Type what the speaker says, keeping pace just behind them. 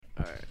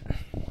Alright.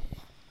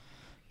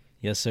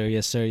 Yes, sir.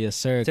 Yes, sir. Yes,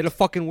 sir. Say the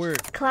fucking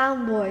word.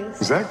 Clown boys.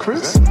 Is that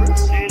Chris?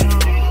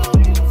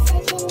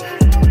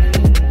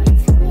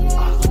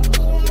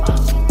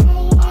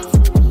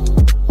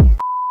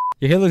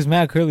 Your hair looks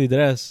mad curly,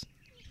 dress.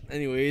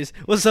 Anyways,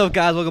 what's up,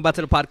 guys? Welcome back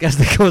to the podcast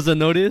that goes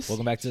unnoticed.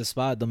 Welcome back to the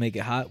spot. Don't make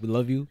it hot. We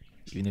love you,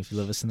 even if you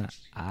love us or not.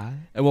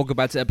 And welcome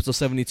back to episode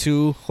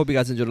 72. Hope you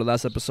guys enjoyed the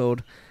last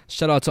episode.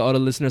 Shout out to all the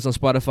listeners on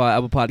Spotify,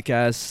 Apple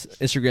Podcasts,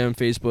 Instagram,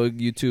 Facebook,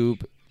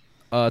 YouTube,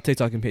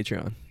 TikTok, and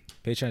Patreon.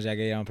 Patreon, I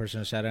get you on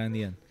personal shout out in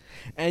the end.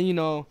 And you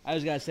know, I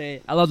just gotta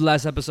say, I love the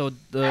last episode.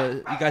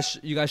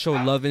 You guys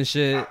showed love and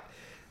shit.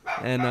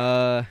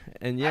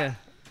 And yeah.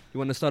 You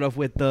want to start off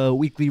with the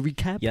weekly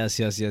recap? Yes.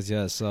 So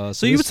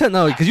you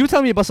because you were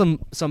telling me about some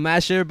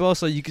mad shit, bro.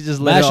 So you could just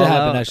let it all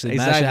happen, out. actually.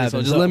 Exactly. Happen.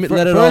 So just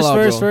let it all out,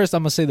 bro. First,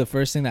 I'm gonna say the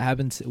first thing that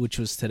happened, which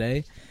was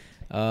today.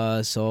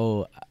 Wait,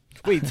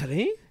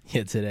 today?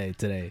 Yeah,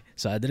 today.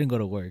 So I didn't go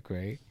to work,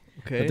 right?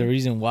 Okay. But the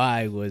reason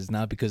why was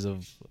not because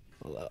of.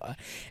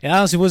 It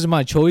honestly wasn't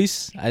my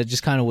choice. I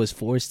just kind of was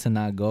forced to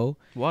not go.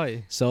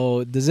 Why?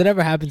 So does it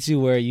ever happen to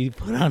you where you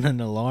put on an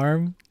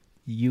alarm?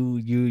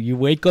 You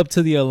wake up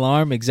to the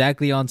alarm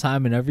exactly on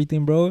time and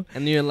everything, bro.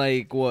 And you're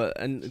like, what?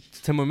 And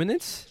 10 more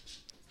minutes?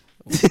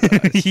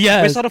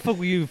 Yeah. Wait, how the fuck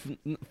were you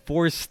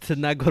forced to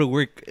not go to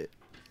work?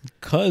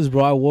 Cause,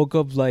 bro, I woke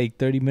up like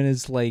 30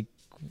 minutes. Like,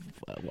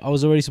 I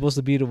was already supposed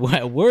to be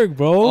at work,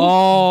 bro.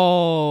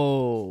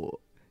 Oh.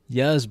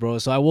 Yes, bro.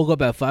 So I woke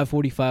up at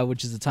 5:45,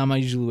 which is the time I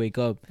usually wake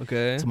up.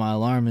 Okay. To my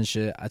alarm and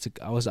shit. I take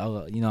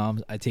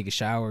a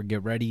shower,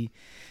 get ready,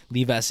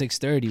 leave at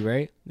 6:30,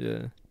 right?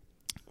 Yeah.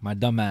 My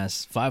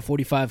dumbass.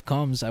 5:45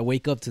 comes. I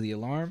wake up to the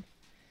alarm.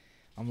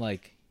 I'm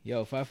like,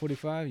 yo,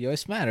 5:45? Yo,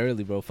 it's mad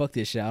early, bro. Fuck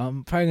this shit.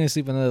 I'm probably going to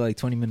sleep another like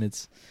 20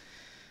 minutes.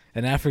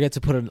 And I forget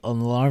to put an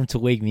alarm to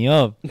wake me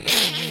up.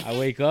 I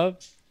wake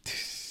up.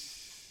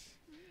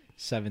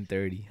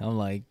 7:30. I'm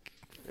like,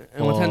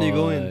 and what time do you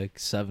go in? Like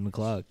 7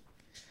 o'clock.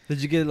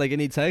 Did you get like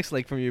any text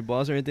like from your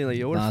boss or anything? Like,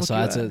 yo, where the fuck so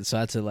you I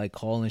had to like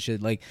call and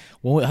shit. Like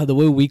the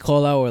way we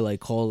call out or like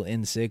call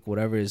in sick,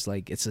 whatever, is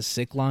like it's a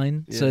sick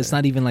line. Yeah. So it's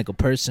not even like a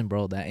person,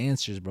 bro, that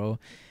answers, bro.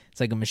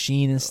 It's like a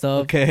machine and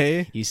stuff.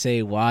 Okay. You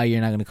say why you're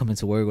not gonna come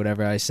into work,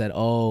 whatever. I said,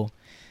 I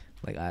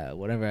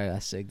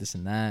got sick, this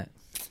and that.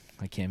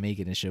 I can't make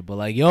it and shit. But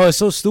like, yo, it's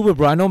so stupid,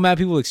 bro. I know mad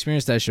people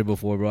experienced that shit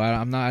before, bro.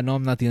 I know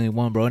I'm not the only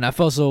one, bro. And I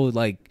felt so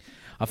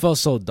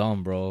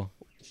dumb, bro.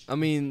 I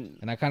mean,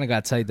 and I kind of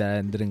got tight that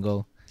and didn't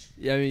go.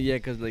 Yeah, I mean, yeah,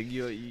 because like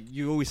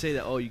you always say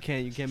that, oh, you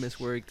can't miss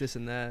work, this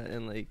and that,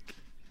 and like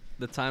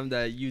the time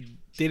that you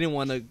didn't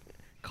want to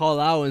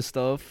call out and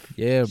stuff,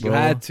 yeah, bro, you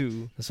had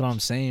to. That's what I'm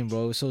saying,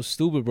 bro. It's so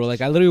stupid, bro.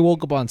 Like I literally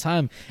woke up on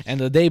time, and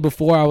the day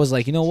before I was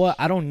like, you know what?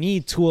 I don't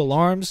need 2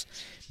 alarms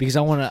because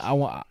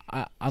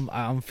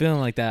I'm feeling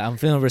like that. I'm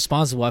feeling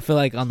responsible. I feel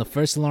like on the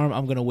first alarm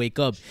I'm gonna wake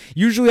up.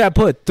 Usually I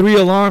put 3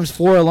 alarms,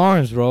 4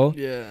 alarms, bro.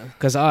 Yeah.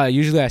 Cause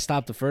usually I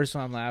stop the first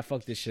one. I'm like,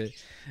 fuck this shit.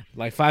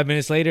 Like 5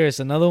 minutes later, it's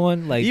another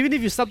one. Like even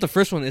if you stop the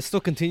first one, it still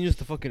continues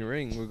to fucking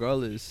ring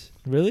regardless.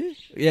 Really?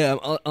 Yeah,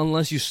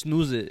 unless you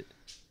snooze it.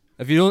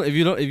 If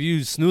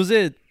you snooze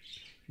it,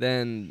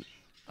 then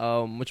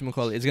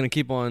whatchamacallit, it's gonna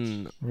keep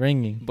on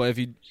ringing. But if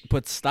you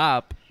put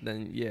stop,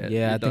 then yeah.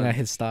 Yeah, I think I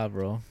hit stop,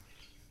 bro.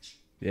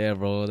 Yeah,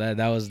 bro.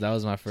 That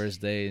was my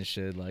first day and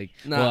shit. Like,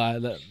 nah.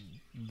 Well,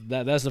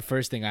 that's the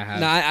first thing I had.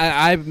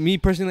 Nah, me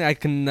personally, I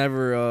can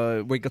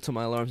never wake up to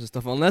my alarms and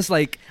stuff unless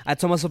like I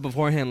tell myself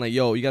beforehand, like,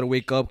 yo, you gotta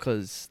wake up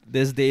because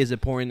this day is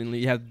important and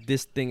you have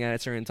this thing at a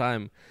certain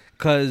time.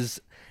 Cause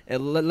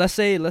let's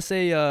say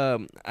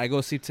I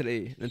go sleep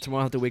today and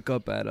tomorrow I have to wake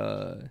up at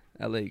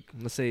like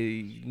let's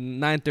say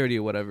 9:30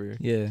 or whatever.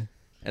 Yeah.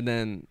 And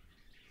then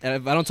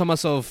if I don't tell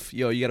myself,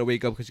 yo, you gotta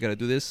wake up because you gotta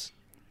do this,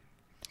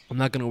 I'm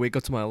not gonna wake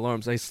up to my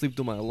alarms. I sleep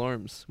through my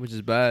alarms, which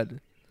is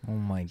bad. Oh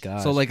my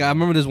god. So like I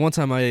remember this one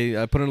time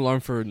I put an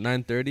alarm for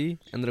 9:30,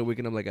 ended up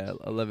waking up like at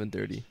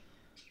 11:30.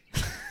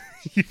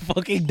 You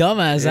fucking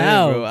dumbass, yeah,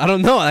 how? Bro. I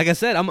don't know. Like I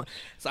said,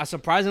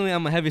 surprisingly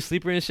I'm a heavy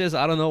sleeper and shit. So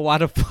I don't know why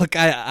the fuck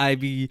I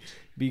be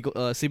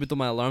sleeping through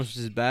my alarms, which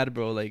is bad,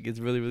 bro. Like it's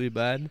really really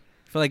bad.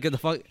 I feel like the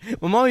fuck.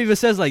 My mom even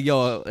says like,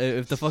 yo,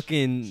 if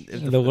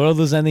the world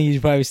was ending,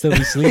 you'd probably still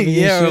be sleeping.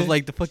 Yeah, or if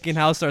like the fucking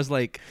house starts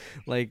like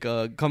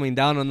coming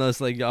down on us,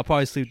 like I'll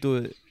probably sleep through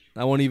it.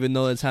 I won't even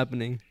know it's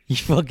happening. You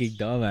fucking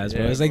dumbass,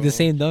 bro. It's like the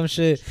same dumb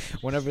shit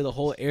whenever the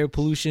whole air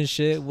pollution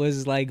shit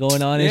was like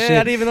going on and shit.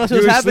 Yeah, I didn't even know it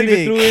was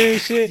happening. Through it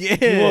and shit.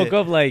 Yeah. You woke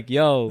up like,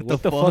 yo,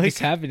 what the fuck is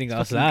happening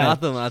outside?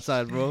 Gotham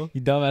outside, bro.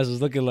 You dumbass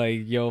was looking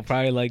like, yo,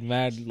 probably like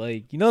mad,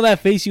 like, you know that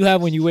face you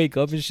have when you wake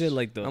up and shit?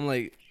 Like I'm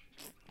like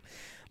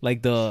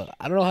the,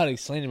 I don't know how to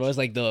explain it, bro. It's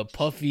like the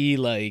puffy,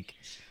 like,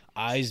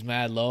 eyes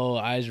mad low,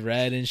 eyes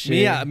red and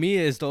shit. Me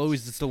is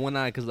always the one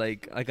eye, cause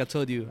like I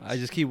told you, I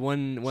just keep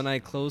one eye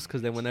closed,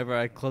 cause then whenever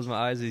I close my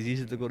eyes, it's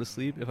easy to go to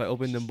sleep. If I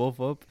open them both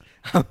up,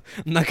 I'm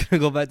not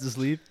gonna go back to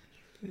sleep.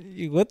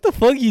 What the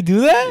fuck, you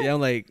do that? Yeah, I'm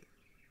like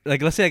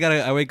let's say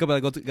I wake up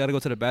and gotta go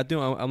to the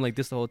bathroom. I'm like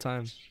this the whole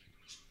time.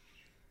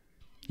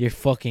 You're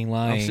fucking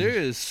lying. I'm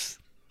serious,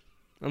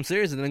 and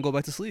then go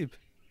back to sleep.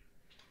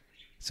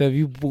 So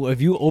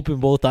if you open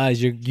both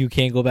eyes, you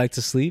can't go back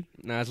to sleep.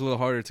 Nah, it's a little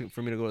harder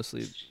for me to go to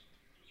sleep.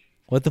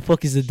 What the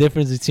fuck is the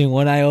difference between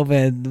one eye open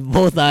and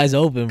both eyes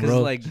open, Cause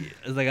bro?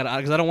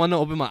 because I don't want to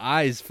open my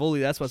eyes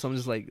fully. That's why. So I'm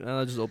just like,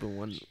 I'll just open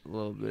one a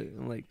little bit.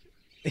 I'm like,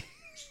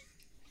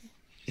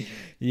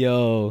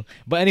 Yo,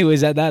 but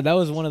anyways, that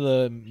was one of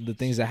the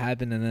things that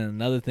happened, and then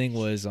another thing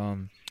was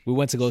we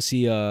went to go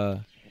see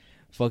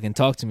fucking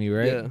Talk to Me,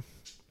 right? yeah.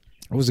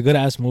 It was a good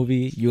ass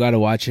movie. You gotta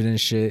watch it and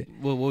shit.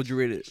 What would you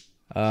rate it?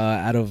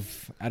 Out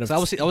of So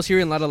I was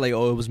hearing a lot of like,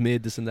 oh, it was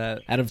mid, this and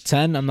that. out of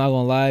 10, I'm not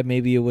gonna lie,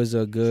 maybe it was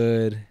a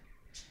good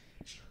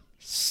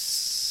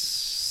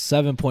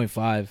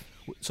 7.5.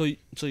 So you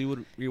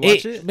would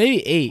rewatch it?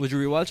 Maybe 8. Would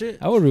you rewatch it?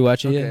 I would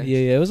rewatch it. Okay.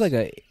 Yeah. It was like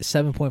a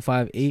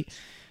 7.5, 8.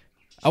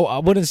 I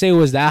wouldn't say it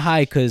was that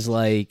high because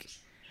like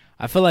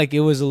I feel like it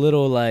was a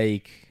little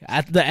like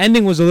the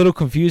ending was a little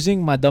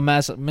confusing. My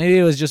dumbass, maybe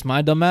it was just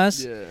my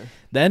dumbass. Yeah.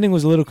 The ending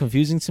was a little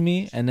confusing to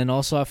me, and then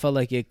also I felt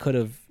like it could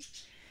have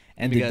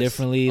ended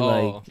differently.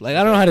 Oh, like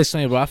I don't know how to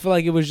explain it, bro. I feel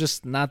like it was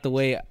just not the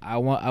way I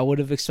would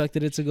have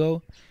expected it to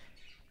go,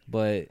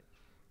 but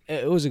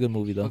it was a good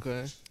movie though.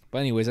 Okay. But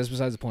anyways, that's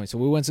besides the point. So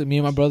we went to me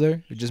and my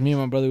brother. We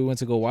went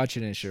to go watch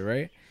it and shit,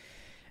 right?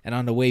 And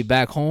on the way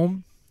back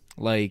home,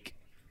 like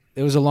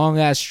it was a long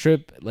ass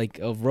trip, like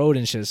of road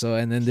and shit. So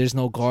and then there's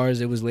no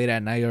cars. It was late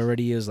at night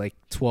already. It was like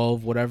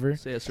 12, whatever.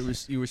 So yeah,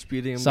 you were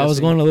speeding. So I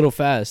was going a little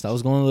fast.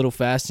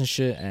 And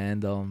shit.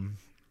 And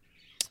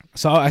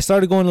so I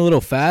started going a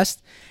little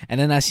fast, and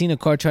then I seen a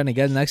car trying to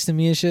get next to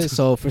me and shit.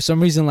 So for some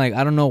reason, like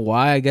I don't know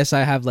why, I guess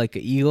I have like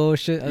an ego or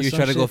shit. You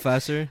try to go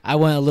faster. I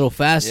went a little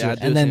faster, Yeah, I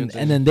do and the same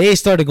thing. then they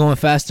started going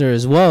faster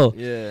as well.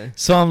 Yeah.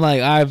 So I'm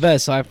like, all right,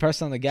 bet. So I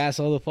pressed on the gas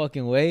all the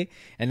fucking way,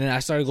 and then I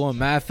started going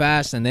mad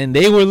fast, and then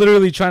they were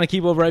literally trying to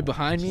keep up right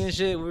behind me and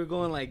shit. We were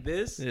going like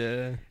this,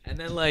 Yeah. and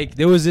then like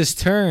there was this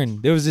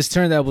turn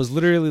that was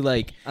literally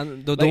like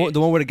The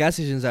one where the gas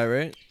station's at,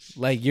 right?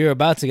 like you're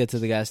about to get to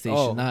the gas station.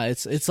 Oh. Nah,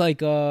 it's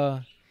like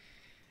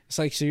it's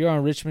like so you're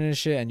on Richmond and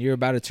shit, and you're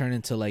about to turn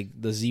into like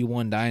the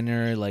Z1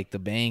 Diner, like the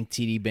bank,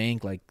 TD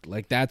Bank,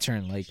 like that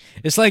turn. Like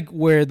it's like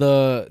where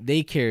the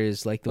daycare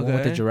is, like the one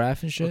with the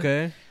giraffe and shit.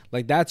 Okay.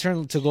 Like that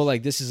turn to go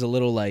like this is a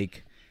little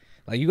like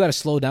you got to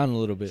slow down a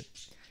little bit.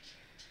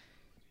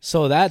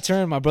 So that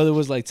turn, my brother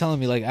was like telling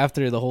me like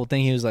after the whole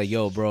thing, he was like,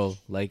 "Yo, bro,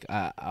 like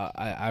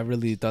I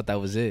really thought that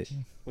was it."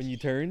 When you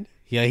turned.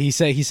 Yeah, he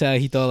said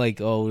he thought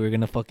like, oh, we were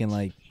gonna fucking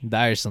like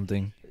die or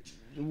something.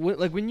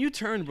 Like when you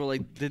turned, bro, were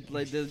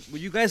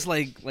you guys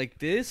like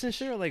this and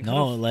shit, or like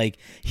No, like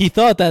he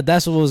thought that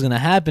that's what was gonna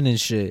happen and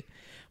shit.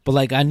 But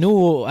like I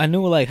knew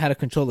like how to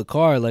control the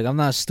car. Like I'm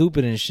not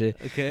stupid and shit.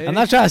 Okay. I'm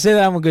not trying to say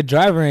that I'm a good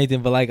driver or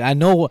anything, but like I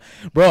know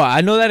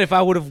that if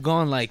I would have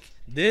gone like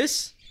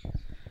this,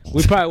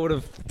 we probably would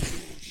have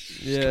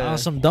on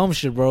some dumb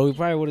shit, bro. We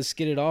probably would have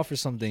skidded off or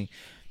something.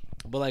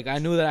 But like I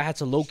knew that I had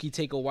to low key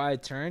take a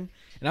wide turn.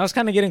 And I was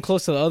kind of getting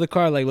close to the other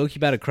car, like low-key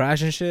about to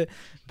crash and shit.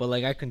 But,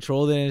 like, I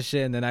controlled it and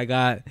shit. And then I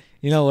got,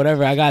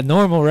 whatever. I got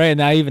normal, right?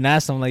 And I even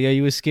asked him, like, yo,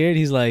 you was scared?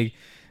 He's like,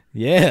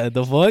 yeah,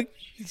 the fuck?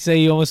 He said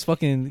you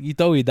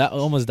thought we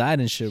almost died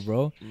and shit,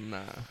 bro. Nah.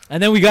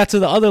 And then we got to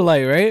the other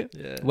light, right?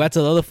 Yeah. We got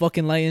to the other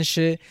fucking light and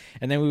shit.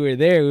 And then we were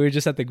there. We were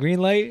just at the green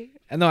light.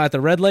 At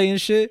the red light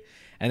and shit.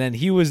 And then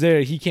he was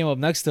there. He came up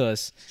next to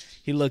us.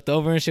 He looked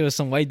over and shit was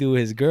some white dude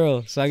with his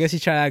girl. So I guess he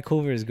tried to act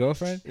cool for his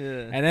girlfriend.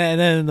 Yeah. And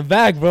then in the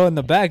back, bro,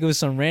 it was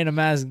some random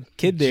ass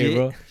kid there,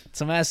 bro.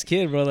 Some ass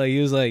kid, bro. Like he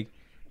was like,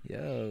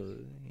 yo,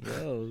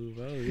 bro.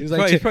 He was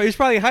like, he's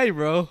probably hype,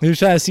 bro. he was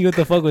trying to see what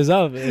the fuck was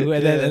up.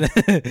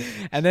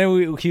 And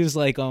then he was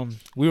like,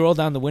 we rolled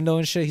down the window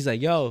and shit. He's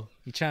like, yo,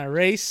 you trying to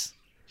race?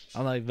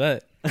 I'm like,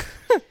 bet.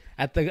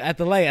 At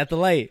the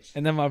light.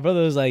 And then my brother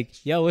was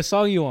like, yo, what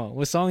song you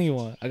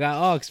want? I got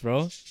aux,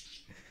 bro.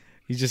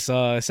 He just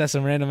said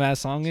some random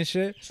ass song and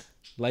shit.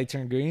 Light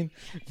turned green.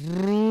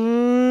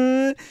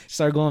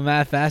 Started going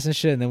mad fast and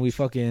shit. And then we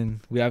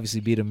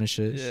obviously beat him and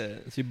shit. Yeah,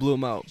 so you blew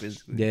him out,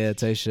 basically. Yeah,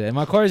 tell you shit. And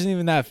my car isn't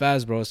even that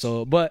fast, bro.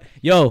 So, but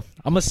yo,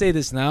 I'm gonna say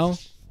this now.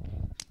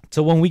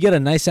 So when we get a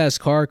nice ass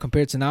car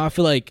compared to now, I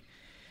feel like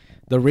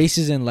the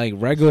races in like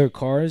regular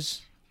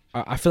cars,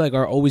 I feel like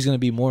are always gonna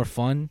be more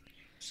fun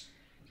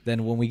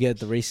than when we get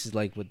the races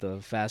like with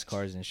the fast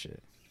cars and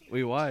shit.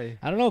 Wait, why?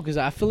 I don't know, cause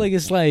I feel like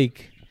it's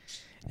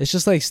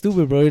just like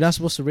stupid, bro. You're not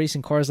supposed to race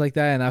in cars like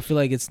that, and I feel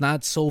like it's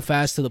not so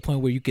fast to the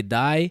point where you could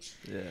die.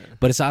 Yeah.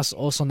 But it's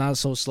also not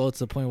so slow to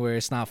the point where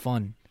it's not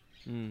fun.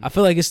 I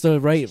feel like it's the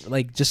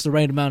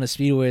right amount of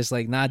speed where it's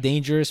like not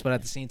dangerous, but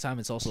at the same time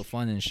it's also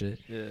fun and shit.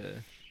 Yeah.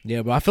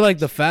 Yeah, bro. I feel like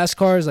the fast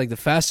cars, like the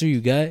faster you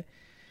get,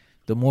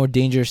 the more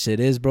dangerous it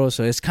is, bro.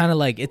 So it's kind of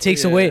like it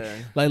takes away,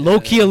 like low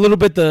key a little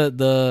bit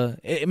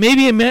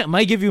maybe it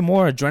might give you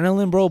more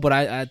adrenaline, bro. But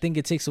I think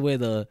it takes away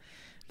the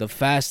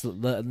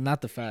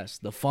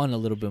fun a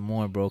little bit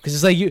more, bro. Cause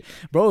it's like you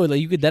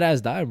could dead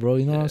ass die, bro.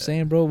 You know what I'm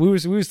saying, bro? We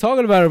was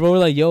talking about it, bro. We're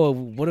like, yo,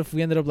 what if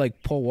we ended up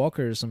like Paul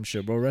Walker or some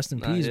shit, bro? Rest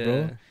in peace,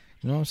 bro.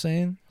 You know what I'm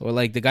saying? Or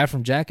like the guy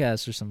from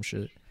Jackass or some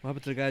shit. What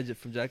happened to the guy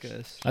from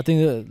Jackass? I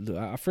think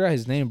I forgot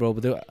his name, bro.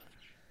 But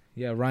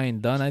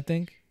Ryan Dunn, I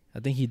think. I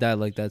think he died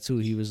like that too.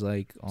 He was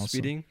like also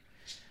Speeding.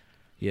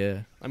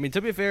 Yeah. I mean,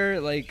 to be fair,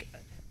 like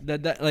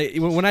that like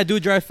when I do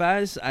drive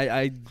fast,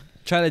 I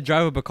try to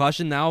drive with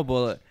precaution now,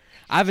 but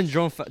I haven't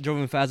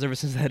driven fast ever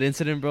since that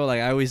incident, bro.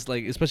 Like I always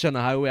like, especially on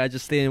the highway, I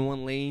just stay in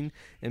one lane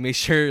and make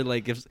sure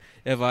like if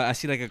I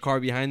see like a car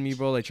behind me,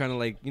 bro, like trying to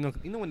like you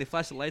know when they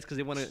flash the lights because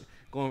they want to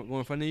go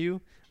in front of you,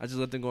 I just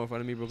let them go in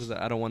front of me, bro, because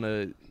I don't want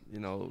to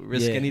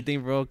risk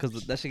anything, bro,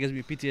 because that shit gives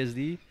me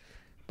PTSD.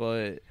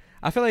 But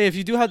I feel like if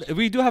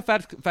we do have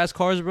fast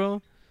cars,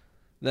 bro,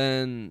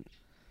 then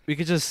we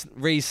could just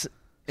race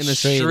in a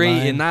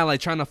straight and not like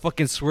trying to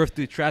fucking swerve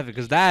through traffic,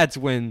 because that's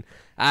when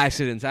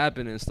accidents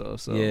happen and stuff.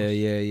 So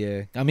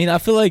yeah. I mean, I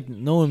feel like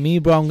knowing me,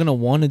 bro, I'm gonna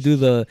want to do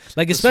the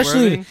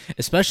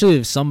especially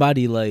if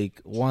somebody like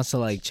wants to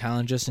like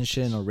challenge us and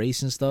shit in a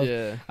race and stuff.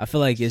 Yeah, I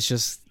feel like it's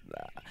just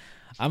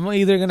I'm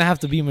either gonna have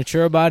to be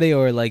mature about it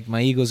or like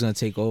my ego's gonna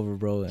take over,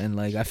 bro. And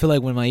like I feel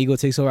like when my ego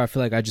takes over, I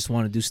feel like I just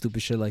want to do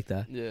stupid shit like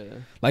that. Yeah,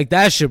 like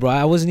that shit, bro.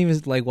 I wasn't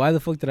even like, why the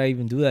fuck did I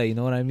even do that? You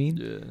know what I mean?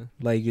 Yeah.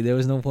 Like there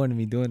was no point in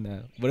me doing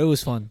that, but it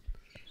was fun.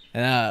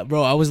 And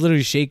bro, I was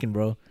literally shaking,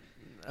 bro.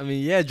 I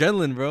mean, yeah,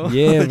 adrenaline, bro.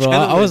 Yeah, bro.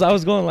 I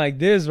was going like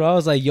this, bro. I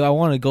was like, yo, I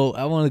want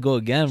to go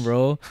again,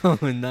 bro. Oh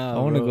no, I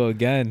want to go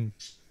again.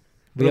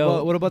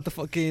 What about the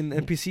fucking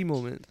NPC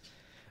moment?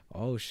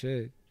 Oh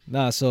shit.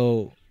 Nah,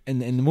 so in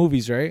the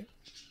movies, right?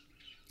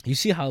 You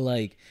see how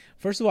like,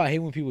 first of all, I hate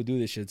when people do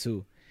this shit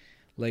too.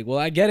 Like, well,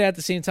 I get it. At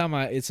the same time,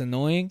 it's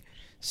annoying.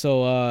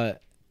 So,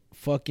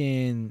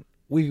 fucking,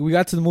 we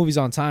got to the movies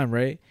on time,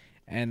 right?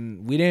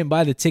 And we didn't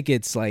buy the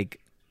tickets like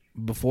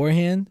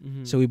beforehand,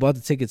 so we bought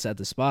the tickets at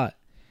the spot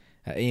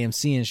at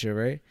AMC and shit,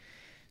 right?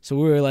 So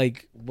we were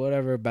like,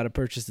 whatever, about to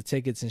purchase the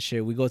tickets and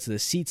shit. We go to the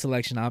seat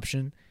selection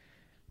option.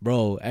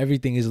 Bro,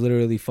 everything is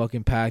literally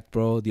fucking packed,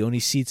 bro. The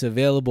only seats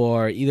available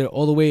are either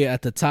all the way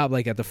at the top,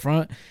 like at the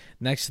front,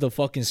 next to the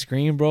fucking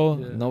screen, bro.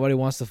 Yeah. Nobody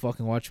wants to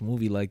fucking watch a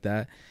movie like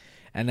that.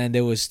 And then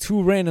there was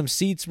 2 random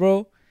seats,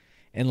 bro,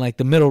 in like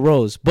the middle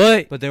rows.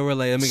 But they were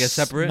like, let me get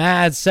separate?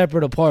 Mad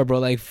separate apart, bro.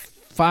 Like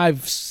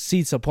 5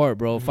 seats apart,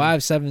 bro.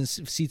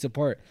 5-7 seats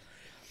apart.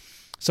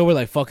 So we're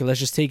like, fuck it, let's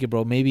just take it,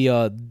 bro. Maybe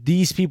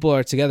these people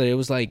are together. It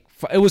was like,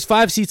 it was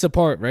 5 seats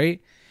apart,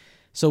 right?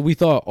 So we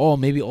thought, oh,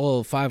 maybe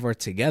all 5 are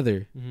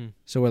together.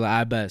 So we're like,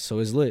 I bet. So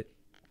it's lit.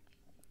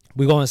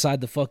 We go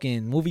inside the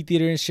fucking movie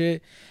theater and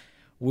shit.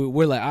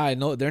 We're like, all right,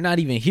 no, they're not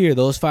even here.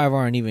 Those 5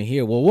 aren't even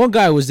here. Well, one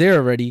guy was there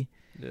already.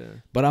 Yeah.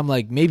 But I'm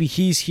like, maybe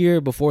he's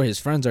here before his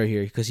friends are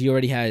here because he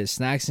already had his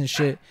snacks and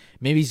shit.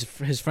 Maybe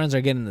his friends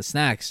are getting the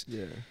snacks.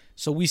 Yeah.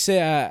 So we sit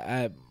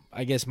at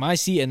I guess my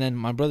seat, and then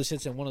my brother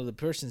sits in one of the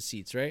person's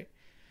seats, right?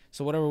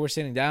 So whatever, we're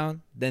sitting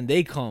down, then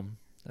they come.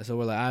 So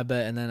we're like, I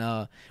bet. And then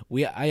I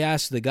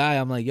asked the guy,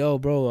 I'm like, yo,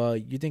 bro,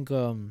 you think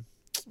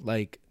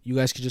like you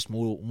guys could just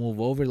move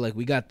over? Like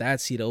we got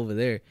that seat over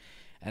there.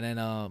 And then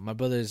my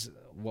brother's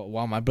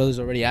while my brother's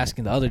already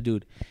asking the other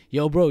dude,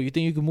 yo, bro, you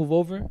think you can move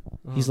over?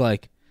 He's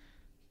like,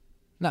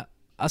 nah,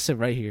 I'll sit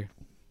right here.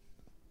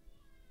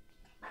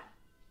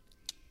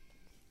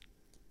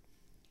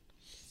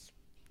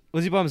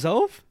 Was he by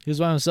himself? He was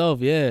by himself,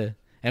 yeah.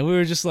 And we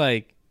were just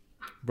like,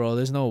 bro,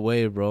 there's no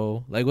way,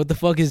 bro. Like, what the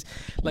fuck is...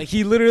 Like,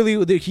 he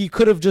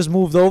could have just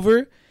moved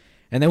over,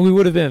 and then we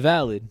would have been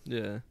valid.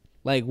 Yeah.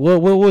 Like,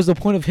 what was the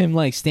point of him,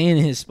 like, staying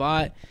in his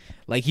spot?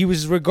 Like, he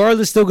was,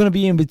 regardless, still going to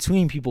be in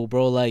between people,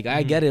 bro. Like,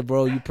 I get it,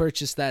 bro. You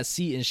purchased that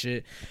seat and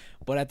shit.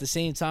 But at the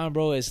same time,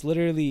 bro, it's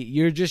literally...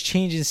 You're just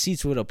changing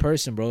seats with a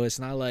person, bro. It's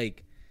not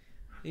like...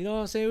 You know what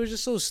I'm saying? It was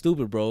just so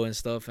stupid, bro, and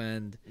stuff.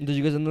 And did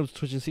you guys end up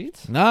switching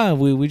seats? Nah,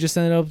 we just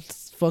ended up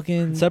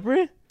fucking...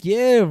 Separate?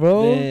 Yeah,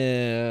 bro.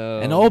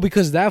 Damn. And all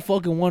because that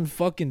fucking one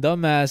fucking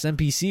dumbass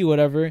NPC,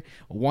 whatever,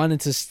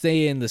 wanted to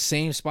stay in the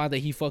same spot that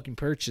he fucking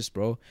purchased,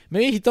 bro.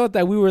 Maybe he thought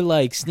that we were,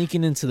 like,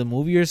 sneaking into the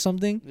movie or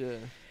something. Yeah.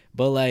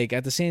 But, like,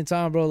 at the same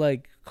time, bro,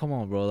 like, come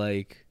on, bro.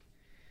 Like,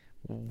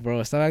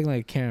 bro, stop acting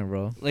like Karen,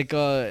 bro. Like,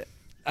 I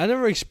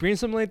never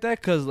experienced something like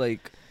that because,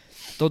 like...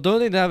 The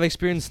only thing that I've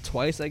experienced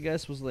twice, I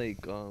guess, was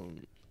like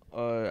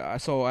I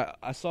saw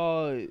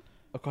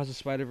Across the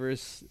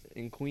Spider-Verse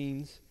in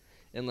Queens,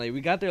 and like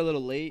we got there a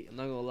little late. I'm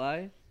not gonna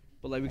lie,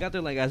 but like we got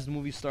there like as the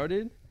movie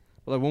started.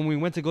 But like when we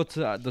went to go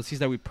to the seats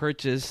that we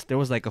purchased, there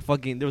was like some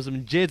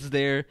jits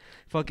there,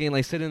 fucking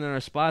like sitting in our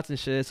spots and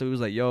shit. So we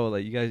was like, yo,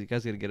 like you guys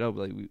gotta get up.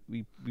 Like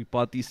we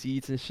bought these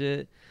seats and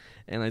shit,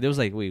 and like there was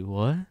like, wait,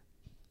 what?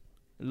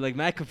 Like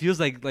mad confused,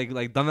 like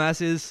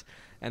dumbasses.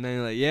 And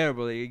then like, yeah,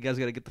 bro, like, you guys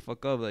gotta get the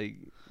fuck up, like,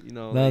 you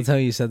know. No, like, I'll tell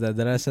you said that.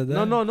 Did I say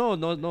that? No.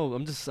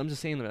 I'm just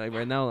saying, like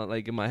right now,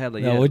 like in my head,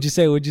 like. No, yeah. What'd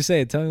you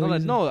say? Tell me.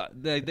 No,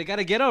 they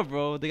gotta get up,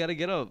 bro. They gotta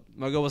get up.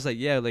 My girl was like,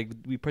 yeah, like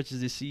we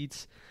purchased these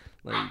seats,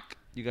 like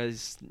you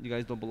guys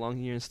don't belong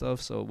here and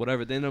stuff. So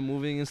whatever, they ended up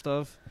moving and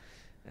stuff,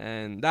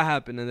 and that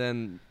happened. And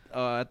then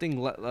I think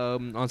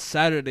on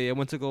Saturday I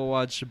went to go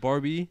watch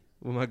Barbie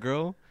with my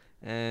girl.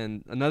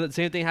 And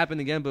same thing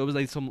happened again, but it was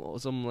like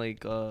some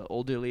like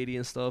older lady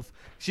and stuff.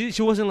 She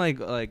wasn't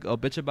like a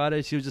bitch about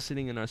it. She was just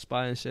sitting in our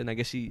spot and shit. And I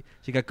guess she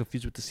got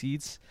confused with the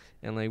seats.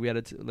 And like we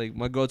had to like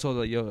my girl told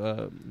her like,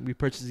 yo, we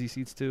purchased these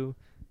seats too.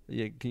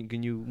 yeah,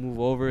 can you move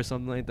over or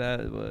something like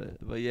that?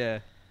 But yeah,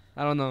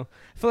 I don't know.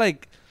 I feel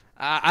like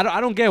I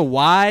don't get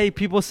why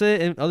people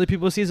sit and other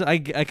people see. I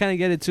kind of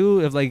get it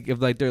too.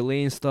 If they're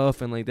laying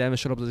stuff and like they haven't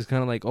showed up, it's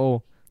kind of like,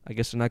 oh, I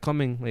guess they're not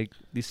coming. Like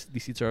these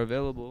seats are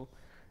available,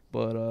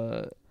 but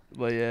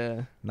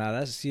yeah. Nah,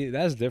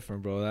 that's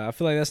different, bro. I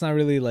feel like that's not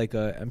really like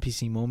a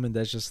NPC moment.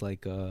 That's just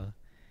like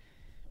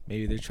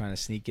maybe they're trying to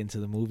sneak into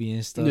the movie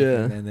and stuff.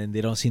 Yeah. And then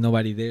they don't see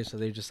nobody there, so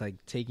they're just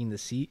like taking the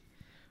seat.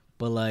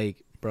 But like,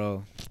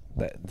 bro,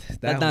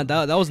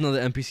 That was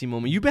another NPC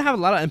moment. You've been having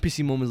a lot of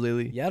NPC moments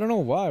lately. yeah, I don't know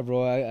why,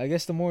 bro. I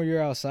guess the more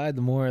you're outside,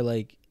 the more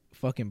like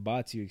fucking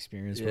bots you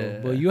experience, bro. Yeah.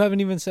 But you haven't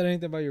even said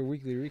anything about your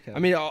weekly recap. I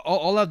mean,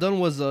 all I've done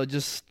was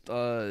just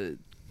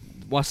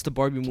watch the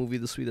Barbie movie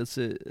this week. That's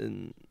it,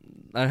 and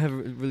I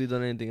haven't really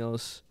done anything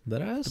else.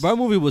 that ass. The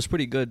Barbie movie was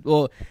pretty good.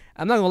 Well,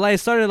 I'm not gonna lie. It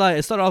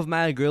started off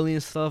mad girly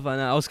and stuff,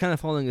 and I was kind of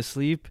falling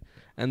asleep,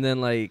 and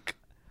then like,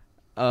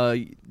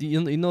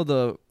 you know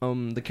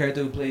the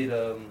character who played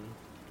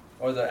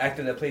or the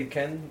actor that played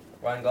Ken,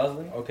 Ryan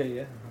Gosling. Okay,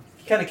 yeah.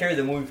 He kind of carried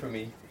the movie for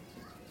me.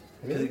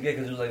 Really?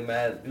 Because it was like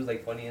mad, it was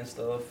like funny and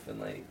stuff,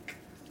 and like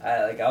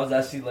I was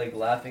actually like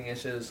laughing and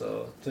shit.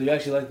 So So you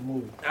actually like the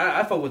movie?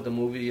 I fuck with the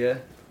movie, yeah.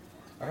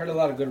 I heard a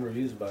lot of good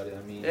reviews about it.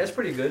 I mean, Yeah, it's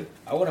pretty good.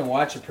 I wouldn't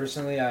watch it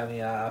personally. I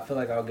mean, I feel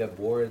like I'll get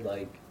bored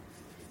like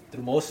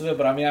through most of it.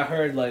 But I mean, I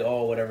heard like,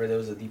 oh, whatever, there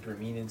was a deeper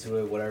meaning to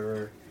it,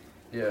 whatever.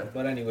 Yeah.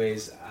 But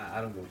anyways,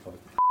 I don't give a fuck.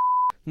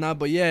 Nah,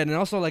 but yeah, and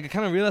also like I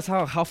kind of realized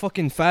how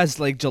fucking fast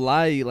like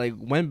July like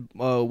went,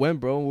 bro.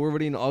 We're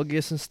already in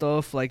August and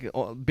stuff. Like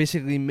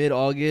basically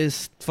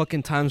mid-August,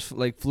 fucking times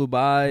like flew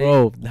by.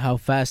 Bro, how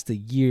fast the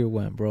year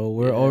went, bro.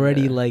 We're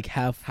already like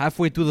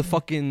halfway through the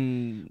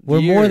fucking. We're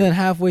year. more than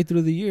halfway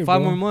through the year.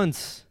 5 bro. more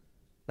months.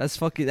 That's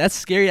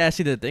scary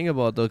actually to think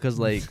about though, cause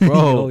like,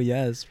 bro. Oh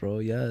yes, bro.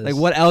 Yes. Like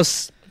what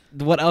else?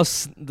 What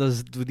else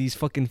do these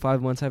fucking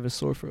 5 months have in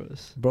store for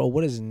us? Bro,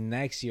 what does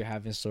next year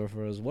have in store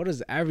for us? What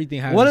does everything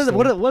have? What in is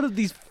store? what do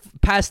these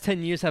past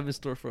 10 years have in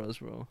store for us,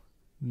 bro?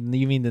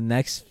 You mean the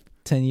next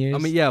 10 years? I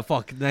mean, yeah,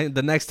 fuck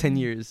the next 10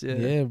 years. Yeah.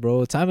 Yeah,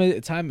 bro. Time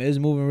is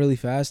moving really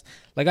fast.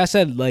 Like I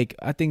said, like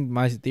I think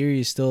my theory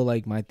is still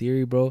like my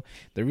theory, bro.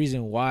 The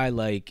reason why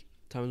like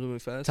Time is moving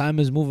fast. time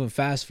is moving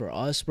fast for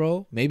us,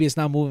 bro. Maybe it's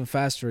not moving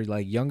fast for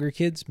like younger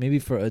kids. Maybe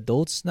for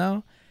adults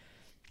now.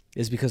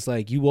 Is because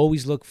like you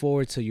always look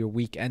forward to your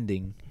week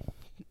ending.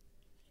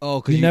 Oh,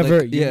 cause You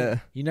never,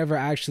 like, you never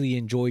actually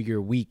enjoy your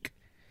week.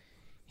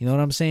 You know what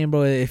I'm saying,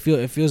 bro? It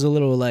feels a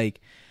little like,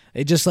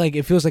 it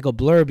feels like a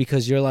blur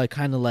because you're like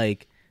kind of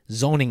like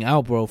zoning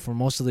out, bro, for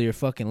most of your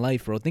fucking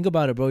life, bro. Think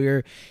about it, bro.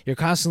 You're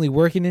constantly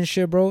working and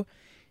shit, bro.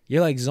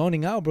 You're like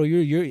zoning out, bro.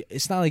 You're.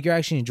 It's not like you're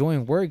actually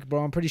enjoying work,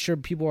 bro. I'm pretty sure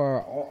people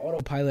are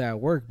autopilot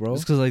at work, bro.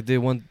 Just because like they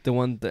want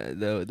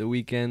the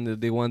weekend,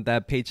 they want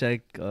that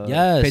paycheck.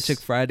 Yes. Paycheck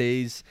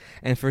Fridays,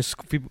 and for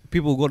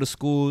people who go to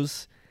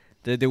schools,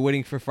 they're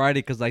waiting for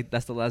Friday because like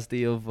that's the last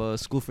day of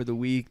school for the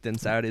week. Then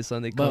Saturday,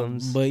 Sunday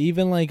comes. But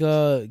even like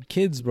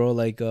kids, bro,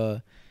 like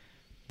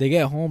they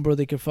get home, bro.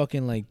 They can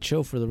fucking like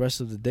chill for the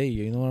rest of the day.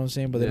 You know what I'm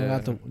saying? But they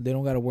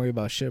don't got to worry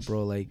about shit,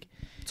 bro. Like.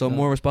 So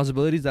more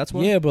responsibilities. That's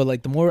why. Yeah, bro.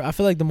 Like I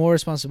feel like the more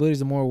responsibilities,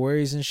 the more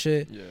worries and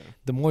shit. Yeah.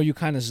 The more you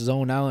kind of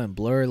zone out and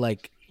blur.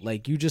 Like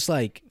you just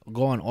like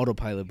go on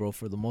autopilot, bro,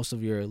 for the most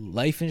of your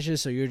life and shit.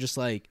 So you're just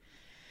like,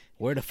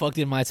 where the fuck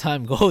did my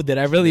time go? Did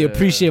I really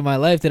appreciate my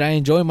life? Did I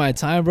enjoy my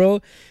time,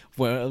 bro?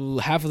 Where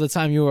half of the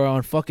time you were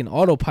on fucking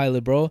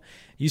autopilot, bro.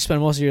 You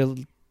spend most of your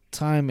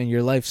time in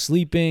your life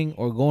sleeping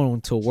or going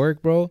to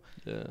work, bro.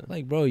 Yeah.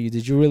 Like, bro,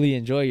 did you really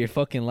enjoy your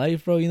fucking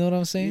life, bro? You know what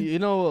I'm saying? You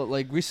know,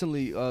 like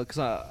recently, cause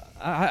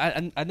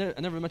I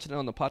never mentioned it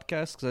on the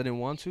podcast because I didn't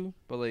want to.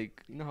 But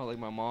like, you know how like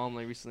my mom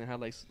like recently had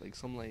like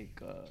some like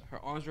her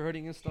arms were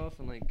hurting and stuff,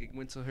 and like it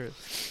went to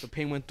the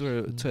pain went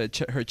through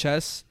her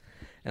chest,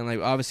 and like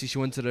obviously she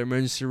went to the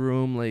emergency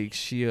room. Like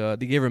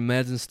they gave her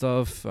meds and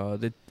stuff.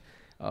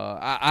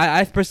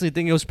 I personally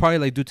think it was probably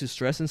like due to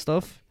stress and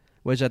stuff,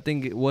 which I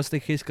think it was the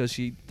case because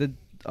she did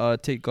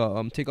take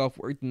off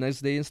work the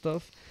next day and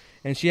stuff,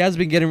 and she has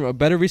been getting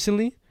better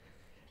recently,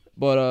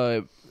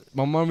 but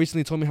my mom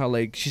recently told me how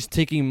like she's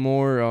taking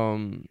more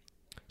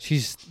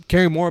she's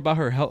caring more about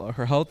her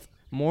health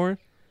more,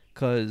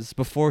 cause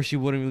before she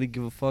wouldn't really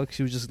give a fuck.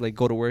 She would just like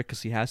go to work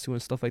cause she has to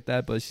and stuff like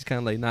that, but she's kind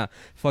of like, nah,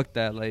 fuck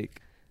that.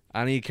 Like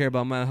I need to care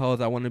about my health.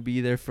 I want to be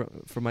there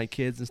for my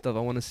kids and stuff. I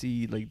want to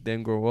see like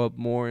them grow up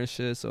more and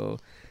shit. So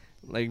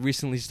like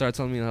recently she started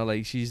telling me how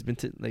like she's been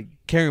like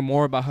caring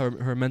more about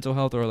her mental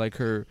health or like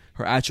her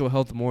actual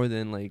health more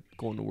than like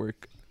going to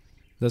work.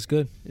 That's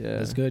good. Yeah,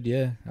 that's good.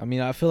 Yeah, I mean,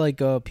 I feel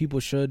like people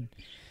should,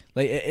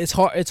 like, it's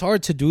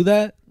hard to do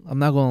that. I'm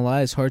not gonna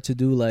lie, it's hard to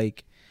do,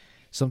 like,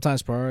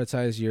 sometimes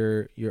prioritize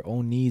your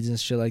own needs and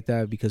shit like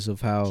that because of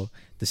how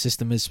the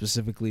system is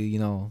specifically, you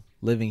know,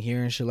 living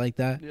here and shit like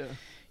that. Yeah,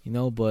 you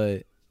know,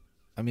 but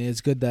I mean, it's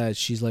good that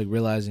she's like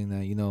realizing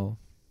that, you know,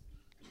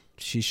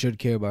 she should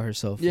care about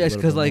herself. Yeah,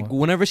 because like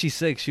whenever she's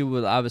sick, she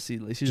would obviously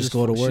like she just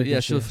go to work.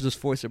 She'll just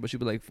force her, but she'd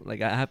be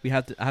like I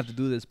have to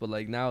do this. But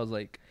like now it's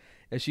like,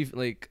 if she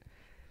like.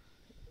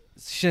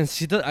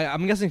 She does.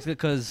 I'm guessing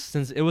because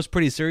since it was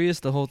pretty serious,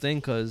 the whole thing.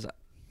 Because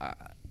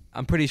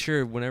I'm pretty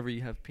sure whenever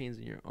you have pains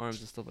in your arms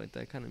and stuff like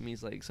that, kind of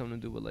means like something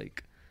to do with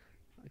like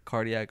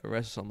cardiac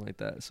arrest or something like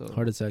that. So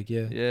Heart attack,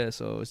 yeah. yeah.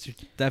 So she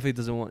definitely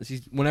doesn't want.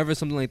 Whenever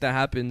something like that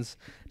happens,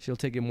 she'll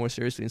take it more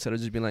seriously instead of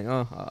just being like,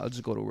 oh, I'll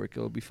just go to work.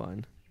 It'll be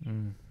fine.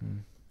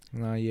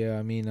 Nah, yeah.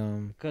 I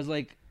mean, Cause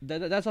like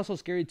that's also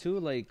scary too.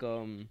 Like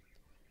to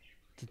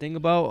think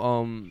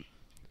about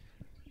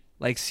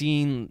like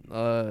seeing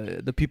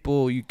the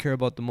people you care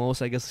about the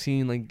most. I guess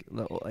seeing like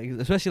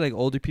especially like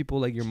older people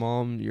like your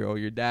mom,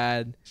 your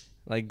dad,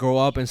 like grow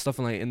up and stuff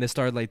and they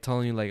start like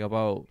telling you like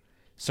about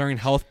certain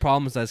health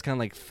problems that's kind of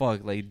like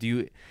fuck. Like do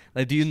you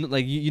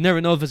you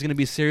never know if it's gonna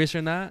be serious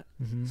or not.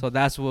 So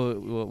that's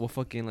what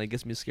fucking like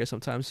gets me scared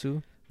sometimes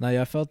too. Nah,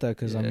 yeah, I felt that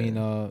because I mean,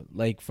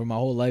 like for my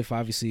whole life,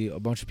 obviously a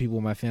bunch of people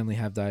in my family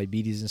have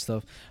diabetes and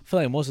stuff. I feel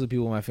like most of the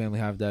people in my family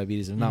have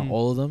diabetes, if not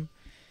all of them,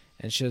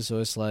 and shit. So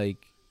it's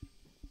like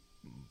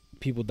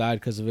people died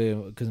because of it.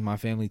 Because my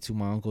family too,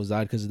 my uncles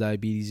died because of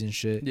diabetes and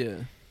shit. Yeah.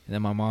 And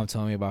then my mom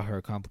telling me about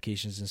her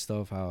complications and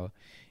stuff. How,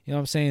 you know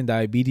what I'm saying?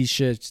 Diabetes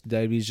just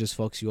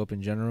fucks you up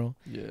in general.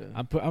 Yeah.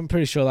 I'm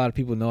pretty sure a lot of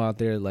people know out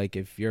there, like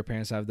if your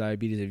parents have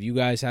diabetes, if you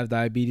guys have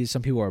diabetes,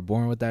 some people are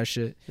born with that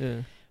shit.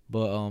 Yeah.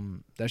 But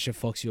that shit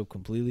fucks you up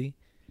completely.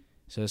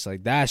 So it's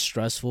like that's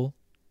stressful.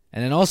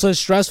 And then also it's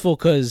stressful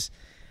because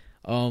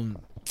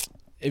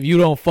if you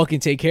don't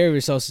fucking take care of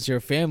yourself since your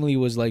family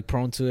was like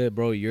prone to it,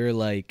 bro,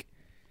 you're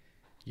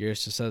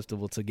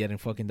susceptible to getting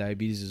fucking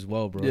diabetes as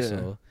well, bro. Yeah.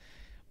 So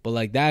but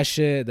like that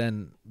shit,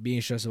 then being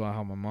stressed about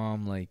how my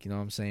mom, like, you know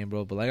what I'm saying,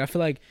 bro. But like I feel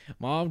like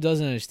mom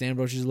doesn't understand,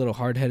 bro. She's a little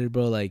hard headed,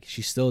 bro. Like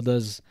she still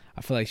does,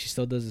 I feel like she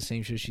still does the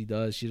same shit she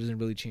does. She doesn't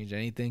really change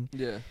anything.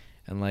 Yeah.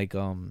 And like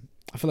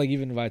I feel like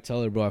even if I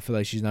tell her, bro, I feel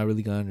like she's not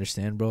really gonna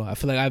understand, bro. I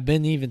feel like I've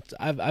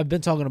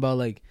been talking about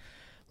like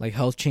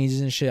health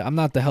changes and shit. I'm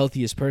not the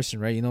healthiest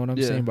person, right? You know what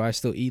I'm saying, bro? I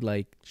still eat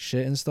like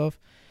shit and stuff.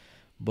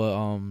 But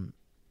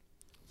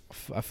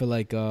I feel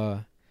like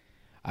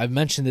I've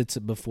mentioned it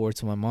before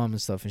to my mom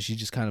and stuff, and she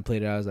just kind of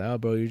played it out. I was like, oh,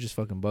 bro, you're just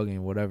fucking bugging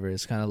or whatever.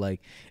 It's just kind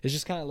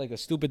of like a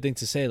stupid thing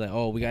to say, like,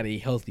 oh, we gotta eat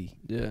healthy.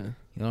 Yeah. You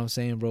know what I'm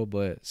saying, bro?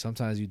 But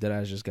sometimes you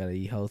deadass just gotta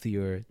eat healthy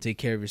or take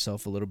care of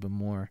yourself a little bit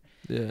more.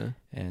 Yeah.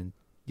 And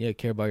yeah,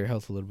 care about your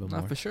health a little bit more.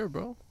 Not for sure,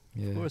 bro.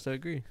 Yeah. Of course, I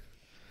agree.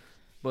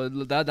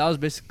 But that was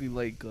basically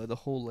like the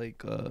whole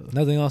like.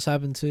 Nothing else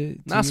happened to.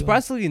 Not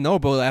surprisingly, no,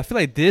 bro. I feel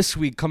like this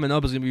week coming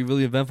up is gonna be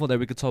really eventful that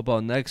we could talk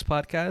about next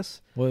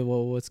podcast.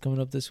 What's coming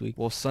up this week?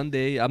 Well,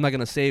 Sunday. I'm not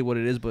gonna say what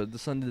it is, but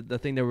the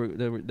thing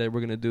that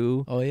we're gonna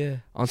do. Oh yeah.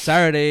 On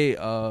Saturday,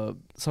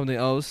 something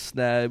else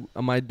that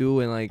I might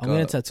do and like. I'm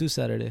gonna tattoo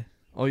Saturday.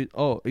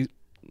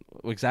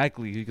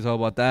 Exactly. You can talk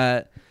about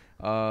that.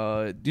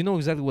 Do you know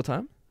exactly what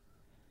time?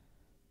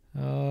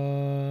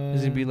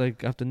 Is it be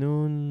like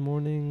afternoon,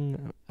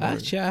 morning?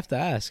 Actually, I have to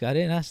ask. I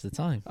didn't ask the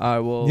time. All right,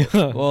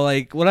 well, well,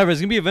 like whatever. It's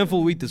gonna be an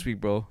eventful week this week,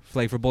 bro.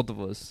 Like for both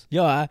of us.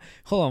 Yo,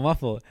 hold on, my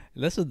fault.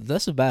 That's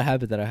a bad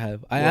habit that I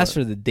have. I asked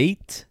for the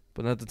date,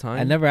 but not the time.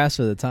 I never asked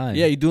for the time.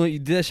 Yeah, you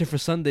did that shit for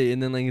Sunday,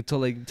 and then like until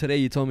like today,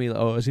 you told me,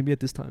 oh, it's gonna be at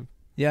this time.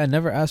 Yeah, I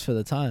never asked for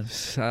the time.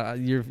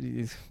 You're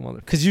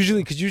Cause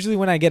usually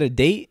when I get a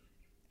date,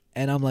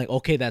 and I'm like,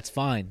 okay, that's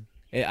fine.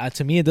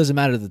 To me, it doesn't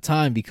matter the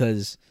time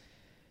because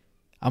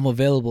I'm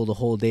available the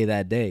whole day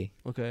that day.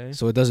 Okay.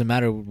 So it doesn't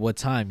matter what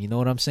time. You know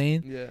what I'm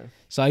saying? Yeah.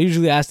 So I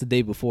usually ask the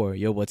day before,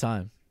 yo, what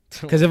time?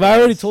 Because if I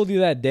already told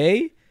you that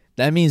day,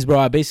 that means, bro,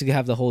 I basically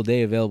have the whole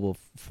day available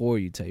for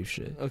you type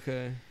shit.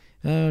 Okay.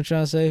 You know what I'm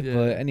trying to say? Yeah.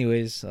 But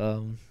anyways,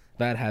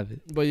 bad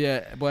habit. But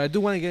yeah, but I do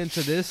want to get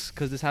into this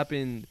because this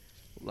happened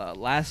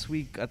last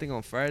week, I think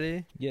on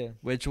Friday. Yeah.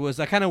 Which was,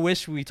 I kind of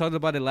wish we talked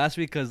about it last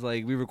week because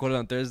like we recorded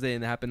on Thursday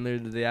and it happened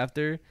literally the day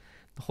after.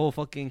 The whole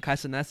fucking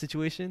Cenat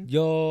situation.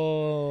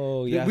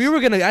 Yo, yes. We were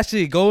gonna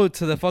actually go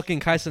to the fucking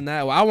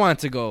Cenat. Well, I wanted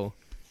to go,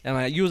 and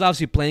like you was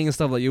obviously playing and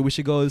stuff. Like, yo, we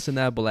should go this and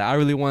that. But like, I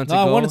really wanted to go.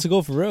 I wanted to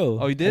go for real.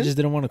 Oh, you did? I just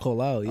didn't want to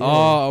call out. Yeah.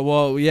 Oh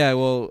well, yeah.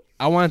 Well,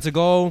 I wanted to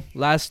go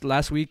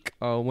last week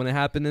when it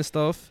happened and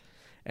stuff.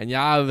 And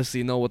y'all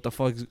obviously know what the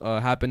fuck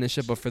happened and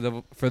shit. But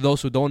for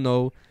those who don't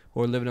know,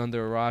 who are living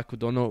under a rock, who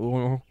don't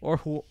know, or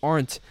who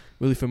aren't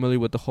really familiar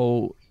with the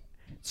whole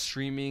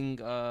streaming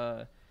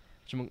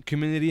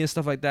community and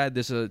stuff like that,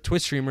 there's a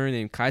Twitch streamer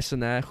named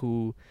Cenat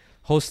who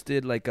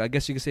hosted, like, I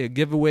guess you could say, a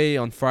giveaway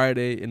on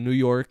Friday in New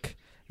York,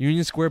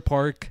 Union Square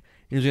Park.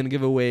 He was gonna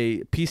give away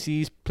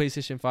PCs,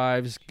 PlayStation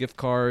 5s, gift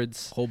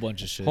cards, whole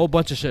bunch of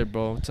shit,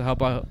 bro, to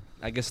help out,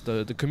 I guess,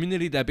 the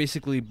community that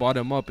basically bought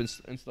him up and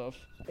stuff.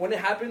 When it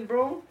happened,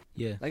 bro,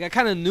 yeah, like I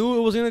kind of knew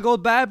it was gonna go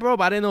bad, bro,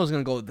 but I didn't know it was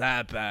gonna go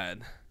that bad.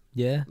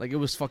 Yeah, like it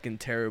was fucking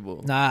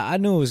terrible. Nah, I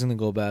knew it was gonna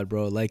go bad,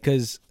 bro. like,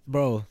 cause,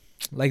 bro,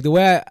 like the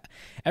way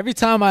every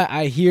time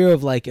I hear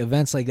of like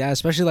events like that,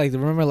 especially like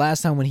remember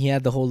last time when he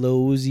had the whole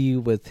Lil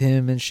Uzi with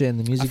him and shit in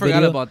the music video? I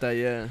forgot about that.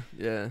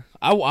 Yeah.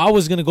 I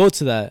was gonna go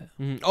to that.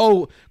 Mm-hmm.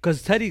 Oh,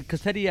 cause Teddy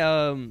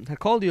had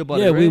called you about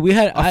it. Yeah, right? we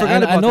had.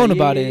 I known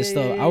about it and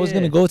stuff. I was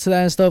gonna go to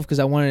that and stuff because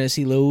I wanted to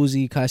see Lil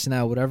Uzi,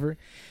 Cenat, whatever.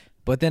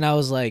 But then I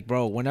was like,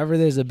 bro, whenever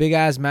there's a big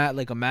ass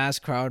like a mass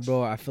crowd,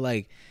 bro, I feel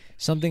like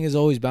something is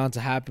always bound to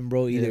happen,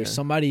 bro. Either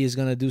somebody is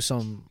gonna do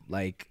some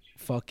like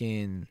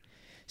fucking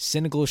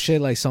cynical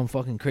shit, like some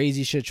fucking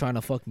crazy shit, trying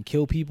to fucking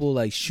kill people,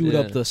 like shoot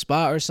up the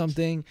spot or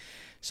something.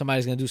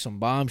 Somebody's gonna do some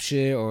bomb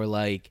shit, or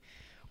like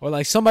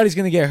somebody's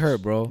gonna get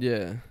hurt, bro.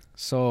 Yeah.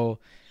 So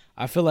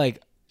I feel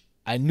like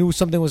I knew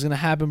something was gonna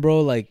happen,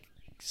 bro. Like,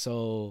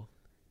 so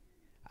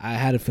I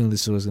had a feeling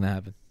this was gonna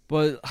happen.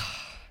 But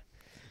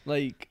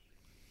like,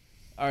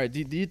 all right, do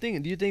you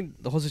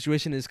think the whole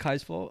situation is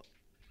Kai's fault?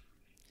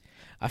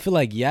 I feel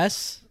like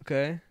yes.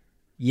 Okay.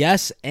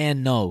 Yes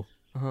and no.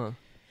 Uh-huh.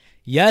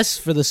 Yes,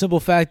 for the simple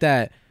fact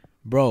that,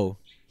 bro,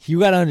 you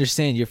gotta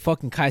understand, you're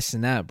fucking Kai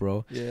Cenat,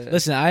 bro. Yeah.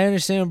 Listen, I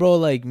understand, bro.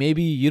 Like,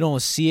 maybe you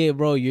don't see it,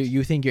 bro.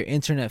 You think you're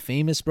internet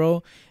famous,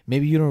 bro.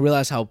 Maybe you don't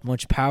realize how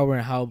much power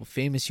and how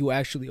famous you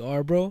actually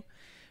are, bro.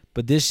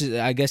 But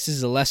I guess this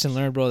is a lesson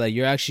learned, bro, that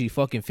you're actually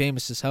fucking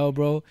famous as hell,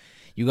 bro.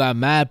 You got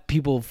mad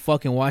people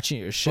fucking watching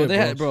your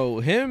shit,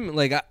 bro. Him,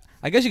 like,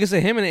 I guess you could say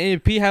him and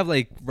AMP have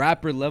like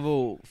rapper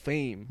level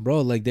fame,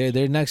 bro. Like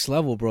they're next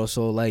level, bro.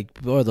 So like,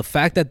 bro, the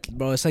fact that,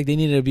 bro, it's like they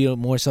needed to be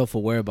more self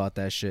aware about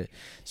that shit.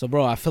 So,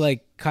 bro, I feel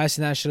like Kai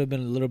Cenat should have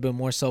been a little bit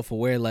more self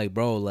aware. Like,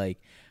 bro, like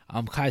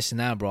I'm Kai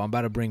Cenat, bro. I'm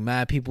about to bring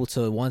mad people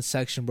to one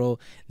section, bro.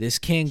 This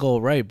can't go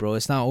right, bro.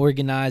 It's not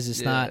organized.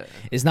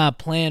 It's not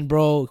planned,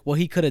 bro. What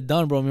he could have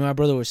done, bro. Me and my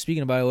brother were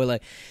speaking about it. We're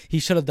like, he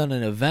should have done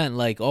an event.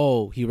 Like,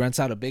 oh, he rents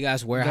out a big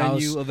ass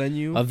warehouse, a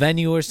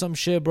venue or some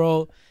shit,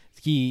 bro.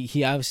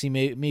 He obviously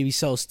maybe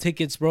sells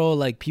tickets, bro.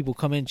 Like people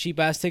come in cheap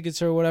ass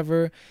tickets or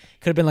whatever.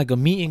 Could have been like a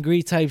meet and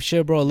greet type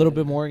shit, bro. A little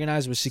bit more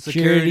organized with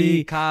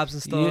security, cops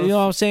and stuff. You know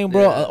what I'm saying,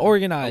 bro?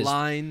 Organized, a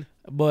line.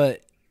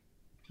 But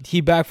he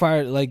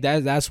backfired. Like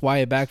that's why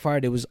it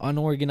backfired. It was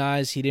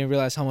unorganized. He didn't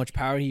realize how much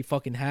power he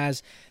fucking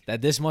has.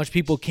 That this much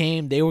people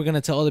came. They were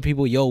gonna tell other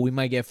people, yo, we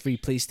might get free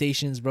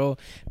PlayStations, bro.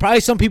 Probably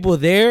some people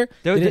there.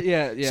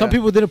 Some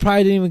people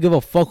probably didn't even give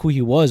a fuck who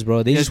he was,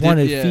 bro. They just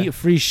wanted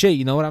free shit.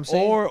 You know what I'm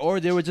saying?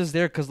 Or they were just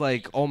there because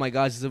like, oh my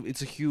gosh,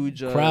 it's a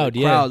huge crowd.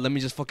 Yeah. Let me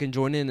just fucking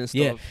join in and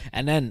stuff. Yeah.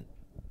 And then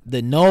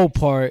the no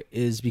part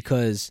is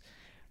because,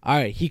 all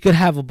right, he could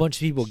have a bunch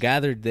of people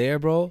gathered there,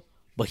 bro.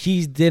 But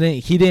he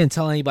didn't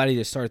tell anybody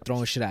to start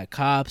throwing shit at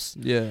cops.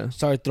 Yeah.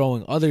 Start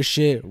throwing other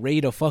shit.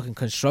 Raid a fucking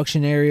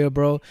construction area,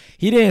 bro.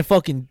 He didn't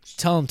fucking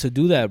tell him to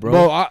do that, bro.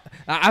 Bro,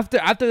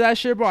 after that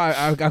shit, bro,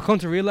 I come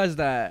to realize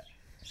that,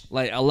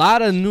 like, a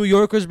lot of New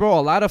Yorkers, bro,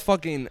 a lot of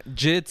fucking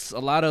jits, a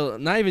lot of,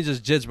 not even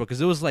just jits, bro,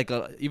 because it was like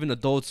even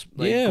adults,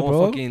 like,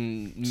 going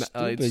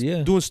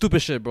fucking, doing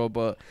stupid shit, bro.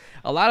 But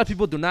a lot of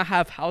people do not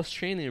have house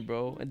training,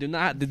 bro, and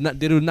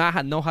they do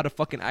not know how to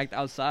fucking act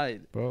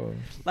outside, bro.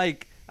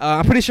 Like,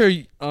 I'm pretty sure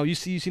you've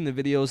seen the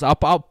videos.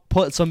 I'll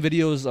put some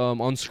videos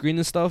on screen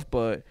and stuff,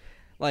 but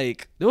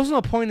like there was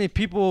no point in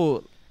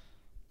people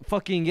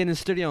fucking getting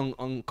sturdy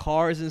on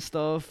cars and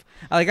stuff.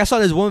 Like I saw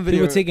this one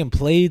video, people taking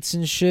plates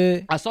and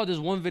shit. I saw this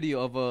one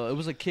video of it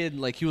was a kid,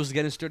 like he was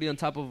getting sturdy on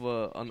top of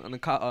on a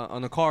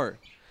car,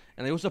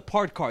 and it was a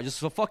parked car,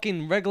 just a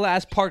fucking regular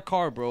ass parked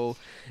car, bro.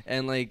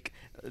 And like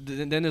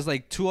then there's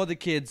like two other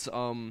kids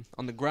on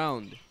the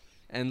ground.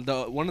 And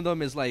one of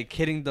them is like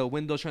hitting the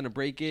window trying to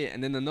break it,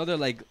 and then another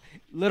like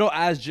little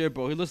ass jib,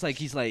 bro. He looks like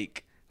he's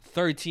like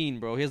 13,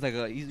 bro. He has like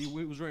he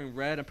was wearing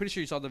red. I'm pretty sure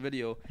you saw the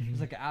video.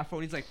 He's like an afro,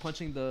 and he's like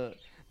punching the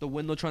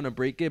window trying to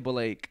break it, but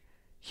like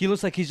he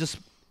looks like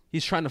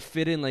he's trying to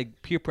fit in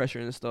like peer pressure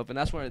and stuff, and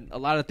that's where a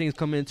lot of things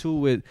come into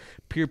with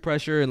peer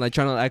pressure and like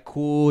trying to act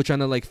cool, trying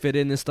to like fit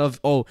in and stuff.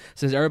 Oh,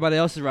 since everybody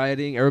else is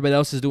rioting, everybody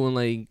else is doing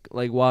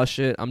like wild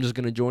shit, I'm just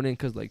gonna join in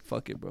because like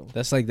fuck it, bro.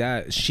 That's like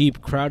that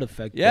sheep crowd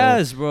effect.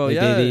 Yes, bro. Like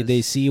yes.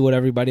 They see what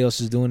everybody else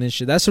is doing and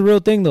shit. That's a real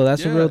thing though.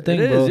 That's a real thing,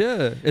 bro.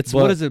 Yeah, it's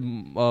what is it?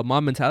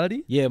 Mob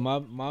mentality. Yeah,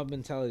 mob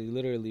mentality,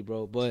 literally,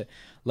 bro. But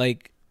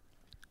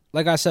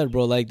like I said,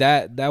 bro, like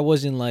that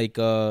wasn't like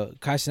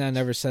Kai Cenat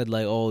never said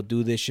like, oh,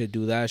 do this shit,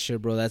 do that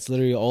shit, bro. That's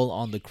literally all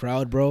on the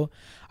crowd, bro.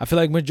 I feel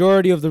like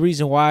majority of the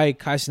reason why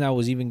Kai Cenat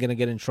was even gonna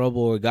get in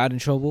trouble or got in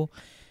trouble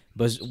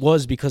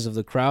was because of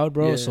the crowd,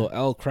 bro. Yeah. So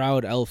L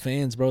crowd, L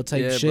fans, bro,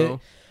 type shit. Bro.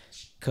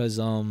 Cause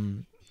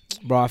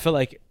bro, I feel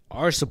like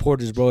our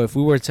supporters, bro, if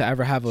we were to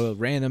ever have a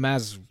random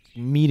ass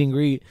meet and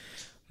greet,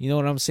 you know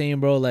what I'm saying,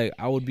 bro? Like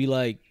I would be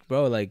like,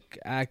 bro, like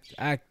act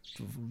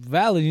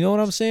valid, you know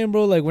what I'm saying,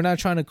 bro? Like we're not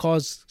trying to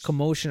cause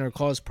commotion or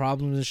cause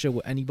problems and shit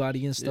with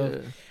anybody and stuff. Yeah.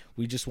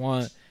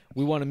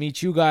 We want to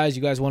meet you guys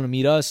want to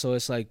meet us, so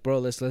it's like, bro,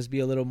 let's be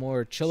a little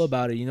more chill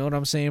about it, you know what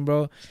I'm saying,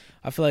 bro?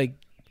 I feel like,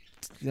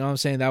 you know what I'm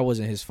saying, that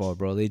wasn't his fault,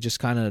 bro. They just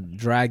kind of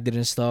dragged it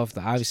and stuff.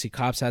 Obviously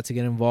cops had to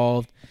get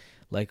involved.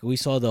 Like we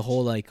saw the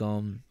whole like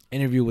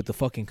interview with the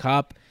fucking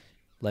cop,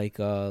 like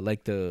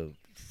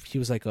he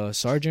was like a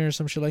sergeant or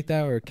some shit like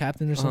that, or a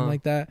captain or something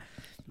like that.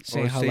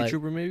 Saying how like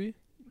trooper maybe?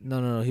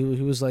 No. He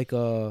was like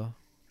a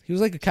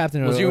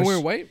captain. Was he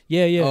wearing white?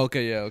 Yeah. Oh,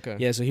 okay, yeah, okay.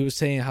 Yeah, so he was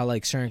saying how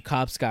like certain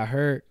cops got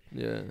hurt.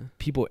 Yeah.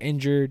 People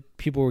injured.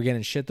 People were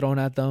getting shit thrown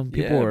at them.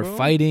 People were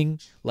fighting.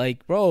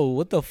 Like, bro,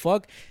 what the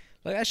fuck?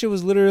 Like that shit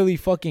was literally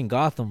fucking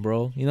Gotham,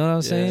 bro. You know what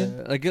I'm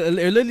saying? Like it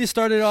literally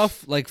started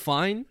off like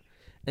fine,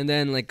 and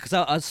then like cause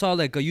I saw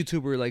like a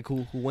YouTuber like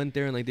who went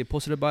there and like they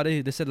posted about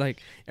it. They said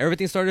like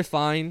everything started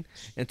fine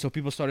until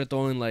people started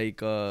throwing like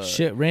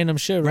Random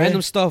shit, right?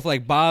 random stuff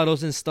like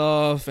bottles and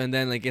stuff, and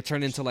then like it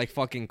turned into like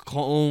fucking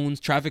cones,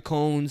 traffic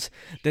cones.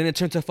 Then it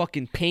turned to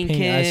fucking paint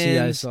cans.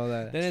 I saw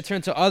that. Then it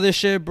turned to other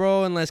shit,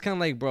 bro, and like, it's kind of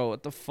like, bro,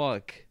 what the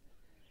fuck?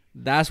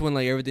 That's when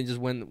like everything just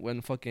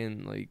went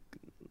fucking like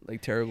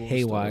terrible,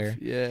 haywire.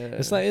 Yeah,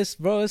 It's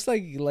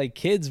like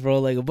kids, bro,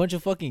 like a bunch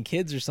of fucking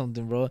kids or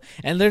something, bro.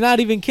 And they're not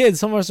even kids.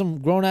 Some are some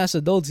grown ass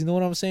adults. You know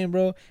what I'm saying,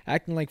 bro?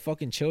 Acting like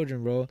fucking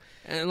children, bro.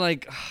 And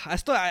like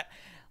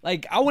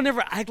I would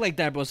never act like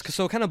that, bro.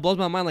 So it kind of blows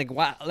my mind.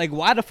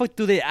 Why the fuck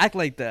do they act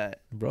like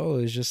that, bro?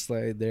 It's just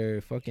like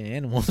they're fucking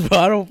animals, bro.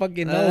 I don't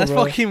fucking know. That's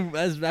bro. fucking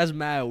that's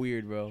mad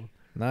weird, bro.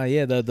 Nah,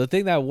 yeah. The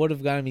thing that would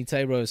have gotten me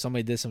tight, bro, if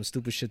somebody did some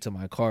stupid shit to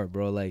my car,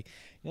 bro. Like,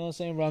 you know what I'm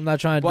saying, bro? I'm not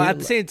trying to. But at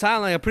the same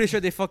time, like, I'm pretty sure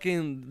they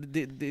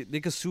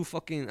could sue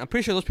fucking. I'm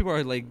pretty sure those people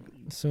are like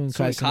suing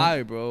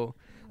Kai, bro.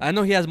 I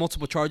know he has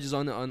multiple charges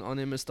on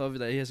him and stuff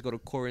that he has to go to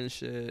court and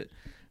shit.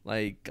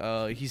 Like,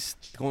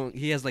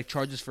 he has like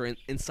charges for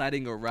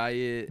inciting a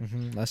riot.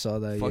 Mm-hmm, I saw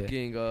that.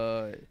 Fucking,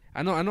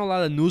 I know a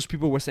lot of news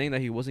people were saying that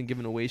he wasn't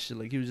giving away shit.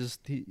 Like he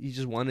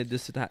just wanted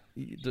this to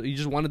he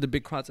just wanted the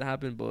big crowd to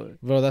happen.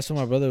 But bro, that's what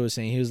my brother was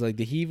saying. He was like,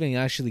 did he even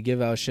actually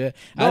give out shit?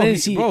 No, I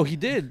didn't see. Bro, he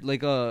did.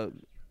 Like,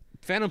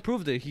 Phantom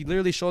proved it. He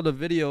literally showed a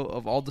video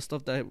of all the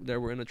stuff that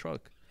were in the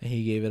truck. And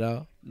he gave it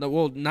out. No,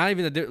 well, not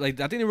even like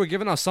I think they were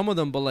giving out some of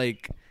them, but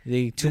like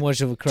too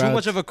much of a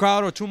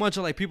crowd, or too much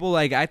of like people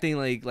like acting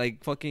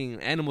like fucking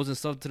animals and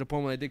stuff to the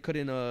point where like, they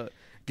couldn't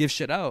give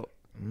shit out.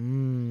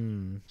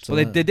 So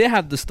they did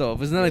have the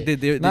stuff. It's not like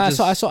they Nah,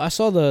 just, I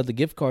saw the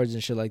gift cards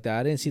and shit like that.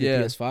 I didn't see the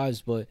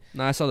PS5s, but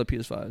I saw the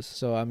PS5s.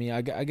 So I mean,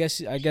 I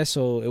guess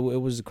so. It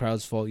was the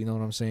crowd's fault. You know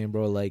what I'm saying,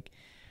 bro? Like,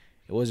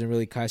 it wasn't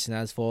really Kai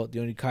Cenat's fault. The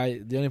only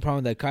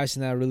problem that Kai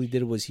Cenat really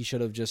did was he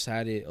should have just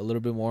had it a little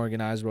bit more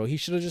organized, bro. He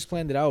should have just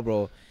planned it out,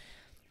 bro.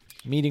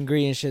 Meet and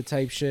greet and shit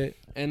type shit.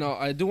 And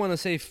I do want to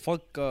say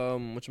fuck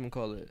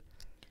whatchamacallit.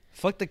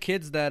 Fuck the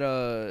kids that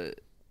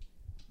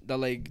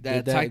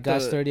attacked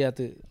got sturdy at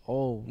the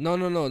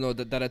no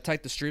that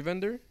attacked the street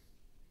vendor.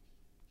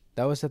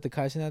 That was at the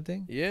Kai Cenat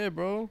thing? Yeah,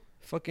 bro.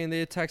 Fucking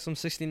they attacked some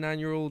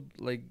 69-year-old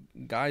like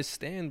guy's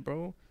stand,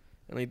 bro.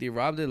 And like they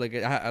robbed it. Like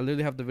I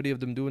literally have the video of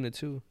them doing it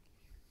too.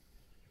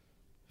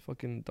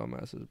 Fucking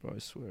dumbasses, bro, I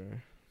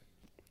swear.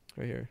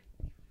 Right here.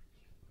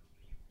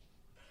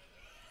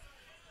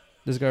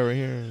 This guy right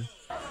here.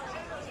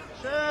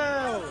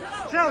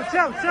 Chill.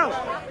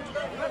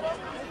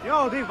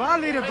 Yo, they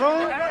violated,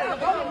 bro.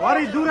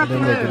 Why they do that to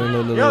me?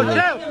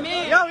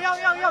 Yo,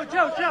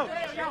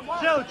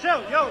 chill.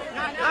 Chill. Yo.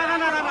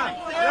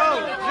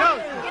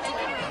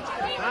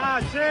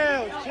 Nah,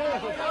 chill.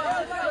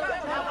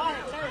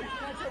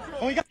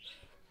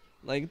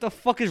 Like, what the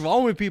fuck is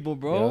wrong with people,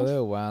 bro? Yo, they're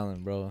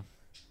wildin', bro.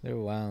 They're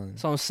wildin'.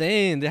 So I'm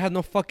saying they have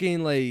no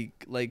fucking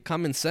like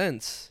common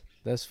sense.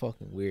 That's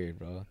fucking weird,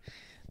 bro.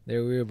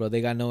 They're weird, bro.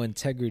 They got no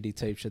integrity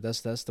type shit.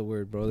 That's the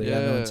word, bro. They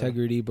got no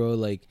integrity, bro.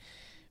 Like,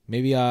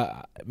 maybe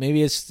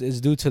it's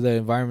due to the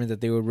environment that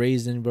they were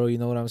raised in, bro. You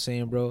know what I'm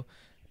saying, bro?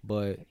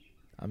 But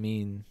I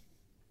mean,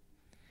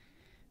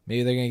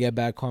 maybe they're gonna get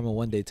back karma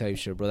one day type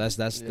shit, bro. That's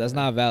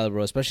not valid,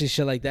 bro. Especially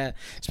shit like that.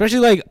 Especially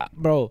like,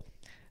 bro.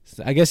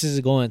 I guess this is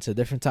going to a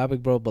different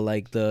topic, bro. But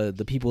like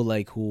the people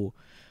like who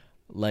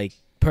like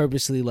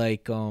purposely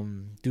like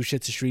do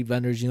shit to street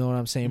vendors, you know what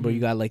I'm saying, bro? You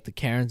got like the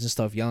Karens and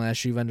stuff yelling at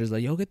street vendors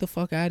like, yo, get the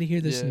fuck out of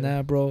here, this and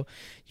that, bro.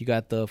 You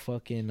got the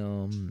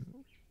fucking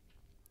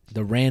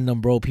the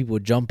random bro people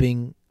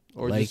jumping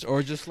or like,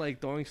 just like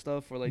throwing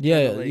stuff or like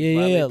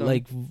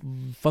like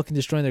fucking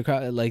destroying their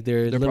car, like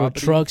their little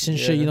property, trucks and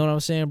shit, you know what I'm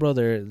saying, bro?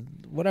 They're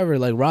whatever,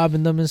 like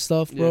robbing them and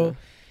stuff, bro.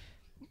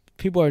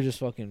 People are just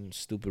fucking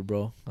stupid,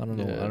 bro. I don't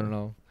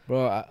know,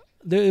 bro.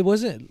 It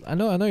wasn't. I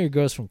know your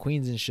girl's from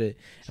Queens and shit,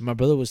 and my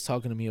brother was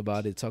talking to me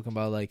about it, talking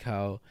about like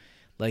how,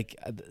 like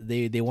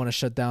they want to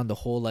shut down the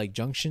whole like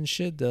junction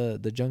shit,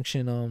 the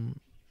junction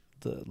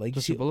the like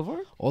the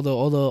boulevard, all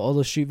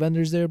the street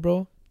vendors there,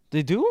 bro.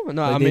 They do?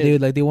 No, like, I mean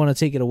they want to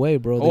take it away,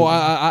 bro.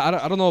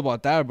 I don't know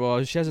about that,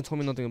 bro. She hasn't told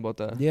me nothing about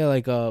that. Yeah,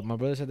 like my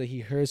brother said that he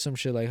heard some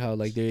shit like how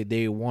like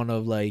they want to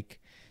like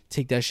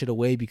take that shit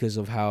away because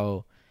of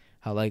how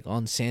like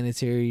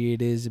unsanitary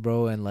it is,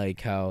 bro, and like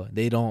how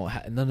they don't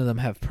none of them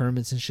have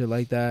permits and shit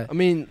like that. I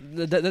mean,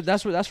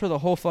 that's where the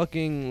whole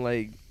fucking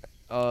like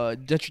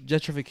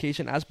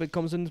gentrification aspect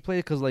comes into play,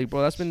 because like,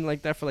 bro, that's been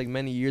like that for like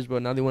many years, bro.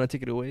 Now they want to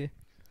take it away.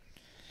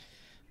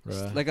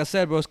 Bruh. Like I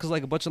said, bro, it's because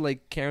like a bunch of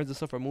like Karens and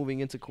stuff are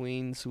moving into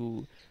Queens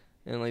and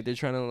like they're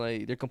trying to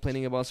like they're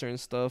complaining about certain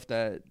stuff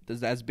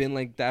that's been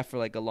like that for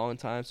like a long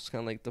time. So it's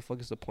kind of like, the fuck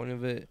is the point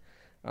of it?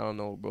 I don't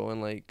know, bro.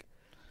 And like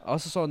I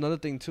also saw another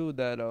thing too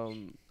that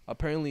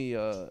apparently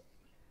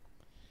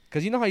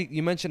because you know how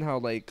you mentioned how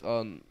like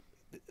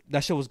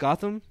that shit was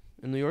Gotham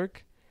in New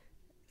York,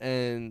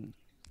 and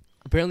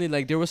apparently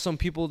like there was some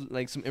people,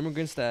 like some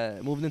immigrants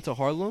that moved into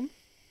Harlem,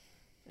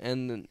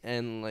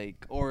 and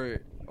like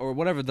or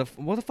whatever.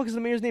 What the fuck is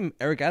the mayor's name?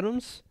 Eric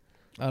Adams.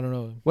 I don't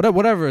know.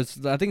 Whatever. I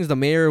think it's the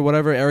mayor or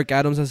whatever. Eric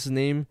Adams, that's his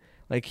name.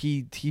 Like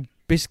he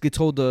basically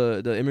told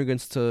the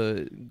immigrants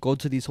to go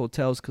to these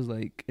hotels because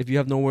like if you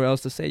have nowhere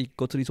else to stay,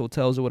 go to these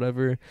hotels or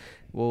whatever.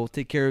 We'll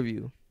take care of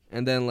you.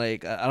 And then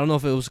like I don't know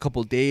if it was a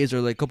couple of days or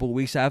like a couple of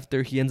weeks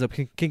after, he ends up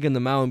kicking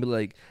them out and be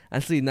like,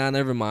 actually, nah,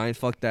 never mind,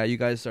 fuck that. You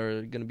guys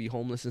are gonna be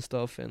homeless and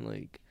stuff,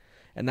 and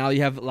now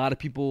you have a lot of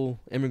people,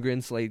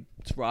 immigrants, like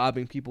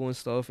robbing people and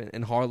stuff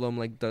in Harlem,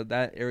 like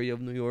that area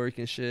of New York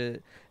and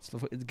shit.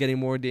 It's getting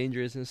more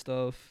dangerous and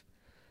stuff.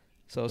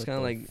 So it's kind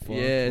of like,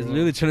 yeah, it's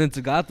literally turning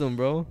into Gotham,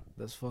 bro.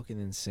 That's fucking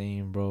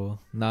insane, bro.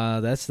 Nah,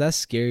 that's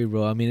scary,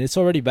 bro. I mean, it's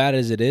already bad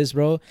as it is,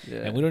 bro. Yeah.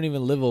 And we don't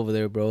even live over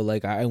there, bro.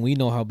 Like, and we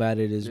know how bad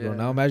it is, bro.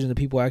 Now imagine the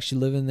people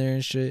actually living there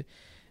and shit,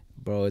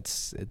 bro.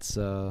 It's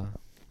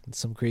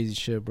some crazy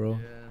shit, bro.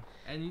 Yeah.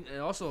 And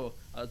also,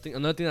 I think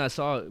another thing that I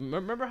saw.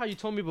 Remember how you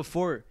told me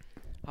before,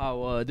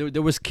 how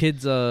there was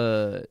kids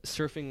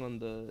surfing on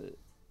the,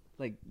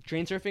 like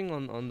train surfing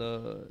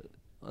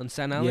on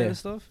Staten Island and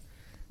stuff.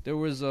 There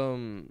was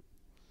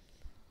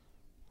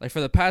like for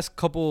the past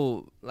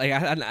couple, like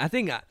I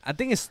think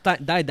it's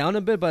died down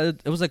a bit, but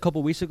it was like a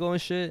couple weeks ago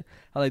and shit.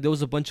 How like there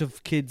was a bunch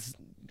of kids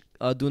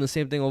doing the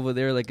same thing over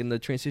there, like in the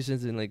train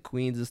stations in like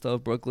Queens and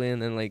stuff,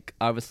 Brooklyn, and like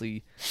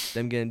obviously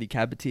them getting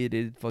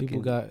decapitated. Fucking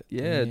people got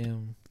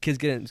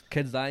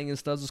kids dying and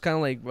stuff. So it's kind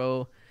of like,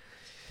 bro,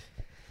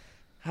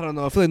 I don't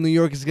know. I feel like New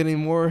York is getting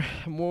more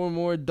and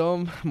more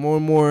dumb, more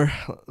and more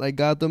like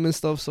Gotham and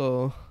stuff.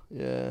 So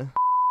yeah.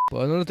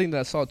 But another thing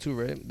that I saw too,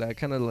 right? That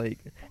kind of like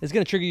it's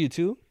gonna trigger you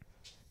too.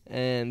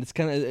 And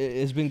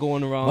it's been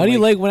going around. Why do you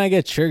like when I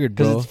get triggered,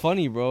 bro? Because it's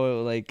funny,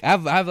 bro. Like I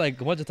have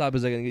like a bunch of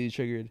topics that are gonna get you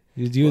triggered.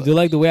 Do you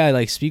like the way I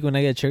like speak when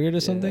I get triggered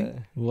or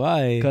something?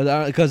 Why?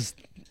 Because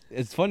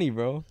it's funny,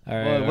 bro. All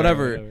right,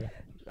 whatever. Whatever.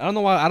 I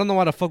don't know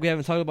why the fuck we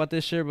haven't talked about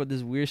this shit, but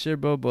this weird shit,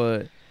 bro.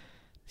 But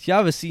y'all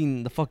ever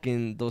seen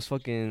those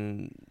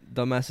fucking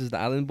dumbasses, the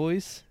Island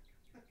Boys?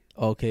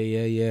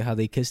 Okay, yeah. How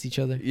they kissed each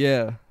other?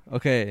 Yeah.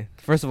 Okay.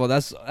 First of all,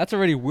 that's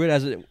already weird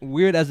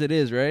as it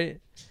is, right?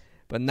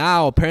 But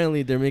now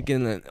apparently they're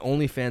making an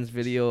OnlyFans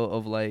video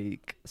of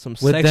like some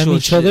with sexual them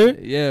each shit. other.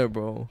 Yeah,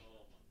 bro.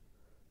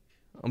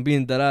 I'm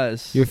being dead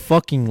ass. You're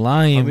fucking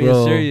lying, I'm being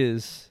bro.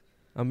 serious.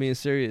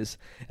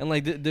 And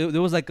like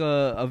there was like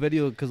a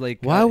video because like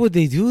why would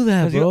they do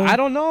that, bro? I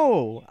don't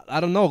know.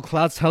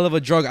 Cloud's hell of a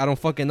drug. I don't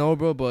fucking know,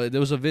 bro. But there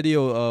was a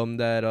video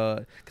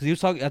that because he was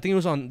talking. I think it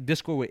was on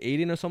Discord with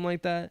Aiden or something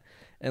like that.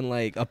 And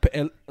like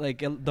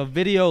the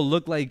video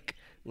looked like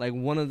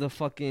one of the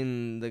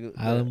fucking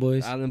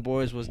Island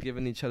Boys was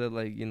giving each other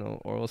like, you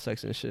know, oral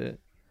sex and shit.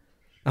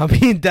 I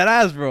mean, dead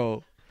ass,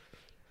 bro.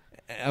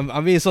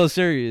 I'm being so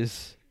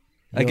serious.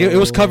 Like it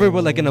was covered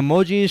with like an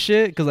emoji and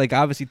shit, because like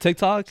obviously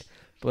TikTok,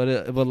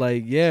 but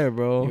like yeah,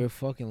 bro. You're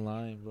fucking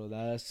lying, bro.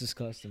 That's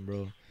disgusting,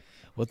 bro.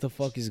 What the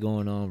fuck is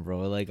going on,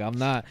 bro? Like I'm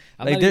not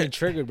even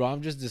triggered, bro.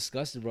 I'm just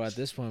disgusted, bro. At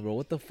this point, bro,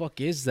 what the fuck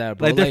is that,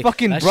 bro? Like they're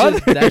fucking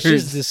brothers. That's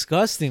just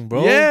disgusting,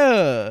 bro.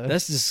 Yeah,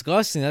 that's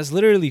disgusting. That's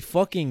literally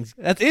fucking.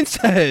 That's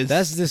incest.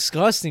 That's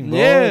disgusting, bro.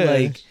 Yeah.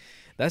 Like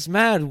that's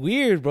mad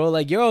weird, bro.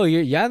 Like yo,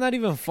 y'all not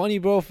even funny,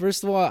 bro.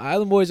 First of all,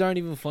 Island Boys aren't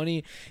even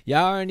funny.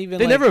 Y'all aren't even.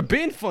 They never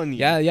been funny.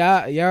 Yeah,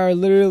 y'all are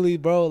literally,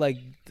 bro. Like.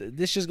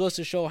 This just goes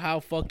to show how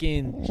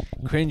fucking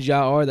cringe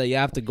y'all are that you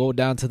have to go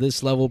down to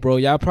this level, bro.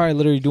 Y'all probably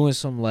literally doing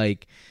some what's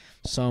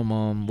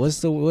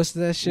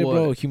that shit,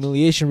 bro?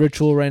 Humiliation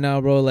ritual right now,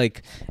 bro.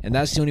 Like, and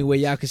that's the only way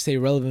y'all can stay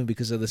relevant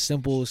because of the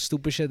simple,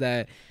 stupid shit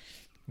that,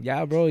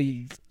 yeah, bro.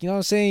 You know what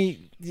I'm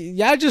saying?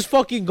 Y'all just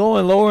fucking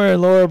going lower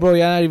and lower, bro.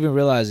 Y'all not even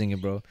realizing it,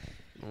 bro.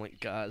 Oh my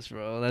gosh,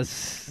 bro.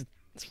 That's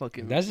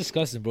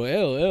disgusting, bro.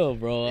 Ew,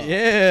 bro.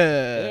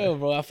 Yeah. Ew,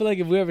 bro. I feel like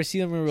if we ever see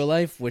them in real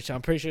life, which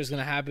I'm pretty sure is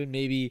gonna happen,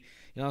 maybe.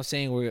 You know what I'm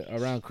saying? We're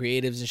around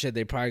creatives and shit.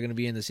 They're probably going to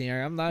be in the same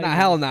area.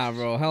 Hell nah,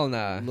 bro. Hell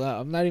nah.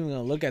 I'm not even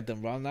going to look at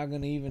them, bro. I'm not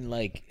going to even,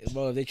 like,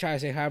 bro, if they try to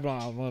say hi, bro,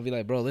 I'm going to be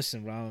like, bro,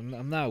 listen, bro,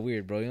 I'm not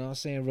weird, bro. You know what I'm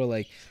saying, bro?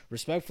 Like,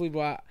 respectfully,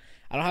 bro, I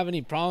don't have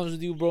any problems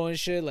with you, bro, and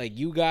shit. Like,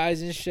 you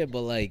guys and shit,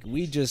 but, like,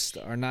 we just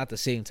are not the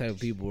same type of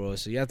people, bro.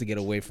 So you have to get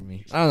away from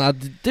me. I don't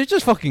know. They're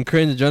just fucking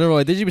cringe in general.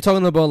 Like, they should be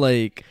talking about,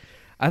 like...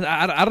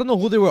 I don't know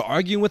who they were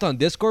arguing with on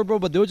Discord, bro,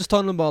 but they were just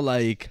talking about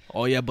like,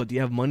 oh yeah, but do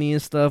you have money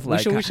and stuff?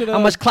 Like, how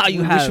much clout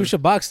you have? We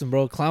should box them,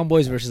 bro. Clown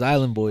Boys versus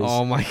Island Boys.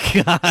 Oh my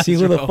god! See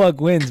who the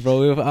fuck wins,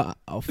 bro.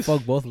 I'll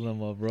fuck both of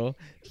them up, bro.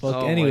 Fuck.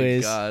 Oh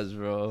anyways. my gosh,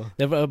 bro.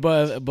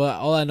 But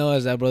all I know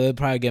is that, bro, they'll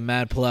probably get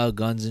mad, pull out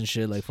guns and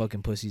shit, like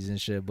fucking pussies and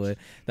shit. But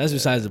that's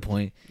besides the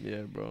point.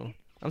 Yeah, bro.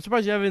 I'm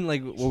surprised you haven't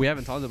we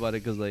haven't talked about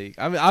it because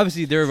I mean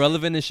obviously they're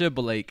relevant and shit,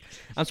 but like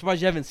I'm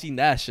surprised you haven't seen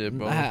that shit,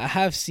 bro. I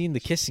have seen the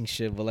kissing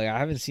shit, but like I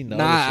haven't seen the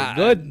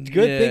other shit.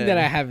 Good thing that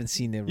I haven't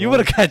seen it, bro. You would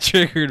have got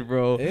triggered,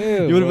 bro. Ew,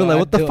 you would have been like,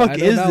 what the fuck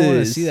is this? I want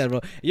to see that,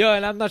 bro. Yo,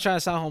 and I'm not trying to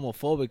sound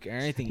homophobic or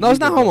anything. No, it's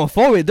not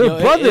homophobic. They're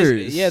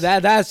brothers. Yeah,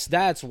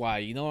 that's why.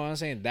 You know what I'm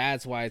saying?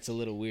 That's why it's a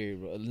little weird,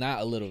 bro.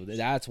 Not a little.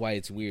 That's why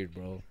it's weird,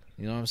 bro. You know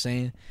You know what I'm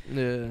saying?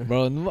 Yeah.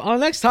 Bro, on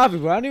next topic,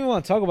 bro. I don't even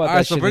want to talk about All that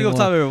right, so shit bring up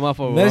anymore. topic. My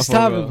fault. Next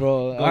topic,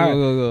 bro. Go, All right.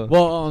 go.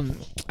 Well,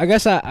 I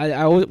guess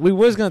we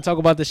was gonna talk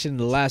about this shit in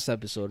the last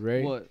episode,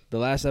 right? What? The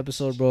last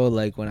episode, bro.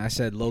 Like when I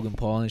said Logan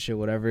Paul and shit,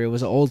 whatever. It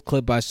was an old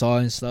clip I saw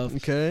and stuff.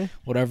 Okay.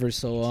 Whatever.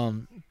 So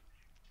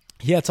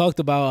he had talked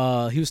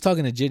about he was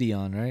talking to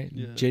Gideon, right?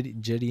 Yeah.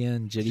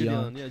 Gideon.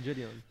 Yeah,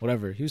 Gideon.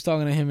 Whatever. He was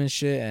talking to him and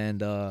shit,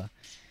 and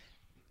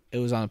it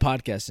was on a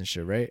podcast and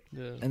shit, right?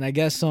 Yeah. And I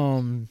guess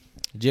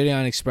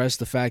Gideon expressed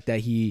the fact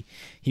that he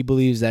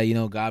believes that, you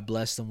know, God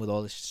blessed him with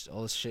all this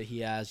shit he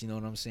has. You know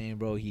what I'm saying,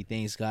 bro? He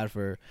thanks God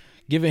for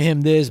giving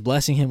him this,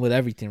 blessing him with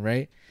everything,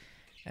 right?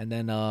 And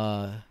then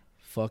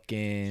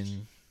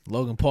fucking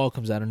Logan Paul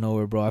comes out of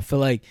nowhere, bro. I feel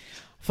like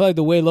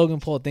the way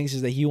Logan Paul thinks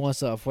is that he wants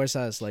to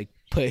fuerzas like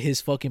put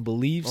his fucking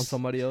beliefs On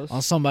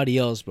somebody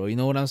else. bro. You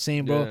know what I'm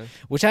saying, bro? Yeah.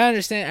 Which I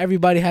understand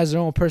everybody has their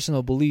own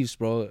personal beliefs,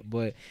 bro.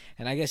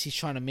 And I guess he's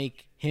trying to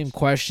make him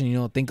question, you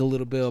know, think a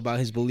little bit about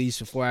his beliefs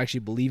before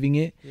actually believing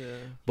it. Yeah.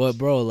 But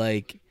bro,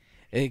 like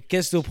it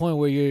gets to a point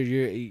where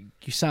you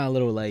sound a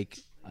little like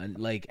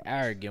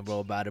arrogant, bro,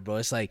 about it, bro.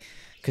 It's like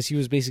because he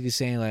was basically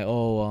saying like,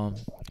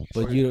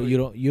 but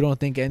you don't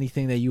think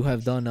anything that you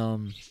have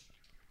done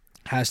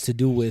has to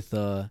do with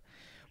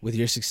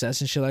your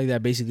success and shit like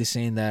that. Basically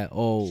saying that,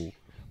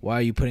 why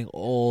are you putting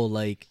all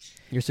like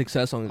Your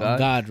success on God. on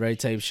God, right,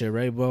 type shit,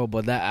 right, bro?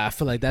 But that I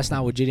feel like that's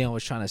not what Gideon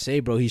was trying to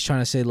say, bro. He's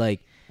trying to say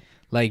like,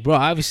 bro,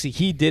 obviously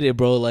he did it,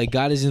 bro. Like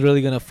God isn't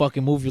really gonna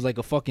fucking move you like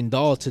a fucking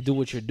doll to do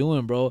what you're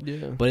doing, bro.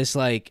 Yeah. But it's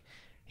like,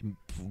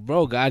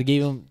 bro, God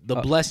gave him the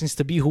blessings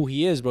to be who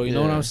he is, bro. You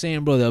know what Yeah. I'm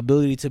saying, bro? The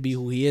ability to be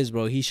who he is,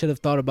 bro. He should have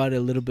thought about it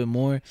a little bit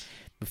more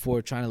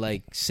before trying to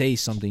like say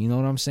something. You know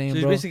what I'm saying, So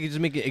he's bro? basically just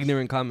making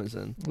ignorant comments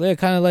then. Yeah,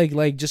 kind of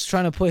like just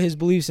trying to put his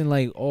beliefs in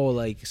like,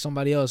 like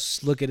somebody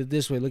else look at it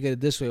this way.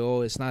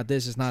 Oh, it's not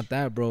this, it's not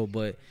that, bro.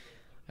 But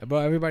bro,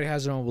 everybody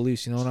has their own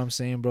beliefs. You know what I'm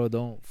saying, bro?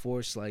 Don't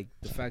force like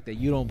the fact that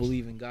you don't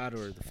believe in God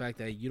or the fact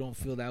that you don't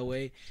feel that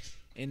way.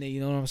 And then,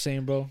 you know what I'm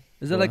saying, bro?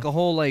 Is that like a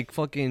whole like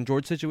fucking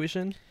George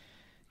situation?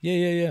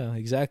 Yeah,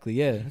 exactly,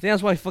 yeah. I think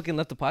that's why he fucking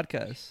left the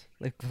podcast,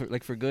 like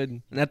for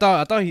good. And I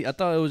thought it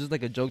was just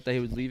like a joke that he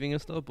was leaving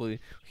and stuff, but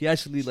he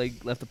actually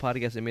like left the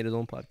podcast and made his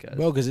own podcast.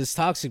 Bro, because it's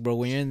toxic, bro.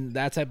 When you're in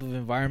that type of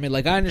environment,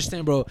 like I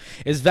understand, bro.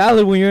 It's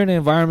valid when you're in an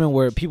environment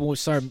where people will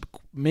start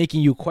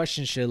making you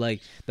question shit.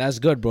 Like that's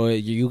good, bro.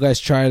 You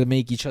guys try to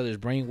make each other's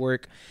brain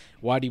work.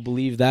 Why do you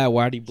believe that?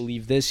 Why do you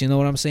believe this? You know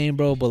what I'm saying,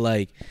 bro? But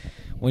like,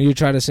 when you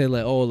try to say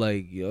like,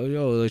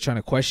 yo, they're trying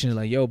to question it,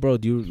 like, yo, bro,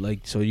 do you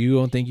like? So you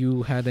don't think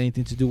you had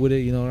anything to do with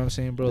it? You know what I'm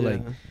saying, bro? Yeah.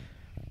 Like,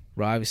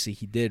 bro, obviously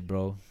he did,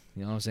 bro.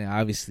 You know what I'm saying?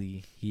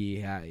 Obviously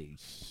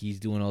he's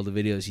doing all the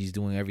videos, he's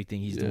doing everything,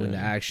 he's doing the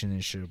action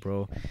and shit,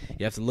 bro.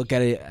 You have to look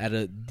at it at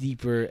a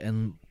deeper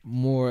and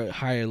more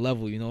higher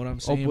level. You know what I'm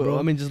saying, bro?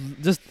 I mean,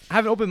 just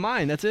have an open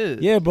mind. That's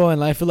it. Yeah, bro,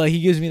 and I feel like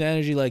he gives me the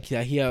energy like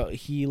that. He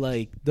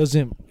obviously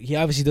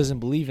doesn't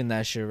believe in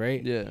that shit,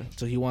 right? Yeah.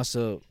 So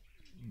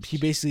he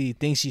basically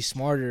thinks he's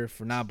smarter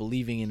for not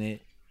believing in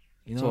it.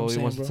 You know So what I'm he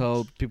saying, wants bro? to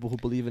tell people who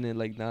believe in it,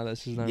 like, nah,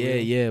 that's just not real.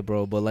 Yeah,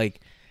 bro. But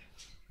like,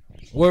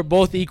 we're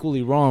both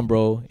equally wrong,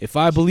 bro. If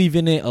I believe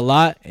in it a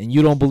lot and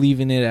you don't believe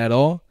in it at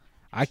all,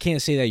 I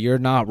can't say that you're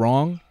not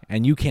wrong,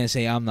 and you can't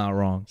say I'm not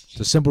wrong. It's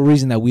a simple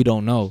reason that we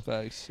don't know.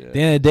 Facts, yeah. At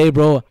the end of the day,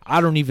 bro,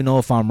 I don't even know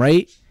if I'm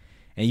right,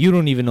 and you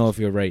don't even know if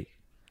you're right.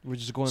 We're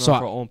just going So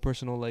off our own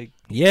personal, like...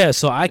 Yeah,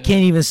 so I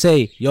can't even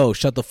say, yo,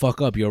 shut the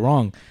fuck up, you're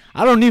wrong.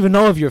 I don't even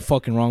know if you're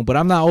fucking wrong, but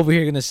I'm not over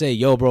here gonna say,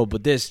 yo, bro,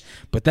 but this,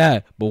 but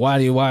that, but why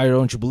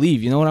don't you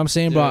believe? You know what I'm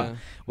saying, bro? Yeah.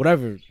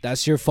 Whatever,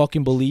 that's your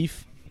fucking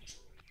belief.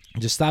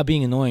 Just stop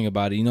being annoying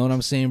about it. You know what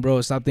I'm saying, bro?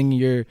 Stop thinking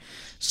you're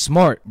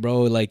smart,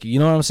 bro. Like, you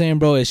know what I'm saying,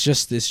 bro? It's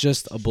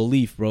just a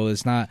belief, bro.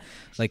 It's not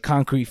like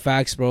concrete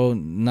facts, bro.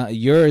 Not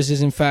yours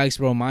isn't facts,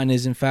 bro. Mine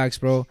isn't facts,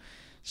 bro.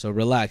 So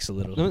relax a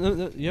little.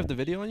 No, you have the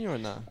video on you or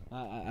not?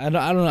 I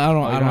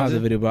don't have the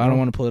video, bro. I don't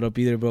want to pull it up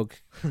either, bro.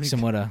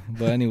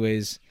 But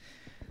anyways,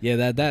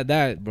 yeah,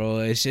 that, bro.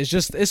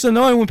 It's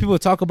annoying when people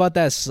talk about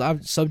that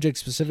subject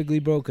specifically,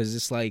 bro, because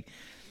it's like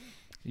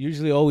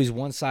usually always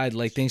one side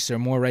like thinks they're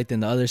more right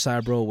than the other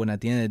side, bro. When at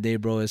the end of the day,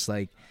 bro, it's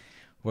like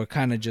we're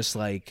kind of just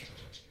like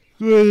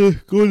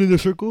going in a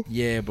circle.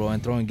 Yeah, bro,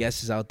 and throwing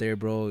guesses out there,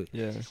 bro.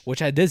 Yeah.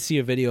 Which I did see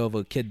a video of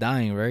a kid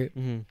dying, right?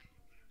 Mm-hmm.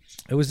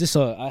 It was this.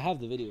 I have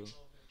the video.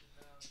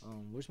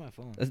 Where's my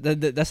phone?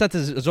 That's not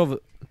this. Over.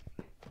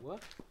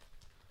 What?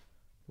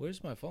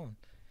 Where's my phone?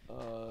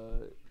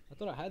 I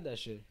thought I had that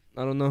shit.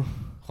 I don't know.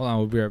 Hold on,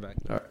 we'll be right back.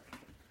 All right.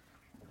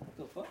 What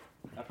the fuck?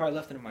 I probably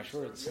left it in my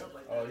shorts.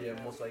 Oh yeah,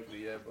 most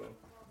likely, yeah, bro.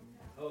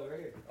 Oh, right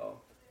here. Oh.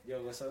 Yo,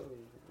 what's up?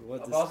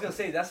 What's I was gonna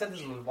say that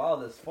sentence was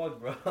wild as fuck,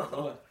 bro.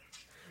 What?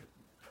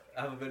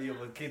 I have a video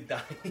of a kid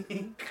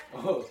dying.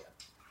 Oh.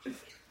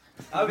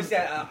 Obviously,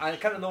 I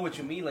kind of know what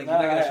you mean. Like, you're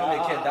not gonna show me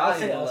a kid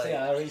dying.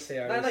 I already say.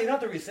 No, you don't have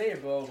to re-say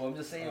it, bro. But I'm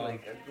just saying,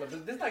 like,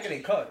 this is not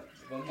getting cut.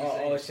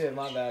 Oh shit,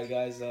 my bad,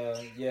 guys.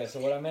 Yeah. So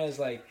what I meant is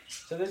like,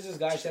 so there's this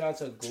guy. Shout out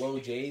to Glow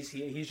Jays.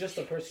 He's just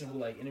a person who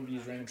like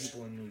interviews random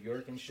people in New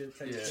York and shit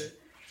type shit.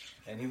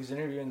 And he was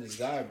interviewing this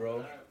guy,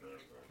 bro.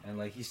 and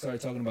like he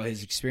started talking about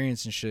his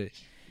experience and shit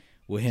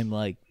with him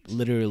like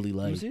literally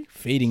like he?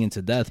 fading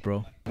into death,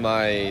 bro.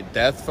 My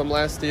death from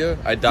last year,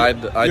 I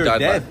died. I You're died.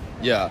 dead?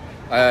 Yeah,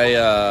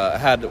 I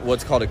had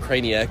what's called a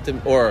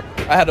craniectomy, or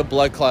I had a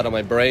blood clot on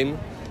my brain.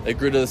 It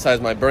grew to the size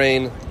of my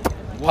brain.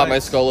 Popped my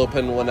skull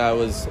open when I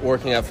was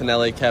working at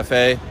Finale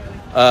Cafe. This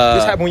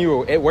happened when you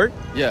were at work?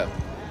 Yeah.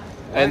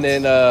 And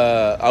then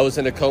I was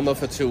in a coma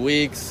for 2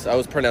 weeks. I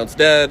was pronounced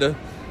dead.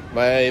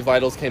 My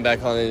vitals came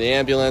back on in the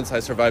ambulance.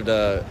 I survived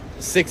a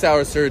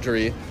 6-hour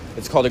surgery.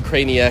 It's called a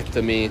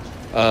craniectomy.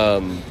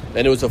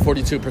 And it was a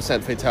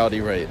 42%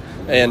 fatality rate.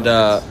 And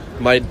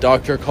my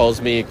doctor calls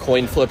me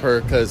coin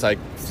flipper because I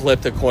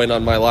flipped a coin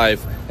on my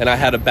life. And I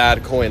had a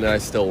bad coin and I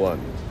still won.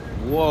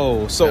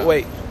 Whoa. So Yeah.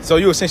 wait. So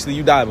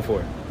you died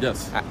before?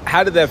 Yes.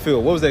 How did that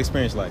feel? What was the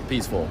experience like?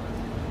 Peaceful.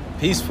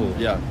 Peaceful?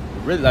 Yeah.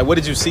 Really? Like, what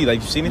did you see?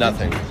 Like, you see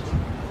anything?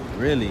 Nothing.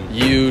 Really?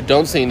 You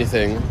don't see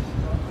anything.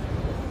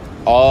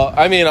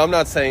 I mean, I'm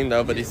not saying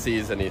nobody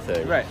sees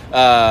anything. Right.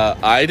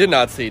 I did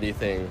not see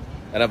anything.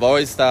 And I've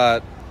always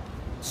thought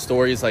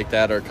stories like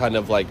that are kind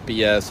of like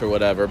BS or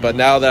whatever. But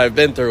now that I've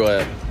been through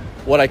it,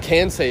 what I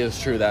can say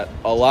is true that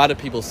a lot of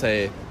people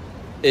say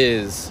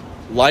is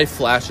life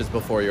flashes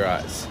before your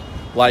eyes.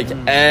 Like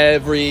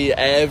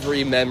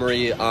every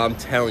memory, I'm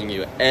telling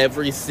you,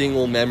 every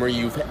single memory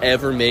you've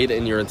ever made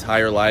in your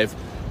entire life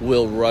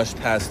will rush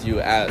past you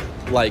at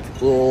like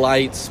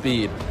light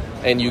speed.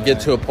 And you get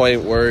to a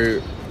point where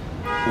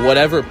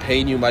whatever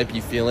pain you might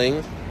be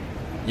feeling,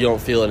 you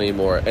don't feel it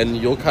anymore. And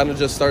you'll kind of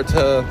just start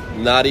to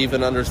not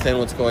even understand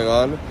what's going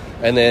on.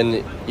 And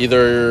then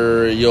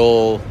either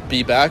you'll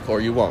be back or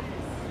you won't.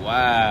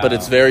 Wow. But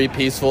it's very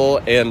peaceful.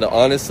 And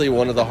honestly,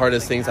 one of the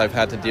hardest things I've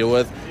had to deal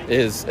with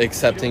is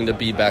accepting to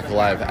be back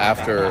alive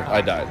after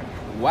I died.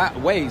 Wow.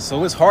 Wait,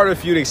 so it's harder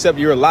for you to accept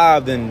you're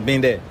alive than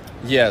being dead?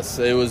 Yes,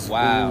 it was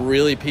Wow.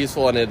 really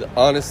peaceful. And it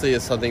honestly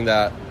is something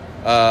that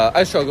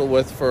I struggled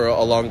with for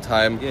a long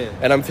time. Yeah.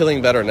 And I'm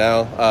feeling better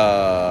now.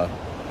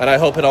 And I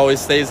hope it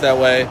always stays that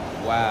way.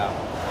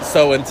 Wow.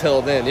 So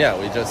until then, yeah,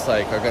 we just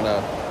like are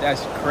gonna.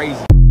 That's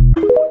crazy.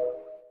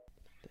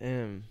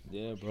 Damn.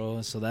 Yeah,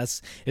 bro. So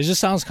it just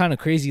sounds kind of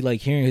crazy,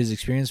 like hearing his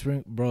experience,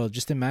 bro.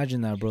 Just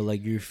imagine that, bro.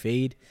 Like you're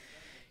fading,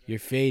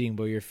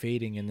 bro. You're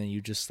fading, and then you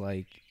just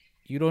like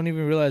you don't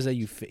even realize that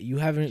you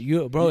haven't,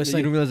 bro. It's you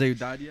like don't realize that you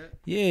died yet.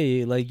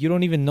 yeah, like you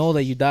don't even know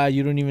that you died.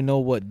 You don't even know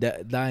what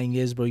dying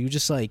is, bro. You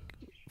just like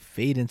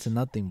fade into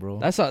nothing, bro.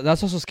 That's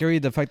also scary.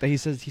 The fact that he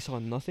says he saw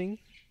nothing.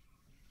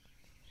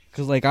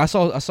 Cause like I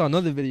saw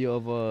another video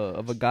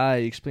of a guy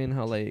explaining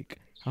how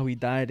he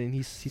died and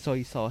he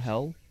saw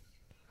hell.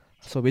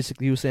 So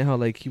basically, he was saying how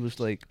like he was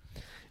like,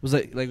 it was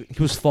like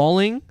he was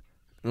falling,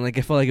 and like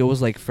it felt like it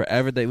was like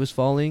forever that he was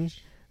falling,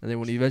 and then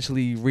when he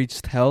eventually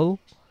reached hell,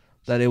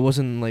 that it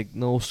wasn't like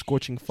no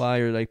scorching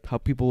fire like how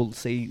people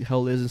say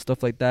hell is and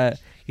stuff like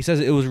that. He says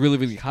it was really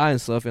really high and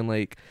stuff, and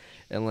he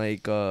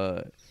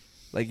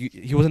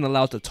wasn't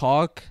allowed to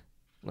talk,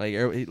 like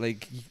you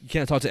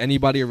can't talk to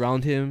anybody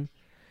around him.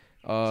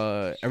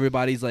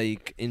 Everybody's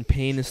like in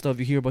pain and stuff.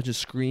 You hear a bunch of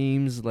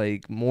screams,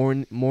 like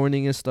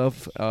mourning and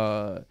stuff.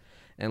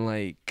 And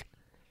like,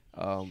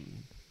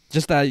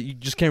 just that you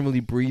just can't really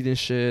breathe and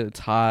shit.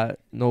 It's hot,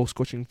 no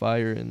scorching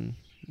fire, and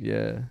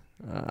yeah,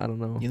 I don't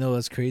know. You know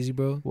what's crazy,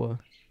 bro? What?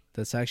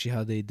 That's actually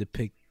how they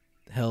depict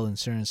hell in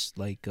certain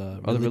like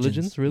Other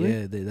religions, really?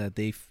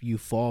 Yeah, you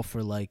fall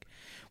for like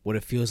what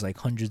it feels like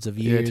hundreds of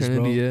years,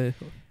 eternity, bro. yeah.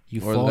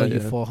 You Or fall, that, you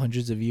yeah. fall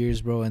hundreds of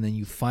years, bro, and then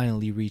you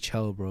finally reach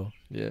hell, bro.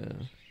 Yeah.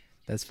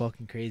 That's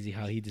fucking crazy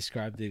how he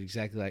described it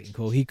exactly like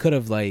Cole. He could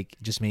have like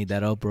just made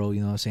that up, bro.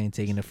 You know what I'm saying?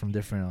 Taking it from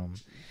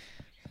different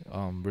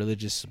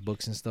religious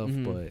books and stuff.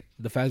 Mhm. But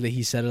the fact that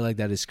he said it like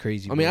that is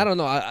crazy. I mean, bro. I don't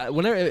know. I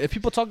whenever if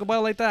people talk about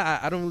it like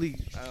that, I don't really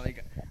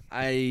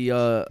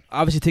I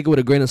obviously take it with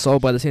a grain of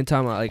salt. But at the same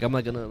time, I'm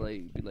not gonna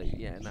like be like,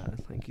 yeah, nah,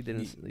 like you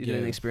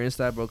didn't experience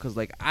that, bro. Because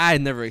like I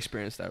never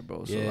experienced that,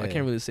 bro. So Yeah. I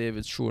can't really say if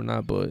it's true or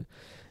not. But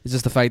it's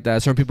just the fact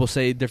that certain people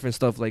say different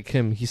stuff. Like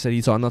him, he said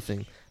he saw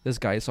nothing. This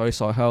guy saw he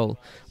saw hell.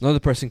 Another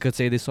person could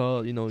say they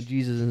saw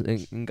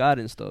Jesus and God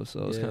and stuff.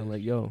 So it's Yeah. kind of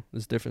like, yo,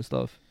 it's different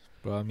stuff.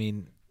 Bro, I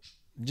mean,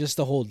 just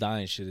the whole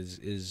dying shit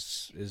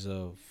is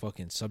a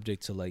fucking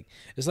subject to like.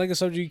 It's like a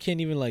subject you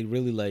can't even like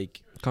really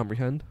like.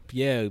 Comprehend.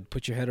 Yeah,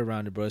 put your head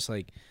around it, bro. It's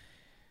like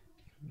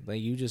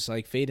you just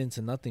like fade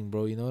into nothing,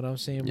 bro. You know what I'm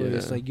saying, bro?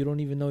 It's Yeah. like you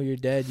don't even know you're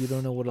dead. You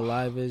don't know what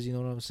alive is. You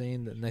know what I'm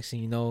saying? The next thing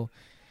you know,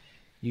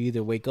 you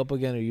either wake up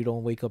again or you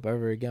don't wake up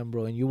ever again,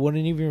 bro. And you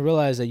wouldn't even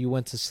realize that you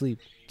went to sleep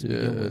to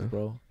begin Yeah. with,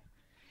 bro.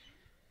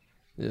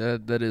 Yeah,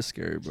 that is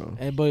scary, bro.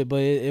 And but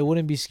it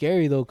wouldn't be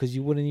scary though, cause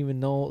you wouldn't even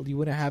know. You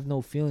wouldn't have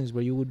no feelings,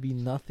 bro. You would be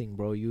nothing,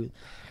 bro. You,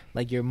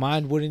 like your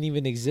mind wouldn't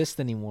even exist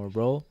anymore,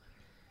 bro.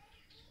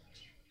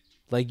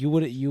 Like you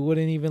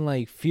wouldn't even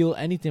like feel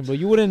anything, bro.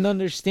 You wouldn't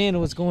understand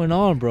what's going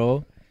on,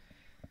 bro.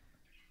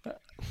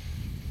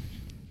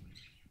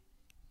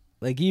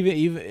 Like even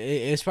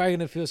it's probably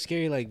gonna feel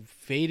scary, like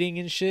fading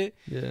and shit.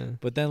 Yeah.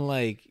 But then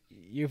like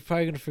you're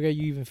probably gonna forget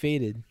you even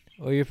faded,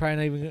 Or you're probably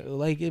not even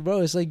like,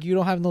 bro. It's like you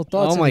don't have no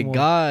thoughts. Oh my anymore.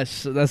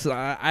 gosh, that's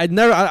I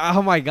never.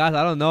 Oh my gosh,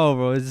 I don't know,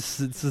 bro.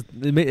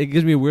 It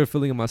gives me a weird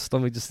feeling in my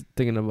stomach just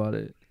thinking about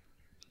it.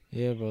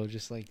 Yeah, bro.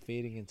 Just like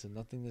fading into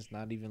nothing. That's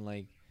not even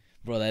like,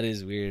 bro. That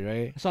is weird,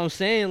 right? So I'm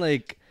saying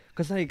like,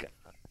 cause like,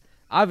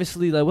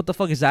 obviously like, what the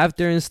fuck is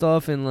after and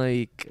stuff, and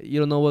like, you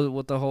don't know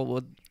what the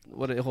whole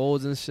what it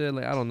holds and shit.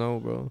 Like, I don't know,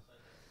 bro.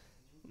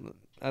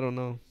 I don't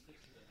know.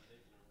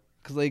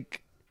 Cause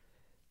like,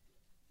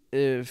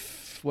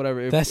 if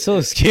whatever. If, That's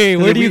so scary.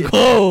 Where if do you we-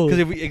 go?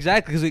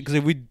 Because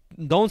if we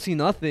don't see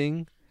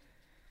nothing,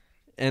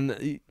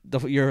 and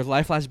your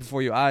life flashes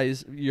before your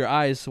eyes,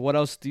 so what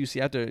else do you see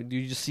after? Do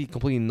you just see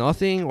completely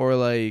nothing, or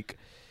like?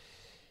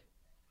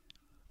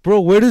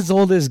 Bro, where does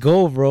all this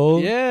go, bro?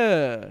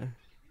 Yeah.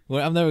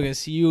 Well, I'm never gonna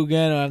see you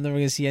again, or I'm never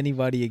gonna see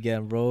anybody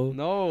again, bro.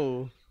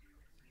 No.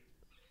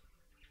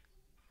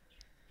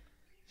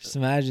 Just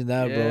imagine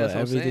that, Yeah, bro. that's what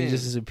I'm Everything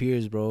just saying.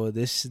 disappears, bro.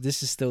 This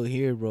is still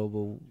here, bro.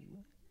 But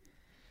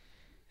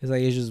it's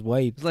like it's just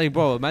wiped. It's like,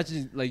 bro,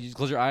 imagine like you just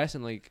close your eyes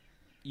and like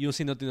you don't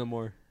see nothing no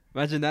more.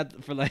 Imagine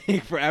that for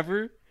like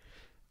forever.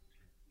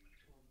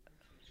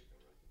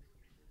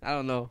 I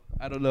don't know.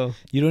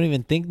 You don't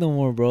even think no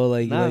more, bro.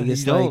 Like, Nah, like you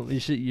it's don't.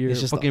 like Your it's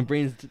just fucking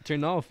brain's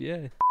turned off.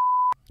 Yeah.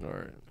 All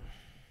right.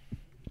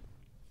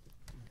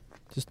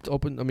 Just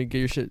open. I mean, get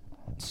your shit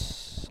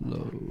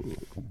slow.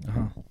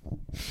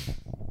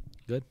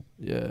 Good.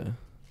 Yeah.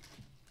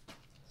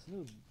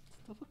 What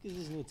the fuck is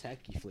this new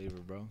tacky flavor,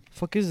 bro?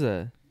 Fuck is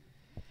that?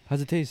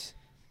 How's it taste?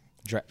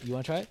 You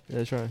wanna try it?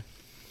 Yeah, try.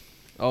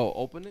 Oh,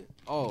 open it.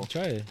 Oh.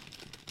 Try it.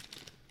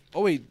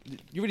 Oh wait,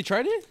 you already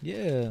tried it?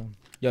 Yeah.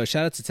 Yo,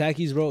 shout out to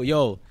Takis, bro.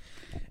 Yo,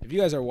 if you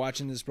guys are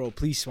watching this, bro,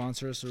 please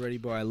sponsor us already,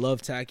 bro. I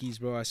love Takis,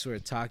 bro. I swear,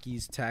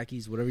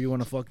 Takis, whatever you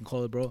want to fucking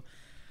call it, bro.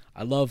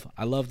 I love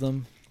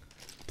them.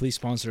 Please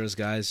sponsor us,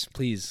 guys.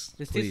 Please.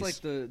 This please.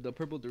 tastes like the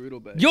purple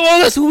Dorito bag. Yo,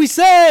 that's what we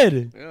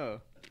said. Yeah.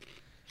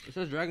 It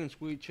says Dragon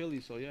Squid Chili,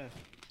 so yeah.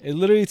 It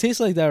literally tastes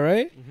like that,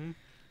 right? Mhm.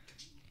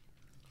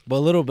 But a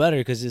little better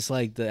because it's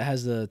like it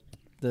has the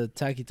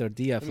Taki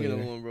tortilla Let me get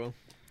another flavor. one, bro.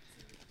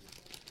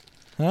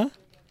 Huh?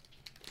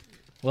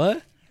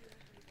 What?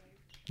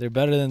 They're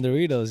better than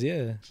Doritos,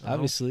 yeah,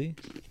 obviously.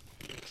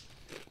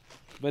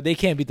 But they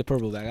can't beat the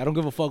purple bag. I don't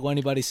give a fuck what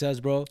anybody says,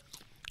 bro.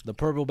 The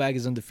purple bag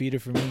is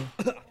undefeated for me.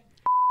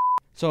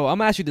 So I'm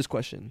gonna ask you this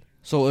question.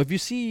 So if you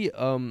see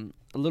a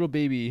little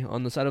baby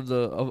on the side of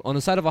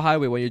a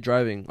highway while you're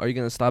driving, are you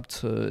gonna stop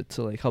to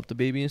like help the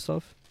baby and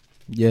stuff?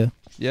 Yeah.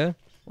 Yeah,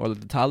 or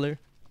the toddler?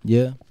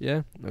 Yeah.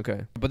 Yeah.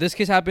 Okay. But this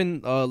case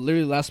happened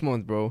literally last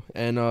month, bro.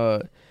 And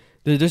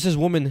there's this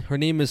woman. Her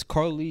name is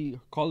Carly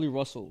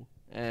Russell,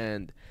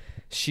 and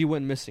she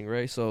went missing.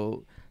 Right.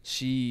 So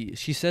she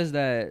says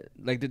that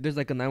like there's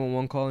like a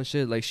 911 call and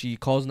shit. Like she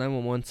calls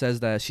 911, says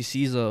that she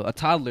sees a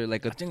toddler,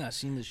 like I think I've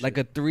seen this shit. like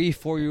a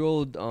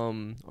 3-4-year-old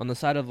on the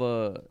side of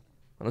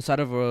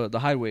the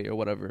highway or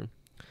whatever.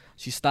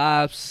 She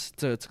stops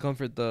to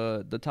comfort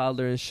the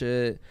toddler and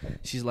shit.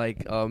 She's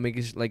like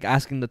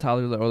asking the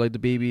toddler or like the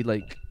baby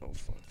like, oh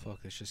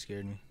Fuck, that shit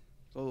scared me.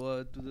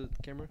 do the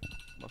camera.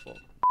 My fault.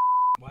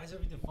 Why is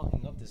everything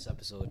fucking up this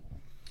episode?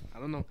 I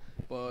don't know,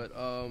 but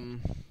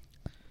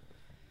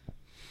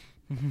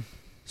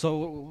So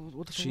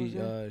what the fuck was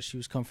that? She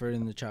was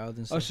comforting the child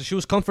and stuff. Oh, so she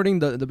was comforting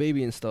the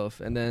baby and stuff,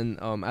 and then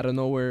out of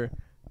nowhere,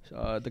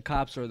 the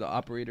cops or the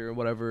operator or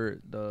whatever,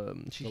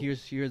 she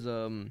hears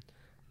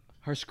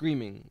her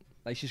screaming,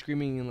 like she's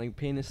screaming in like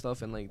pain and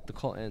stuff, and like the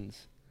call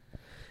ends,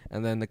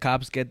 and then the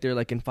cops get there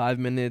like in 5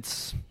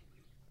 minutes.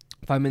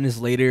 5 minutes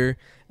later,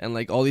 and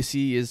like all they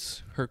see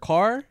is her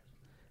car,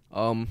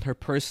 her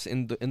purse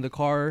in the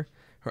car,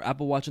 her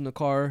Apple Watch in the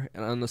car,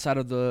 and on the side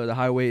of the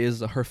highway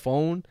is her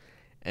phone,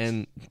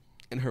 and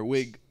her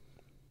wig.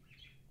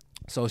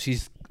 So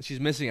she's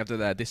missing after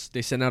that.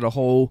 They sent out a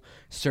whole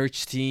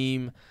search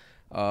team.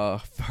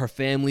 Her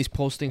family's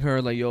posting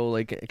her like, yo,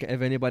 like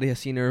if anybody has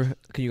seen her,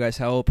 can you guys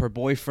help? Her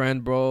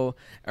boyfriend, bro.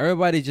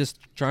 Everybody just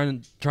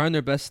trying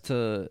their best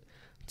to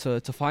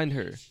find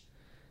her.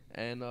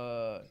 And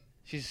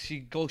she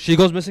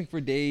goes missing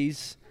for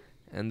days,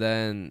 and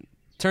then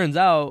turns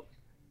out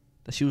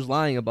that she was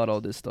lying about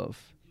all this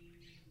stuff.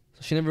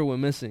 So she never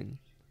went missing.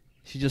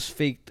 She just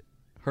faked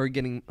her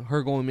going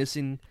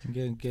missing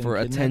Getting for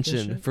kidnapped and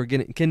attention, shit? for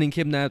getting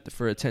kidnapped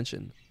for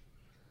attention.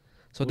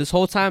 So this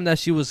whole time that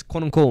she was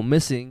quote unquote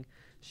missing,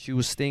 she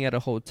was staying at a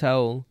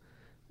hotel,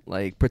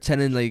 like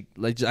pretending like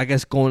I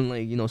guess going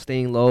like, you know,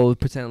 staying low,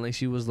 pretending like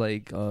she was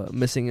like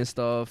missing and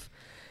stuff.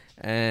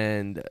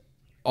 And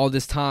all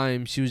this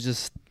time she was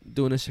just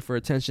doing this shit for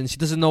attention. She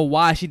doesn't know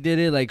why she did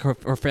it. Like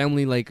her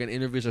family, like in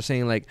interviews, are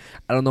saying like,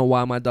 I don't know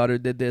why my daughter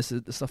did this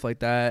and stuff like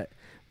that.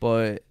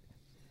 But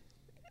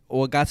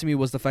what got to me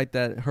was the fact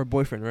that her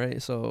boyfriend,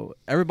 right? So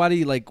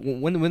everybody, like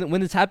when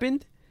this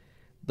happened,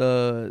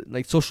 the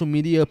like social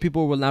media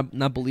people were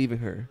not believing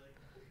her.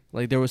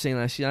 Like they were saying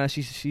like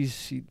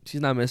she's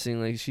not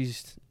missing, like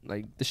she's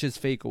like this shit's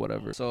fake or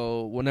whatever.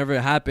 So whenever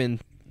it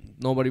happened,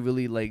 nobody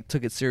really like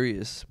took it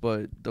serious.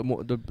 But the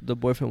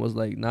boyfriend was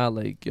like, nah,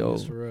 like, yo,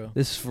 That's for real.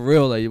 this is for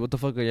real. Like, what the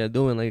fuck are y'all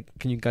doing? Like,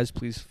 can you guys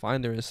please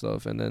find her and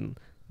stuff? And then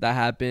that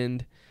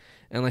happened,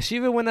 and like she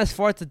even went as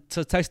far to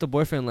text the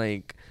boyfriend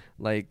like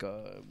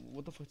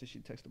what the fuck did she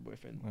text the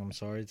boyfriend? I'm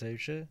sorry type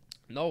shit.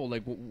 No,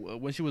 like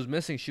when she was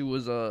missing, she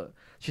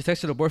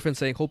texted her boyfriend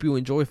saying, "Hope you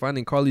enjoy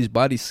finding Carly's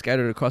body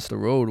scattered across the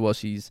road while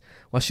she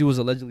was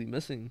allegedly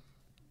missing."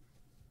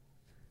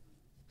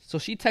 So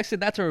she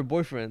texted that to her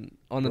boyfriend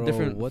on a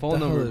different phone number, What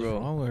the hell bro. is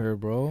wrong with her,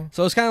 bro?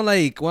 So it's kind of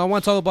like what I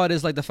want to talk about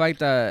is like the fact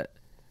that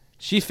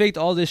she faked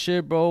all this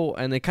shit, bro,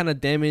 and it kind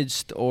of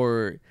damaged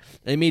or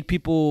it made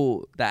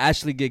people that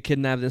actually get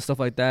kidnapped and stuff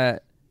like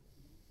that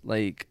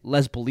like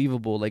less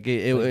believable. Like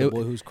The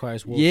boy who's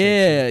Christ wolf.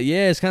 yeah,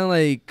 it's kind of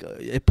like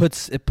it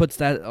puts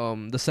that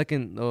the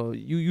second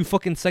you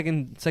fucking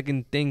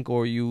second think,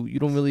 or you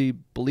don't really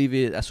believe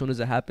it as soon as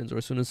it happens or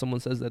as soon as someone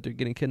says that they're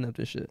getting kidnapped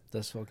and shit.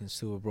 That's fucking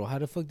stupid, bro. How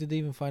the fuck did they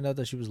even find out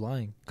that she was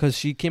lying? Cause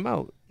she came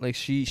out, like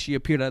she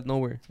appeared out of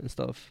nowhere and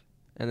stuff,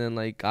 and then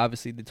like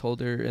obviously they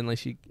told her and like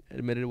she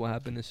admitted what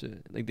happened and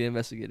shit. Like they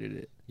investigated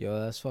it. Yo,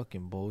 that's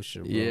fucking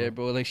bullshit, bro. Yeah,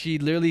 bro. Like she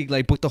literally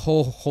like booked the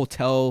whole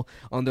hotel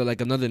under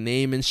like another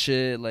name and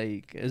shit.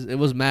 Like it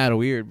was mad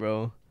weird,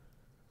 bro.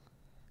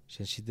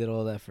 She did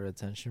all that for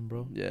attention,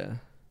 bro. Yeah.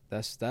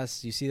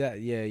 That's you see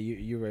that? Yeah,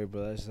 you're right,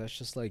 bro. That's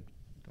just like,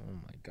 oh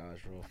my gosh,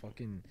 bro.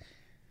 Fucking,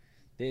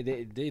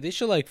 they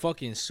should like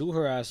fucking sue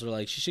her ass, or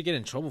like she should get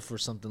in trouble for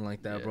something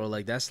like that, bro.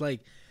 Like that's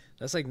like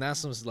not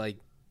some like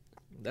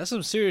that's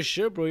some serious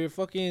shit, bro. You're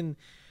fucking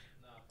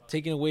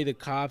taking away the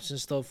cops and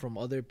stuff from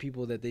other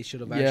people that they should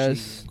have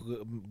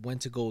actually went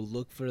to go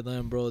look for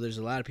them, bro. There's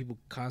a lot of people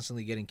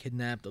constantly getting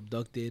kidnapped,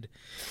 abducted.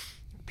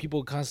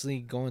 People constantly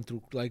going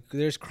through, like,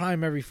 there's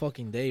crime every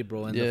fucking day,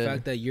 bro. And the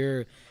fact that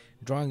you're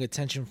drawing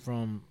attention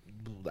from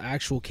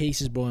actual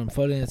cases, bro, and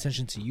putting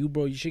attention to you,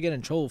 bro, you should get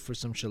in trouble for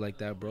some shit like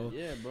that, bro.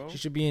 Yeah, bro. You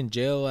should be in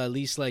jail, at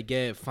least like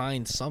get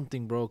fined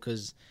something, bro.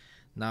 Cause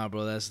nah,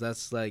 bro, that's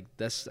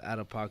out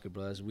of pocket,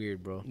 bro. That's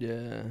weird, bro.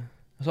 Yeah.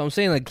 So I'm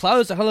saying, like,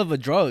 clout is a hell of a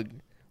drug.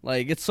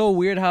 Like, it's so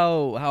weird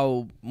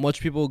how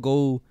much people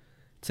go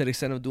to the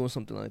extent of doing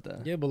something like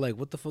that. Yeah, but like,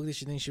 what the fuck did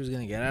she think she was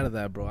gonna get out of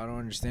that, bro? I don't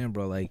understand,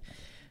 bro. Like,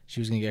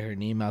 she was gonna get her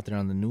name out there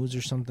on the news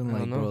or something,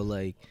 like, bro.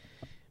 Like,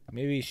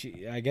 maybe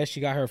I guess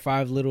she got her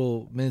 5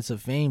 little minutes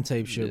of fame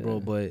type shit, bro.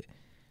 But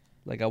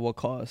like, at what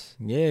cost?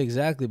 Yeah,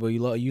 exactly. But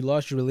you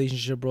lost your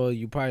relationship, bro.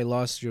 You probably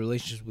lost your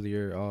relationship with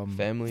your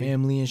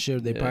family and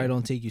shit. They probably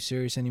don't take you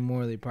serious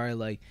anymore. They probably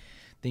like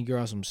think you're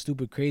on some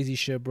stupid crazy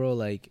shit, bro.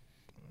 Like.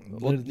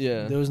 Well,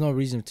 there was no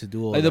reason to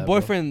do all like that.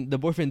 The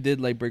boyfriend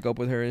did like break up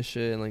with her and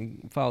shit, and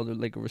like filed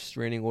like a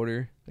restraining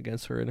order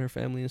against her and her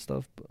family and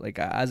stuff. But, like,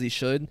 as he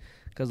should,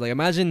 because like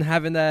imagine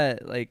having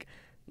that, like,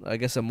 I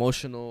guess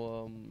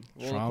emotional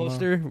roller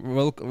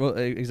coaster,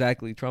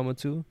 exactly, trauma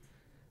too.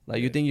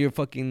 Like, you think your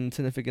fucking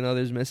significant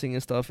other's missing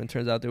and stuff, and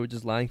turns out they were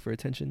just lying for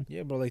attention.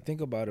 Yeah, bro. Like,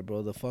 think about it,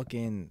 bro.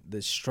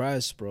 The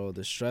stress, bro.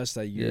 The stress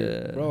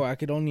that bro. I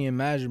could only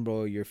imagine,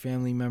 bro. Your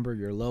family member,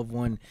 your loved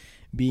one,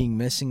 being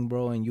missing,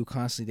 bro, and you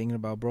constantly thinking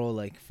about, bro,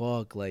 like,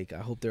 fuck, like, I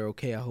hope they're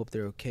okay.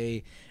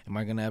 Am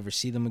I gonna ever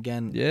see them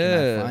again? Yeah.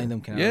 Can I find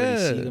them? Can I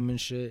already see them and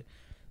shit?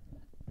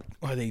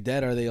 Are they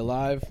dead? Are they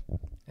alive?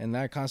 And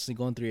that constantly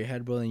going through your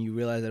head, bro. And you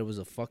realize that it was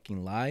a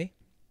fucking lie.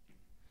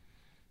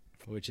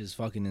 Which is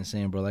fucking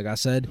insane, bro. Like I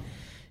said,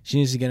 she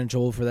needs to get in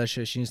trouble for that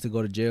shit. She needs to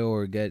go to jail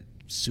or get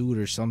sued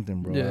or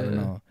something, bro. Yeah. I don't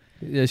know.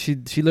 Yeah, she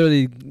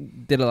literally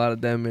did a lot of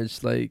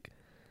damage. Like,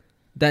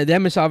 that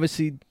damage,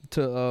 obviously,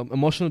 to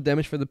emotional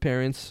damage for the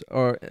parents,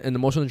 or an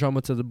emotional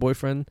trauma to the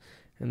boyfriend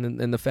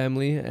and the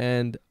family,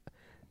 and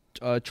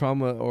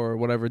trauma or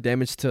whatever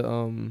damage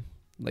to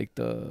like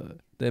the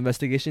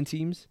investigation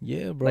teams.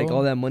 Yeah, bro. Like,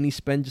 all that money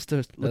spent just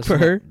to look for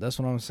her. That's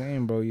what I'm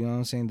saying, bro. You know what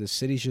I'm saying? The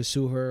city should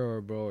sue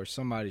her, or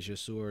somebody should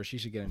sue her. She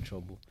should get in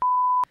trouble.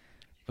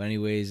 But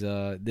anyways,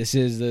 this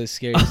is the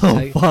scariest.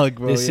 Fuck,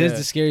 bro. This is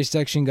the scariest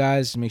section,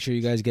 guys. Make sure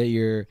you guys get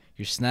your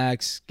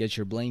snacks, get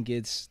your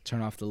blankets,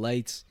 turn off the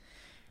lights,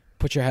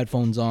 put your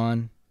headphones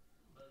on,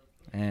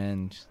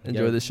 and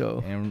enjoy the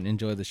show. And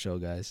enjoy the show,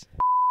 guys.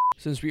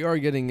 Since we are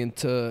getting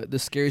into the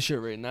scary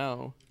shit right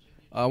now,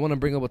 I want to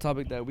bring up a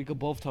topic that we could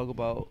both talk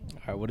about.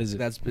 All right, what is it?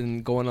 That's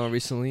been going on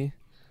recently.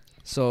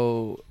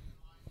 So,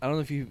 I don't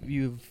know if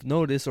you've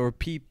noticed or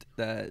peeped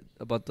that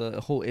about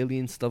the whole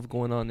alien stuff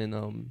going on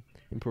in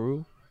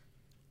Peru.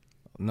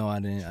 No, I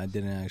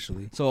didn't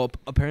actually. So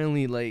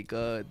apparently, like,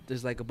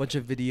 there's like a bunch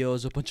of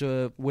videos, a bunch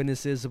of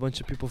witnesses, a bunch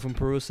of people from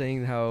Peru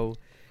saying how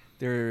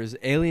there's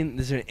an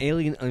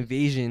alien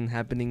invasion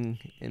happening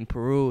in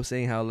Peru,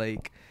 saying how,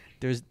 like,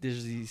 there's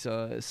these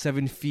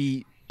 7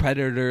 feet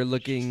predator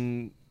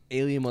looking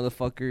alien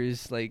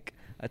motherfuckers, like,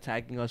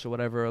 attacking us or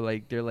whatever, or,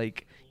 like, they're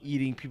like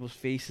eating people's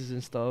faces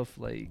and stuff,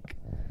 like,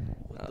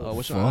 I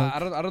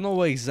don't know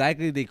what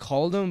exactly they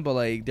call them, but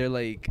like they're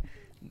like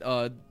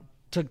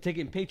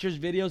taking pictures,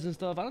 videos, and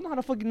stuff. I don't know how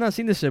the fuck you not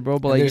seen this shit, bro.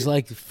 But And like, there's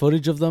like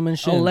footage of them and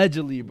shit.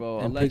 allegedly, bro.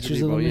 And Allegedly,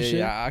 pictures of bro. them and Yeah, shit?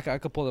 yeah. I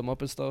could pull them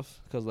up and stuff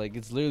because like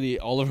it's literally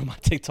all over my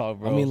TikTok,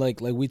 bro. I mean,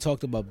 like we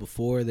talked about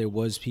before, there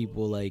was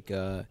people like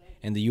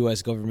in the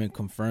U.S. government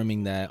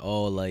confirming that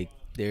like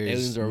there's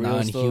Aliens are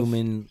real stuff.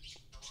 non-human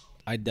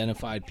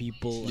identified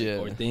people like,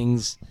 or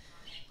things.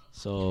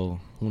 So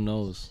who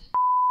knows?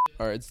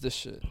 all right, it's this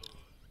shit.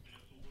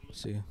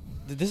 See,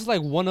 This is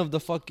like one of the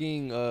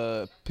fucking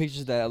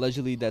pictures that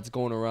allegedly that's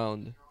going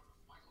around.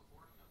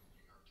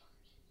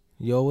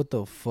 yo, what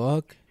the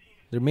fuck?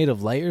 They're made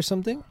of light or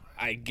something?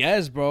 I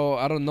guess, bro.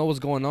 I don't know what's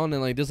going on.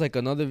 And like, there's like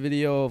another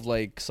video of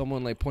like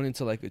someone like pointing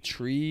to like a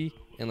tree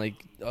and like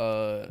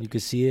You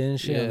could see it and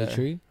shit on the yeah.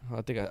 tree.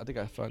 I think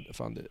I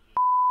found it.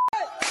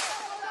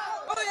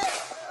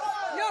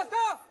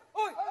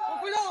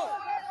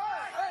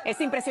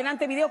 Este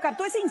impresionante video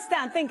captó ese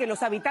instante en que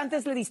los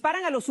habitantes le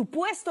disparan a los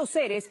supuestos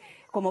seres,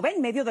 como ven,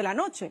 en medio de la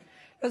noche.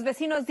 Los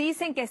vecinos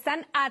dicen que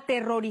están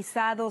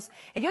aterrorizados.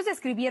 Ellos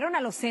describieron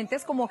a los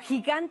entes como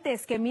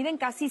gigantes que miden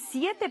casi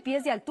 7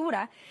 pies de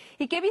altura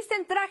y que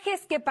visten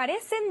trajes que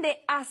parecen de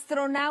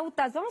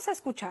astronautas. Vamos a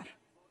escuchar.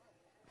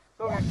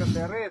 Son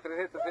extraterrestres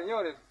estos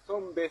señores,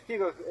 son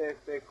vestidos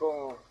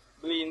como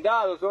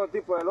blindados, son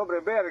tipo del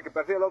hombre verde que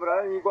persigue el hombre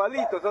araña,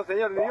 igualitos, son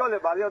señores. Yo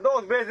les valió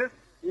 2 veces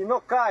y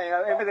no caen,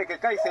 en vez de que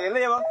caen se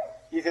elevan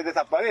y se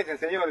desaparecen,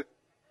 señores.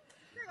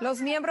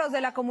 Los miembros de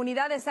la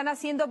comunidad están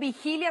haciendo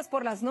vigilias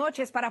por las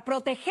noches para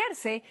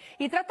protegerse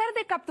y tratar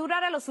de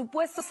capturar a los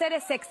supuestos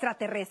seres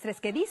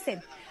extraterrestres que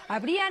dicen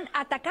habrían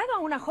atacado a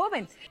una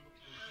joven.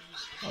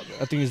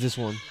 I think it's this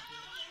one.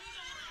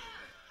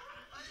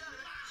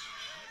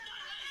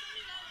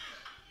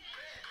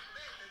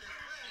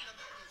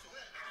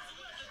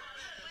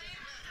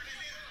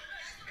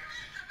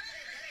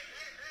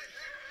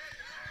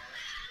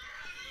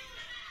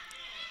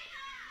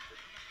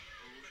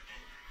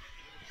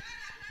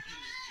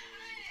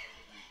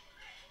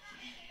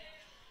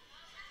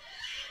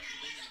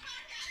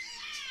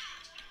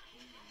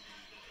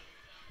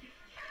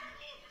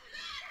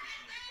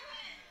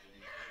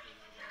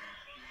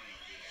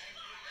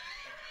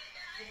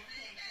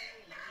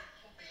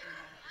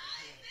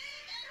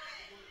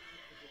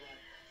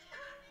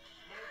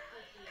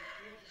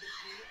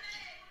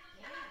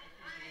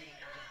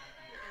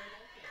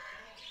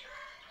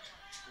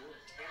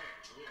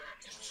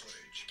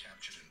 Footage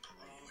captured in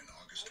Peru in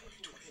August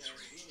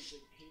 2023.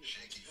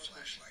 Shaky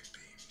flashlight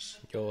beams.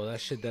 Yo, that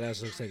shit that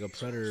ass looks like a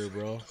predator,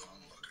 bro.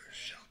 Onlookers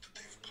shout that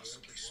they've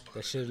possibly spotted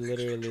That shit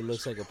literally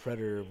looks like a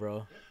predator,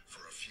 bro.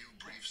 For a few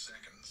brief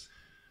seconds,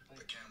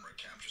 the camera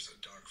captures a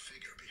dark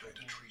figure behind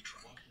a tree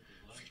trunk,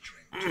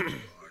 featuring two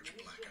large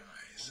black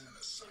eyes and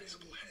a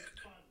sizable head.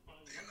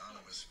 The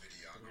anonymous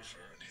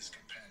videographer and his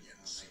companion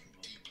seem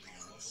deeply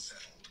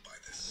unsettled by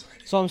this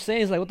sighting. So I'm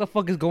saying is like, what the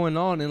fuck is going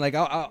on? And like,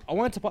 I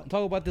wanted to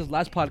talk about this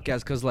last podcast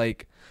because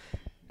like,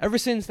 ever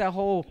since that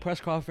whole press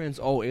conference,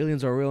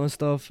 aliens are real and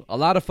stuff, a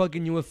lot of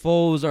fucking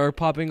UFOs are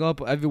popping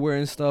up everywhere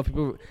and stuff.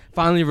 People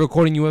finally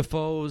recording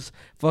UFOs,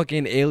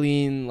 fucking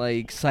alien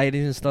like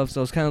sightings and stuff.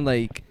 So it's kind of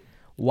like,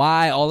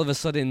 why all of a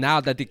sudden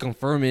now that they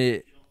confirm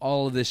it,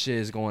 all of this shit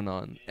is going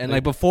on? And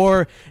like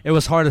before, it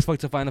was hard as fuck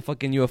to find a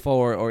fucking UFO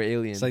or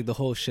alien. It's like the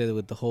whole shit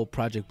with the whole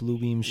Project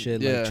Bluebeam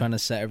shit, Yeah. like trying to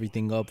set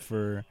everything up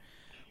for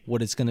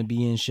what it's gonna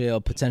be and shit,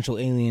 a potential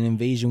alien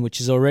invasion,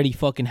 which is already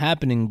fucking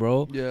happening,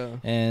 bro. Yeah.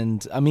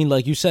 And I mean,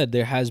 like you said,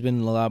 there has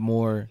been a lot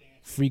more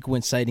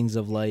frequent sightings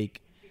of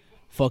like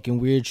fucking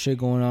weird shit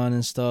going on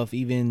and stuff,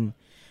 even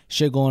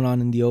shit going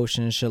on in the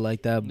ocean and shit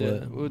like that. Yeah,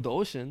 But with the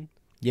ocean.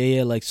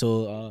 yeah, like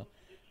so,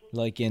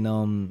 like in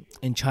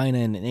China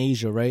and in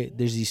Asia, right?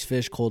 There's these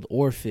fish called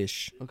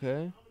oarfish.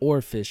 Okay.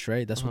 Oarfish,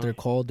 right? That's what they're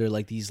called. They're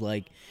like these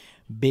like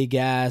big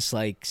ass,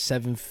 like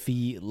 7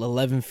 feet,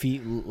 11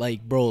 feet,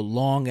 like bro,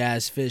 long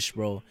ass fish,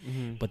 bro.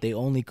 But they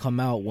only come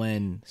out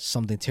when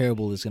something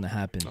terrible is gonna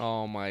happen.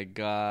 Oh my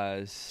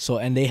gosh. So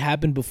and they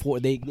happened before.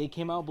 They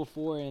came out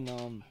before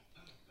in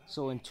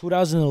so in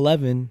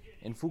 2011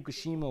 in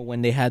Fukushima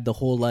when they had the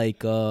whole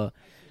like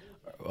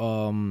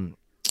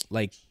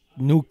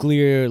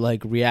nuclear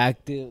like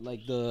reactive,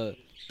 like the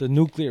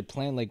nuclear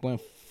plant like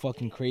went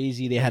fucking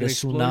crazy. They had a it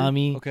exploded?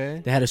 tsunami.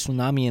 Okay. They had a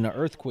tsunami and an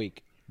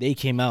earthquake. They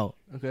came out.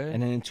 Okay.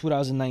 And then in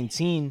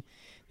 2019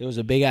 there was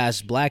a big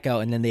ass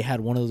blackout, and then they had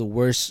one of the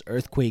worst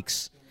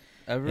earthquakes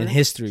Ever? in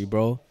history,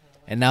 bro.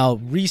 And now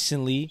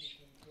recently,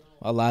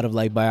 a lot of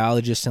like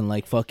biologists and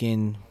like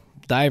fucking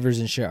divers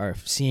and shit are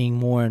seeing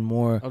more and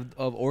more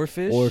of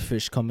oarfish?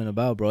 oarfish coming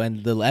about, bro.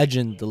 And the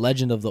legend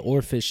of the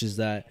oarfish is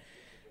that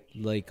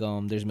like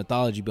there's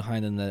mythology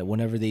behind them that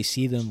whenever they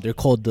see them, they're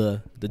called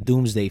the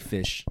doomsday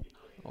fish.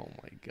 Oh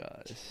my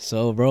gosh.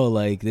 So, bro,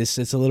 like this,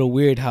 it's a little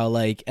weird how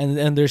like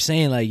and they're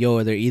saying like,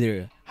 yo, they're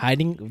either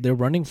hiding, they're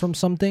running from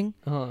something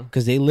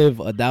because they live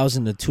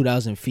 1,000 to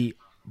 2,000 feet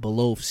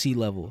below sea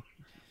level.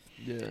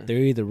 Yeah. They're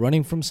either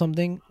running from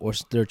something or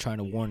they're trying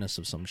to warn us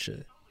of some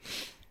shit.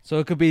 So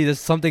it could be there's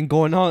something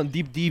going on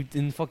deep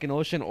in the fucking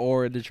ocean,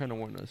 or they're trying to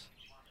warn us.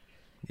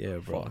 Yeah,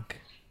 bro. Fuck.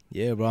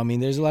 Yeah, bro. I mean,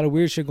 there's a lot of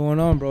weird shit going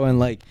on, bro, and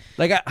like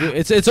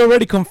it's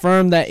already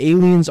confirmed that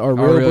aliens are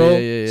real, real, bro.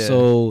 yeah.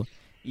 So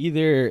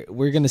either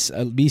we're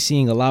gonna be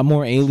seeing a lot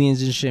more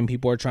aliens and shit, and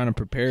people are trying to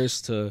prepare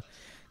us to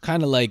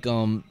kind of like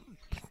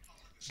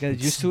get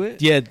used to it.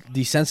 Yeah,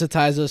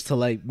 desensitize us to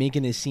like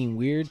making it seem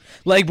weird.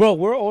 Like, bro,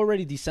 we're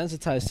already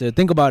desensitized to it.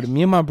 Think about it.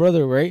 Me and my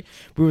brother, right?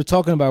 We were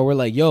talking about. We're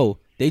like, yo,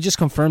 they just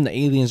confirmed the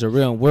aliens are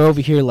real. And we're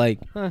over here like,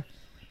 Huh.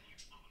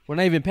 We're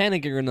not even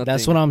panicking or nothing.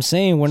 that's what I'm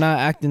saying. We're not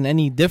acting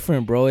any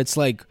different, bro. It's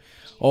like,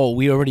 oh,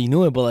 we already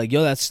knew it, but like,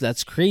 yo,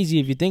 that's crazy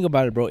if you think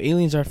about it, bro.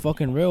 Aliens are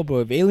fucking real,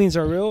 bro. If aliens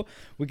are real,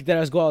 we could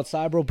just go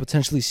outside, bro,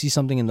 potentially see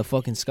something in the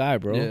fucking sky,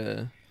 bro.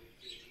 Yeah.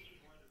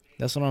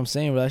 That's what I'm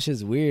saying, bro. That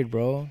shit's weird,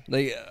 bro.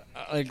 Like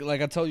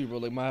I tell you, bro.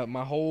 Like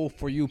my whole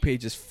For You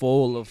page is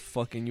full of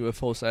fucking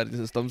UFO sightings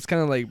and stuff. It's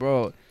kind of like,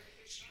 bro,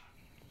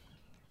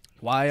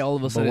 why all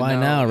of a sudden? Why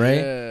now, right?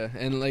 Yeah,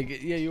 and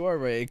like, yeah, you are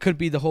right. It could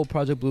be the whole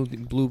Project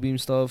Blue Beam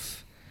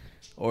stuff,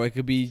 or it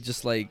could be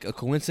just like a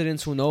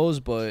coincidence. Who knows?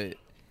 But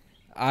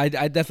I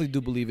definitely do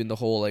believe in the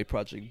whole like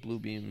Project Blue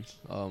Beam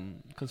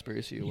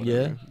conspiracy or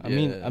whatever.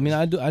 Yeah. I mean,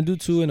 I do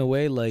too in a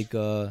way. Like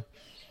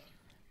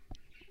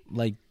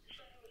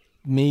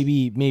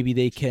maybe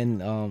they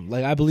can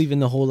like I believe in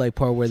the whole like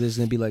part where there's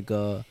gonna be like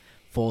a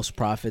false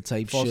prophet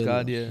type False shit.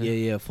 god,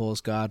 yeah. False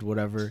god,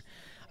 whatever.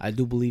 I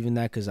do believe in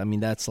that because I mean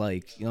that's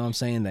like, you know what I'm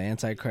saying, the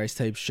Antichrist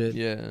type shit.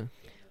 Yeah.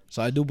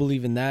 So I do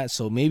believe in that.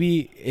 So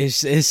maybe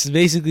it's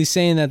basically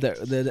saying that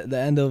the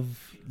end of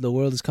the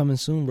world is coming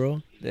soon,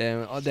 bro.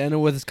 Yeah, the end of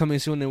what is coming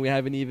soon, and we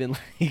haven't even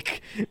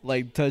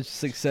like touched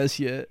success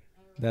yet.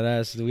 That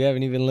ass. We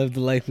haven't even lived the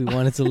life we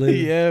wanted to live.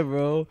 Yeah,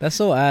 bro. That's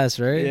so ass,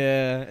 right?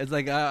 Yeah, it's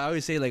like I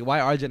always say, like, why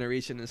our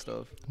generation and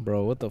stuff.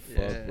 Bro, what the fuck,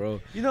 Yeah. bro?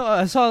 You know,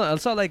 I saw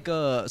like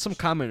some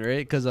comment, right?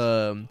 Because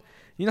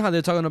you know how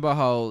they're talking about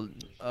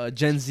how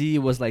Gen Z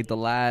was like the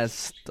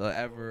last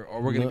ever,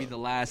 or we're gonna be the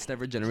last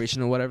ever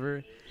generation or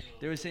whatever.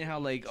 They were saying how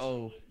like,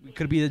 oh, we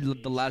could be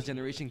the last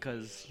generation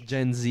because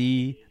Gen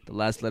Z, the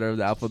last letter of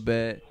the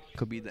alphabet,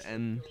 could be the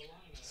N,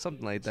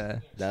 something like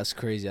that. That's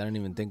crazy. I didn't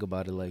even think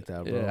about it like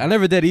that, bro. Yeah, I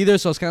never did either,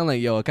 so it's kind of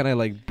like, yo, it kind of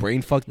like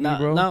brain fucked me,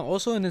 bro. Nah,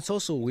 also, and it's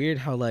also weird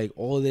how like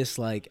all this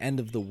like end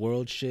of the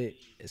world shit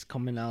is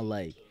coming out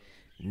like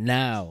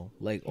now,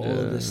 like all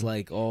of this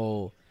like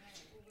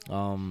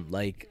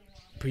like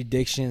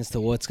predictions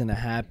to what's gonna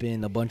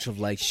happen, a bunch of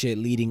like shit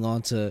leading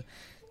on to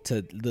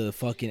the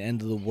fucking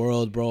end of the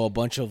world, bro. A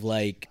bunch of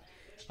like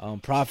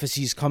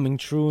prophecies coming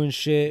true and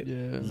shit.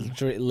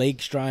 Yeah.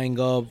 Lakes drying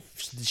up,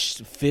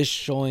 fish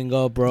showing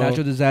up, bro.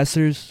 Natural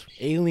disasters.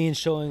 Aliens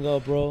showing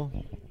up, bro.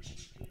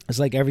 It's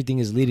like everything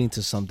is leading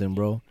to something,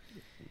 bro.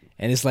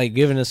 And it's like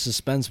giving us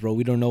suspense, bro.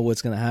 We don't know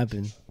what's gonna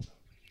happen.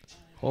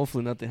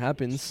 Hopefully nothing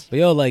happens. But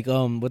yo, like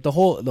with the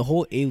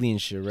whole alien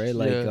shit, right?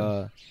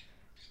 Like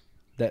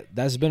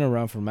that's been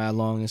around for mad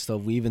long and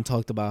stuff. We even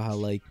talked about how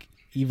like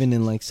even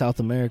in like South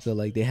America,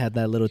 like they had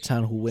that little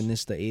town who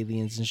witnessed the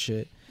aliens and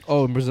shit.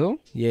 Oh, in Brazil?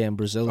 Yeah, in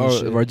Brazil. Or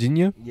shit.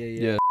 Virginia?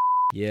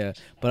 Yeah.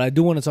 But I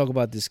do want to talk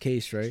about this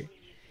case, right?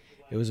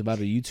 It was about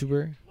a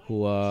YouTuber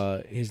who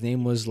his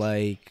name was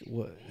like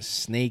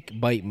Snake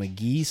Bite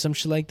McGee, some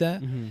shit like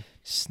that. Mm-hmm.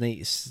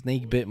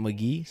 Snake Bit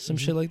McGee, some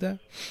shit like that.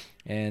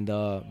 And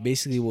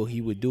basically what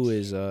he would do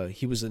is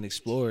he was an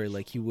explorer.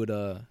 Like he would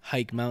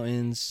hike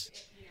mountains,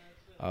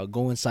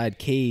 go inside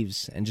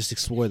caves and just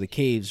explore the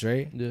caves,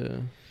 right? Yeah.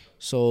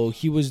 So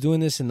he was doing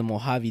this in the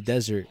Mojave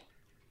Desert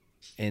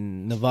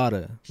in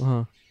Nevada.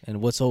 Uh-huh. And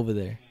what's over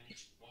there?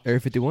 Area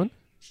 51?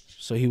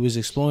 So he was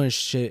exploring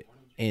shit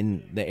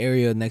in the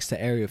area next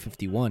to Area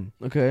 51.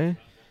 Okay.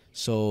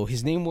 So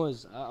his name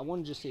was, I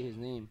want to just say his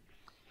name.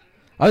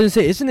 I was gonna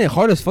say, isn't it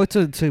hard as fuck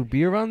to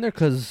be around there?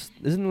 Cause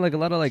isn't there like a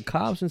lot of like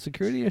cops and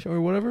security or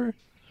whatever?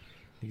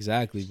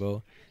 Exactly,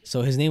 bro.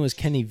 So his name was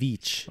Kenny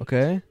Veach.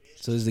 Okay.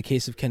 So this is the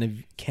case of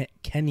Kenny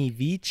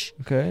Veach.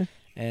 Okay.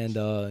 And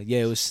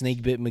it was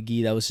Snake Bit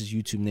McGee. That was his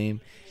YouTube name.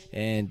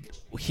 And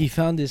he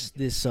found this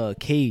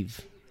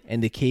cave.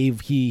 And the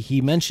cave,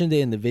 he mentioned it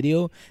in the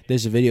video.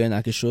 There's a video and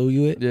I can show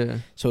you it. Yeah.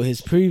 So his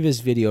previous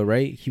video,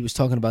 right, he was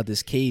talking about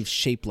this cave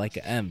shaped like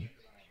an M.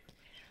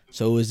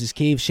 So it was this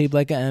cave shaped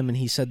like an M, and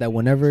he said that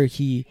whenever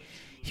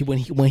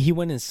when he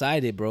went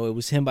inside it, bro, it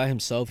was him by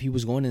himself. He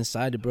was going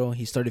inside it, bro, and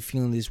he started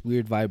feeling these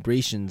weird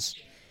vibrations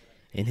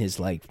in his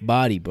like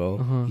body, bro.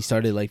 Uh-huh. He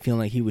started like feeling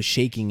like he was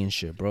shaking and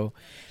shit, bro.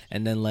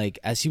 And then like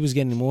as he was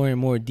getting more and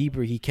more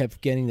deeper, he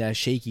kept getting that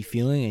shaky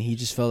feeling, and he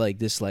just felt like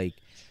this like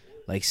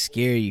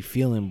scary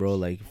feeling, bro,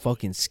 like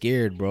fucking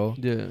scared, bro.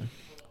 Yeah.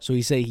 So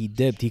he said he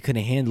dipped. He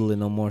couldn't handle it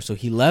no more, so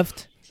he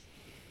left.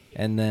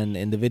 And then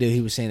in the video, he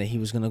was saying that he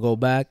was gonna go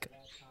back.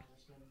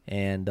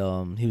 And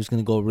he was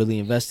going to go really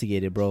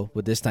investigate it, bro.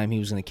 But this time he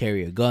was going to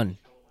carry a gun.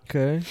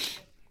 Okay.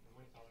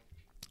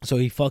 So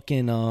he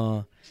fucking,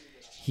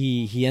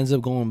 he ends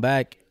up going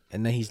back,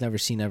 and then he's never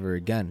seen ever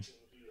again.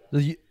 So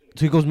he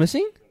goes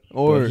missing?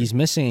 Or Bro, he's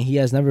missing, and he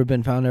has never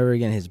been found ever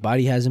again. His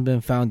body hasn't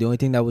been found. The only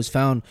thing that was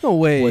found no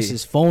way was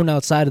his phone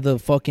outside of the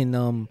fucking,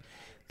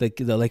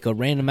 like a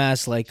random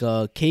ass, like,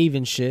 cave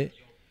and shit.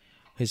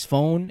 his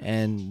phone,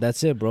 and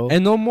that's it, bro.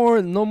 And no more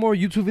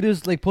YouTube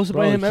videos like posted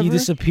by him he ever.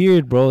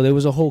 disappeared, bro. There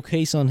was a whole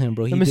case on him,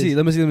 bro. Let me see.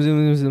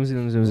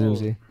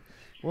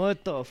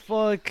 What the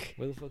fuck?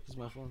 Where the fuck is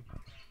my phone?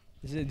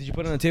 Did you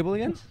put it on the table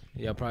again?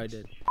 Yeah, I probably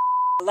did.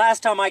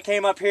 Last time I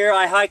came up here,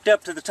 I hiked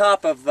up to the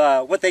top of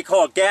what they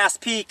call Gas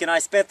Peak, and I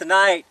spent the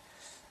night.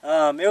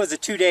 It was a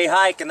 2-day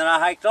hike, and then I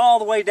hiked all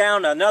the way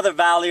down to another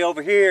valley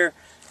over here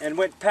and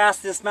went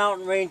past this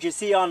mountain range you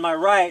see on my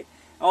right,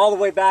 all the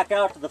way back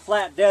out to the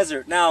flat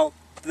desert. Now,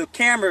 the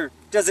camera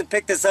doesn't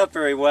pick this up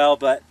very well,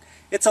 but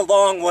it's a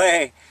long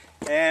way,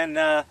 and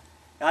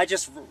I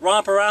just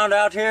romp around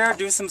out here,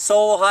 do some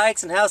solo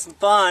hikes, and have some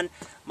fun.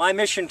 My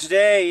mission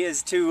today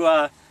is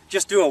to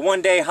just do a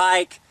 1-day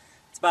hike.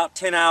 It's about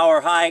a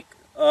 10-hour hike.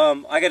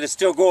 I got to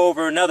still go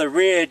over another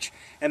ridge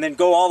and then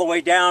go all the way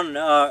down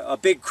a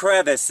big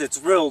crevice.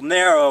 It's real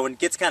narrow and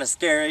gets kind of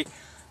scary.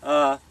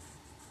 I'm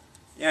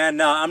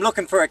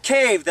looking for a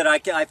cave that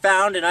I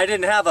found, and I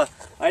didn't have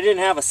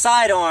a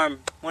sidearm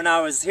when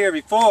I was here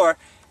before,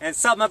 and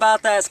something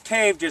about that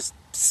cave just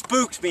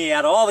spooked me.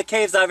 Out of all the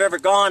caves I've ever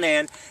gone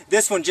in,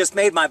 this one just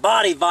made my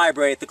body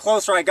vibrate. The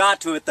closer I got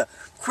to it, the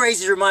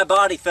crazier my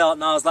body felt,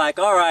 and I was like,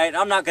 all right,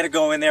 I'm not going to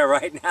go in there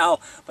right now,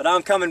 but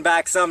I'm coming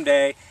back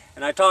someday.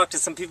 And I talked to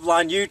some people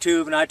on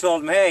YouTube, and I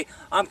told them, hey,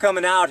 I'm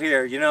coming out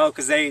here, you know,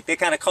 because they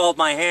kind of called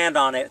my hand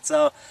on it.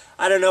 So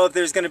I don't know if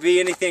there's going to be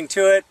anything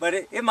to it, but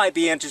it might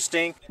be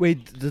interesting.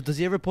 Wait, does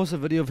he ever post a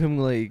video of him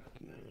like?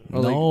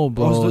 No,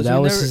 bro. That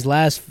was his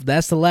last.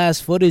 That's the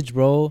last footage,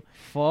 bro.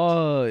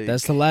 Fuck.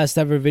 That's the last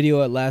ever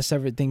video, last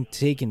ever thing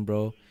taken,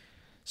 bro.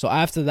 So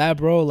after that,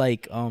 bro,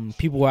 like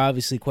people were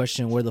obviously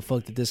questioning where the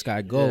fuck did this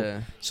guy go.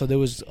 Yeah. So there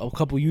was a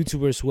couple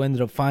YouTubers who ended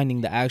up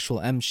finding the actual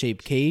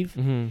M-shaped cave.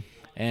 Mm-hmm.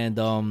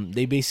 And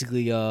they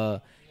basically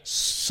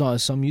saw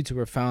some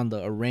YouTuber found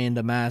a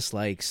random ass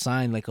like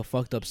sign, like a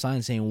fucked up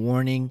sign saying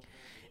warning,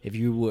 if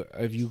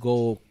you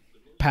go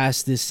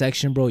past this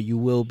section, bro, you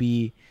will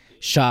be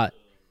shot.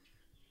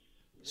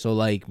 So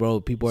like,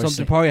 bro, people are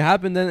something probably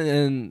happened then,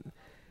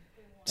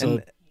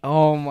 and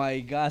oh my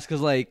gosh,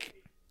 because like,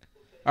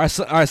 all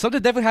right,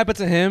 something definitely happened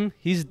to him.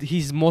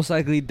 He's most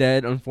likely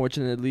dead,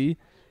 unfortunately,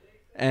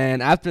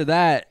 and after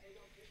that,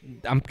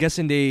 I'm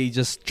guessing they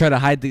just try to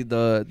hide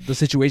the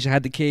situation,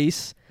 hide the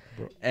case,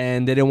 bro.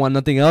 And they didn't want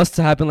nothing else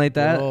to happen like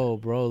that.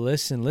 Bro,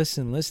 listen.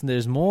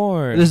 There's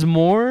more. There's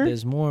more?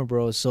 There's more,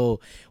 bro.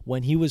 So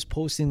when he was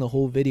posting the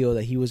whole video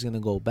that he was going to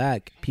go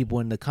back, people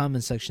in the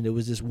comment section, there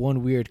was this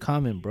one weird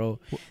comment, bro,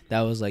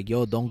 that was like,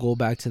 yo, don't go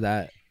back to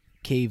that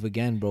cave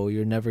again, bro.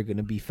 You're never going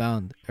to be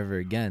found ever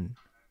again.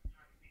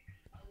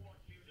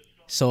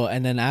 So,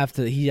 and then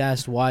after he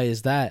asked, why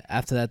is that?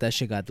 After that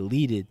shit got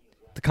deleted.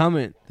 The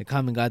comment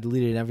got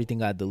deleted and everything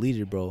got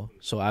deleted, bro.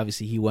 So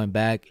obviously he went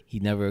back. He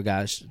never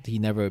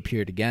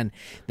appeared again.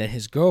 Then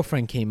his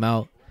girlfriend came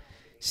out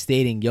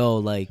stating, yo,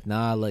 like,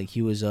 nah, like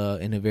he was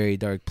in a very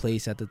dark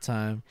place at the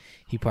time.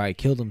 He probably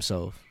killed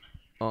himself.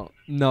 Oh,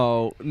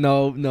 no.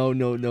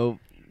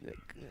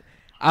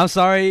 I'm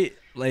sorry,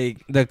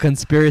 like the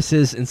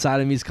conspiracist inside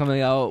of me is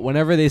coming out.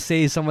 Whenever they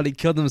say somebody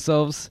killed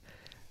themselves,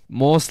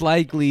 most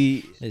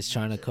likely it's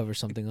trying to cover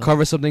something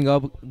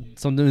up.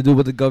 Something to do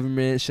with the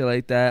government, shit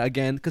like that.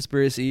 Again,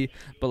 conspiracy.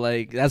 But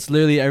like that's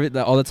literally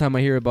all the time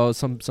I hear about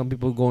some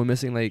people going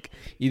missing. Like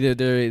either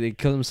they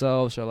kill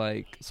themselves or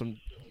like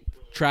some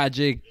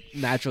tragic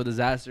natural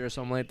disaster or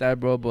something like that,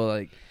 bro. But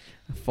like,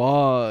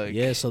 fuck.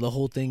 Yeah. So the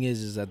whole thing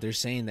is that they're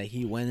saying that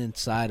he went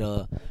inside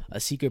a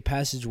secret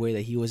passageway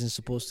that he wasn't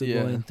supposed to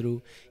go in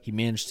through. He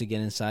managed to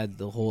get inside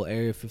the whole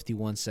Area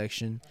 51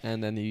 section,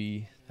 and then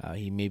he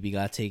maybe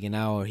got taken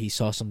out, or he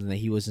saw something that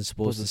he wasn't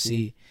supposed to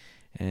see.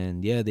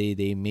 And yeah,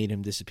 they made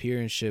him disappear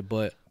and shit.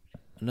 But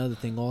another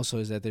thing also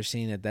is that they're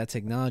saying that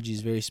technology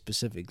is very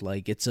specific.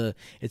 Like it's a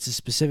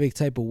specific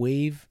type of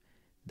wave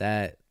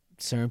that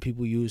certain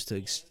people use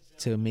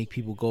to make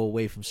people go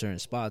away from certain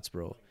spots,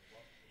 bro.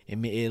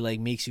 It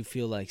like makes you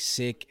feel like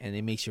sick, and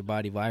it makes your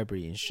body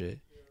vibrate and shit.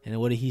 And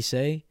what did he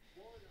say?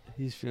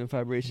 He's feeling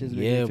vibrations.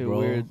 Yeah, feel bro.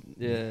 Weird.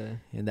 Yeah.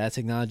 And that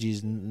technology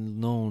is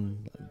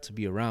known to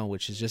be around,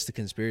 which is just a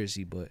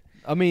conspiracy. But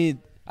I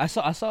mean, I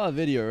saw a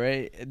video,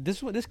 right?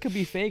 This could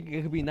be fake.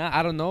 It could be not.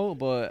 I don't know.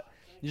 But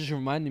it just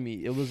reminded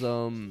me. It was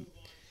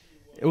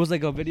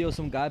like a video of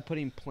some guy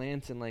putting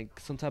plants in like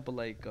some type of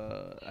like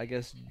I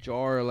guess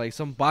jar, or like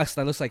some box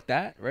that looks like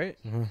that, right?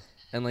 Mm-hmm.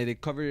 And like they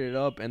covered it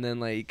up, and then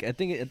like I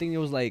think it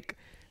was like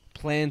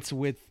plants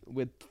with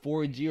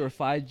 4G or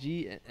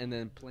 5G, and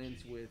then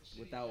plants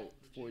without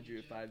 4G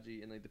or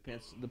 5G, and like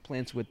the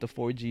plants with the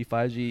 4G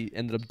 5G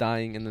ended up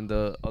dying, and then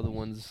the other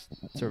ones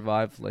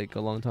survived like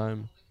a long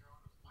time.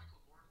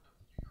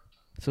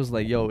 So it's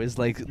like, yo, it's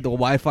like the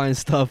Wi-Fi and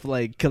stuff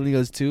like killing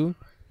us too.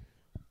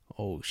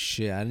 Oh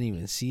shit, I didn't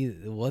even see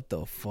what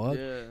the fuck.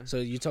 Yeah. So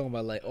you're talking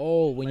about like,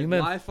 oh, when like you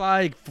meant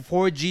Wi-Fi,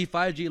 4G,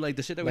 5G, like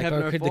the shit that we have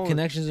in our the phone.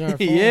 connections in our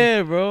phone.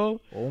 Yeah, bro.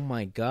 Oh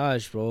my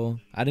gosh, bro.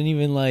 I didn't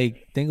even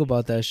like think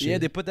about that shit. Yeah,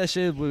 they put that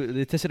shit.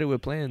 They tested it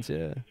with plants.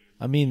 Yeah.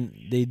 I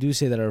mean, they do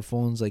say that our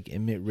phones like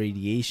emit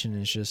radiation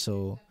and shit.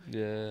 So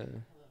yeah,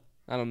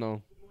 I don't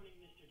know.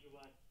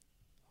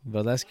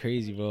 Bro, that's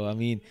crazy, bro. I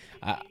mean,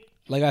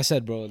 like I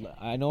said, bro,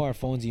 I know our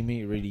phones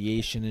emit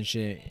radiation and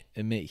shit,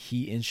 emit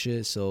heat and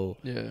shit, so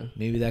Yeah.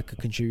 maybe that could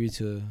contribute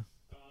to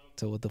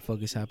what the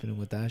fuck is happening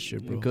with that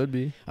shit, bro. It could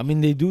be. I mean,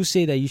 they do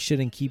say that you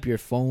shouldn't keep your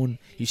phone,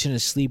 you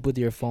shouldn't sleep with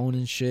your phone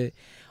and shit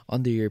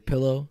under your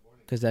pillow,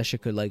 because that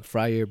shit could like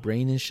fry your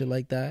brain and shit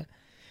like that.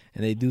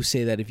 And they do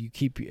say that if you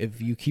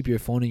keep your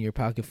phone in your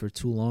pocket for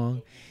too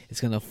long, it's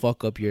gonna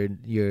fuck up your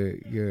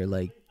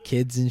like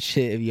kids and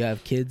shit if you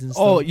have kids and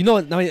stuff. Oh, you know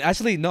what? I mean,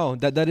 actually, no,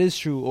 that is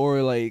true.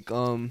 Or like,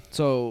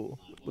 so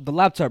with the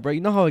laptop, right?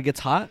 You know how it gets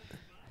hot?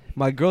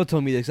 My girl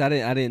told me this. I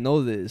didn't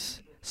know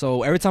this.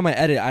 So every time I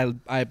edit,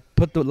 I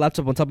put the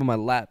laptop on top of my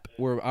lap,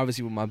 where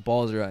obviously where my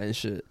balls are at and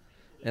shit,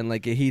 and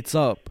like it heats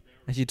up.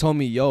 And she told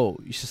me, yo,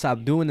 you should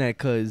stop doing that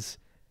because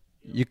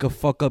you could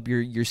fuck up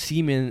your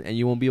semen and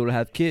you won't be able to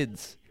have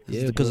kids.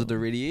 Yeah, because bro. of the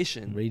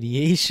radiation.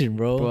 Radiation,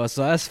 Bro,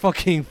 so that's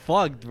fucking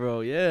fucked, bro.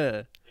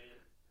 Yeah.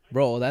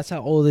 Bro, that's how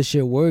all this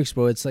shit works,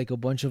 bro. It's like a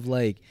bunch of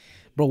like,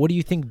 bro, what do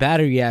you think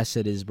battery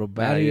acid is, bro?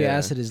 Battery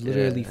acid is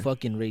literally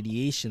fucking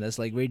radiation. That's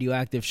like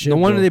radioactive shit. No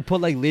wonder bro. they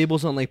put like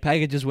labels on like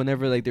packages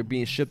whenever like they're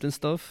being shipped and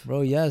stuff.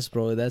 Bro, yes,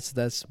 bro.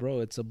 That's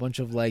bro. It's a bunch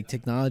of like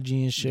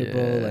technology and shit,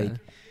 bro. Yeah. Like,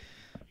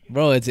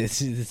 bro, it's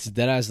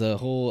that has the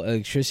whole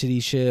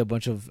electricity shit, a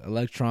bunch of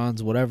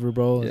electrons, whatever,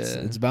 bro.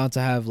 It's bound to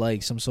have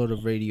like some sort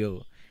of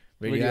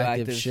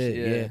radioactive shit.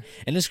 Yeah.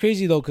 And it's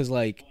crazy though, cause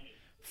like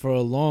for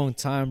a long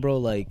time, bro,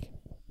 like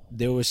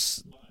there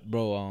was,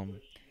 bro,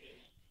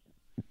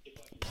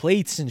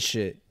 plates and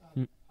shit.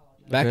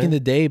 Back in the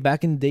day,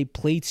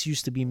 plates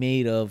used to be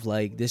made of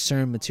like this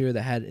certain material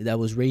that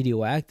was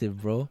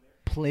radioactive, bro.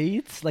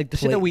 Plates, like the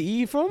shit that we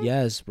eat from.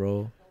 Yes,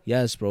 bro.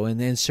 And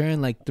then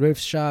certain like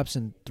thrift shops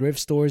and thrift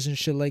stores and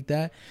shit like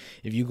that,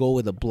 if you go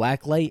with a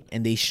black light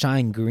and they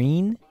shine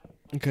green,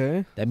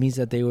 okay, that means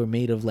that they were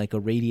made of like a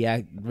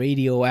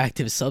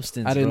radioactive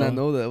substance. I did not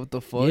know that. What the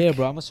fuck? Yeah,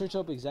 bro. I'm gonna search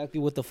up exactly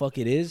what the fuck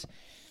it is.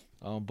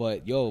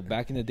 But yo,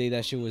 back in the day,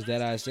 that shit was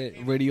dead ass it.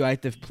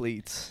 Radioactive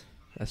plates.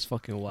 That's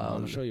fucking wild.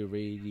 I'm gonna show you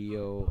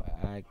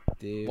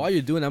radioactive. While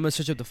you're doing that, I'm gonna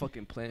search up the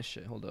fucking plant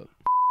shit. Hold up.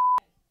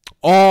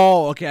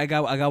 Oh, okay. I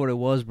got what it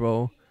was,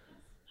 bro.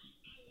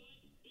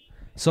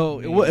 So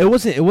it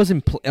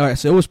wasn't all right.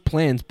 So it was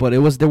plants, but they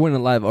weren't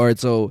alive. All right.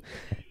 So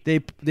they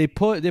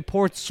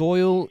poured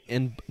soil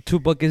in two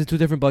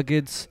different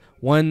buckets.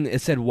 One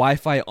it said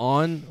Wi-Fi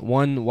on,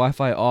 one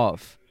Wi-Fi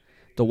off.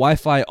 The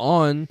Wi-Fi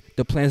on,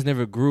 the plants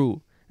never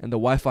grew, and the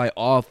Wi-Fi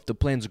off, the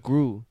plants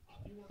grew.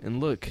 And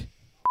look.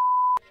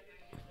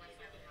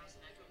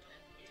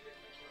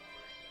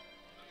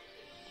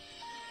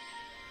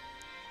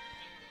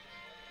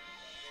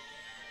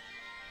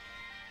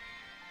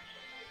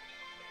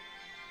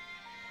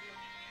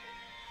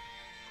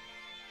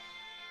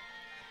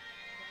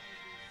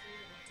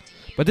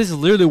 But this is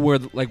literally where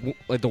like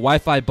the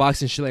Wi-Fi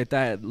box and shit like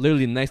that,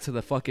 literally next to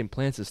the fucking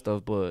plants and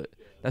stuff. But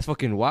that's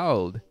fucking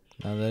wild.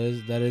 No,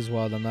 that is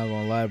wild. I'm not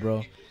gonna lie,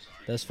 bro.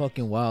 That's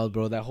fucking wild,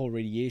 bro. That whole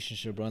radiation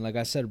shit, bro. And like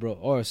I said,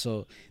 bro,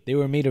 so they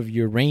were made of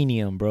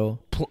uranium, bro.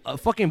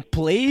 Fucking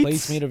plates?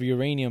 Plates made of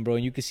uranium, bro.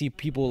 And you can see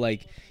people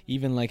like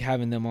even like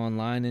having them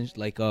online and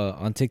like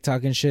on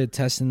TikTok and shit,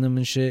 testing them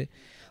and shit.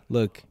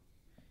 Look,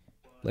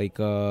 like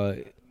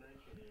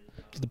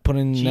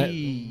putting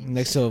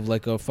next to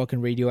like a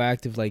fucking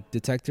radioactive like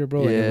detector,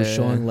 bro. And it was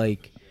showing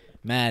like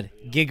mad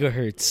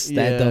gigahertz.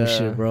 That dumb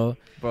shit, bro.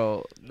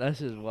 Bro, that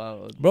shit's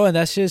wild. Bro, and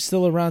that shit's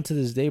still around to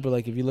this day, bro.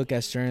 Like if you look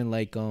at certain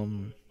like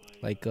in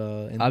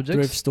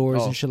thrift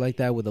stores and shit like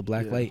that with a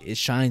black light, it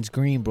shines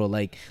green, bro.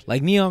 Like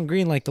neon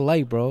green, like the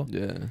light, bro.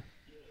 Yeah.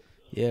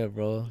 Yeah,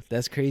 bro.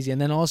 That's crazy.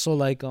 And then also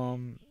like I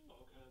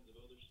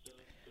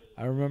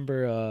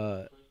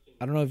remember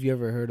I don't know if you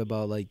ever heard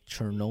about like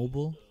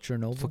Chernobyl. What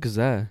the fuck is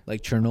that?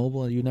 Like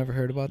Chernobyl, you never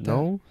heard about that?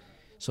 No.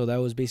 So that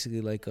was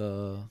basically like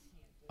a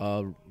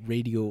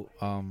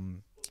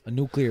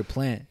nuclear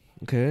plant.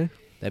 Okay.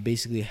 That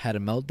basically had a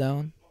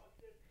meltdown,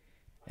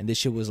 and this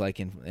shit was like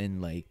in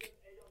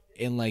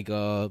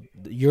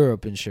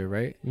Europe and shit,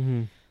 right?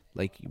 Mm-hmm.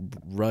 Like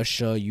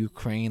Russia,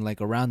 Ukraine, like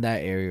around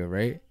that area,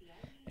 right?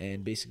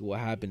 And basically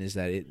what happened is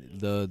that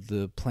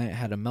the plant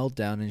had a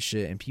meltdown and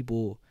shit, and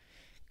people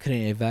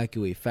couldn't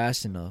evacuate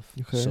fast enough.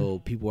 Okay. So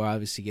people were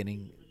obviously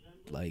getting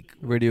like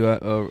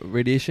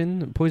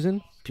radiation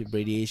poison.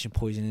 Radiation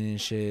poisoning and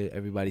shit.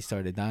 Everybody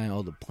started dying.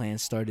 All the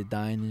plants started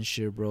dying and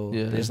shit, bro.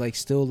 Yeah. There's like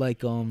still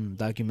like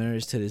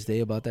documentaries to this day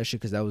about that shit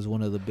because that was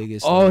one of the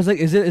biggest. Oh, it's like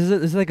is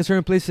it like a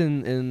certain place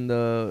in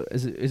the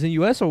is it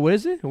US or what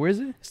is it? Where is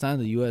it? It's not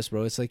in the US,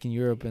 bro. It's like in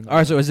Europe and. All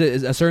right, so is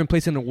a certain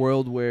place in the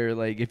world where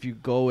like if you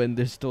go and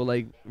there's still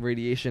like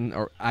radiation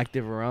or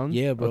active around?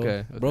 Yeah, bro.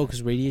 Okay. Bro,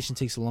 because radiation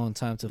takes a long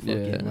time to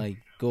fucking like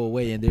go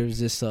away, and there's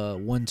this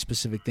one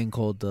specific thing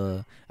called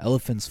the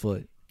elephant's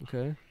foot.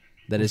 Okay.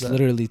 That is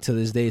literally to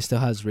this day still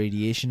has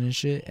radiation and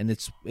shit, and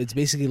it's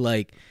basically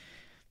like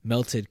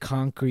melted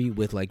concrete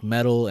with like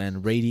metal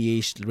and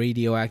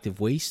radioactive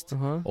waste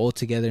all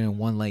together in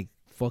one like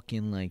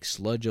fucking like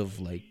sludge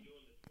of like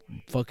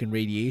fucking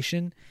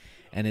radiation,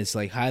 and it's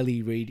like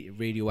highly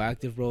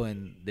radioactive, bro.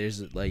 And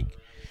there's like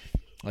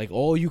Like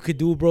all you could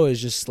do, bro,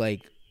 is just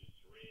like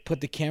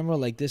put the camera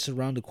like this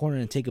around the corner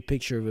and take a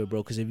picture of it,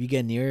 bro. Because if you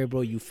get near it,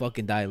 bro, you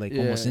fucking die like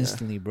almost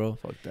instantly, bro.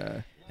 Fuck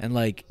that. And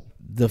like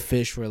the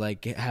fish were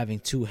like having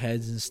 2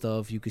 heads and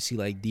stuff. You could see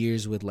like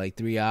deers with like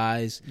 3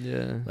 eyes.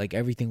 Yeah. Like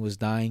everything was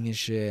dying and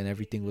shit, and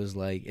everything was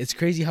like, it's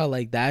crazy how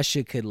like that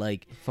shit could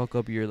like fuck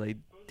up your like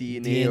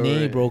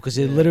DNA, bro. Because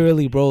it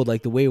literally, bro,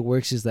 like the way it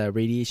works is that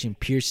radiation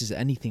pierces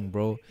anything,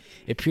 bro.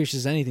 It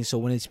pierces anything. So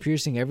when it's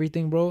piercing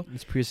everything, bro,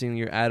 it's piercing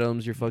your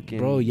atoms, your fucking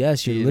bro.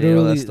 Yes, you're DNA,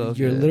 literally stuff,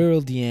 your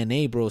literal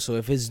DNA, bro. So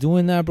if it's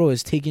doing that, bro,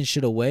 it's taking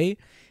shit away.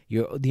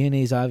 Your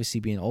DNA is obviously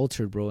being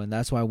altered, bro, and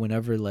that's why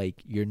whenever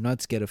like your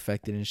nuts get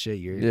affected and shit,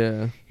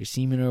 your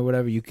semen or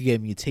whatever, you could get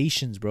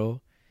mutations,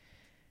 bro.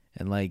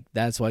 And like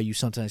that's why you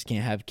sometimes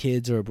can't have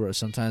kids, or bro,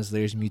 sometimes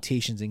there's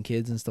mutations in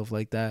kids and stuff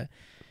like that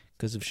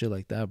because of shit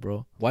like that,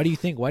 bro. Why do you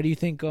think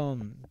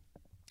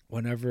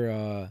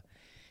whenever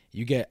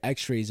you get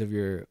X-rays of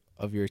your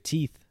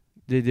teeth,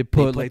 they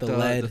put like the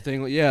lead, the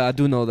thing? Yeah, I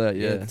do know that.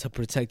 Yeah, to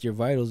protect your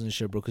vitals and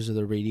shit, bro, because of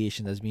the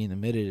radiation that's being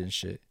emitted and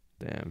shit.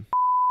 Damn.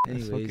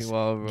 Anyways,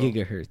 wild, bro.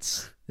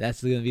 Gigahertz.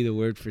 That's gonna be the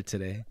word for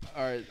today.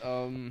 All right.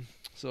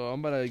 So I'm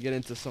about to get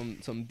into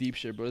some deep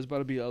shit, bro. It's about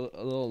to be a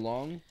little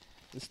long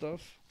and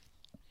stuff.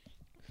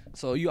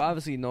 So you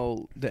obviously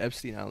know the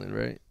Epstein Island,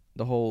 right?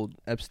 The whole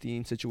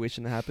Epstein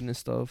situation that happened and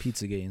stuff.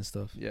 Pizzagate and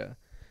stuff. Yeah.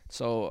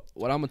 So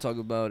what I'm gonna talk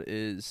about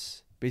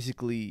is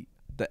basically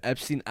the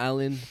Epstein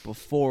Island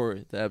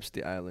before the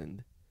Epstein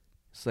Island.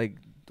 It's like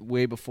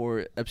way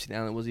before Epstein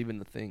Island was even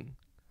a thing.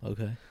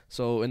 Okay.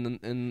 So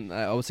in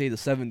I would say the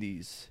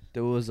 70s,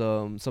 there was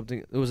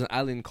something. There was an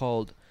island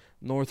called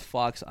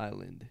NorthFox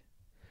Island,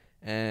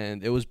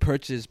 and it was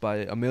purchased by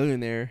a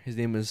millionaire. His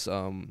name is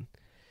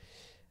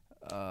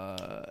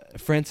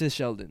Francis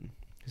Sheldon.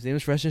 His name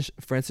is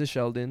Francis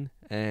Sheldon,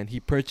 and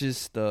he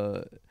purchased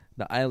the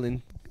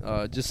island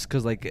just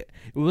cause like it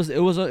was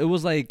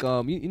like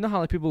you know how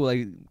like people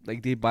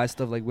like they buy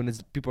stuff like when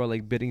it's people are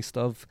like bidding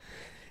stuff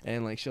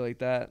and like shit like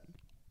that.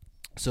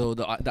 So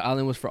the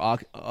island was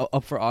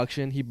up for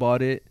auction. He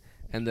bought it,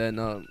 and then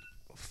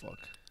fuck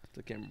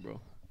the camera,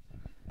 bro.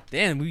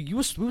 Damn, we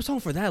was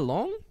talking for that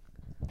long.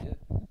 Yeah.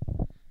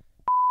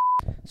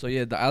 So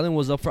yeah, the island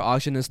was up for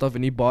auction and stuff,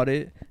 and he bought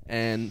it.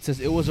 And since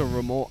it was a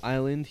remote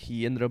island,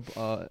 he ended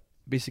up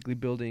basically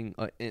building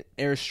an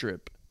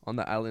airstrip on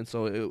the island,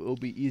 so it'll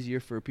be easier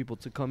for people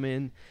to come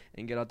in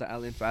and get out the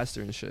island faster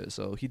and shit.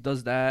 So he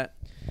does that,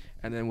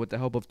 and then with the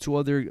help of two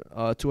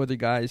other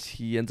guys,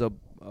 he ends up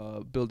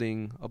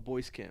building a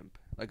boys camp,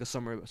 like a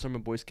summer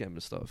boys camp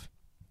and stuff.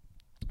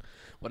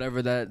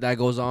 Whatever that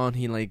goes on,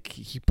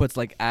 he puts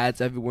like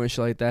ads everywhere and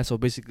shit like that. So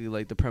basically,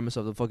 like the premise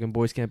of the fucking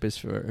boys camp is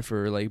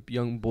for like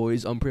young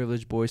boys,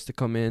 unprivileged boys, to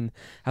come in,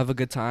 have a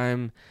good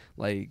time,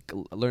 like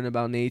learn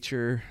about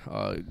nature,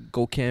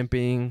 go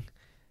camping,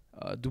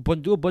 do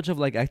a bunch of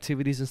like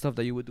activities and stuff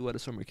that you would do at a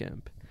summer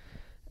camp.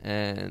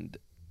 And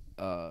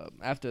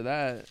after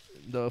that,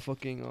 the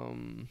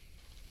fucking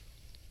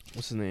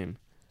what's his name?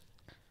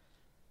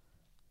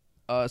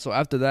 So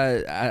after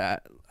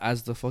that,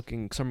 as the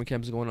fucking summer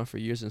camp is going on for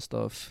years and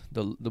stuff,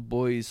 the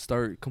boys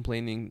start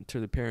complaining to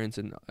the parents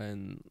and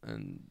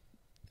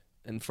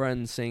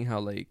friends, saying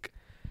how like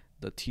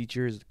the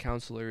teachers, the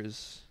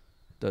counselors,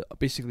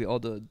 basically all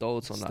the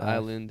adults on the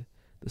island,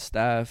 the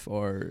staff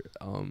are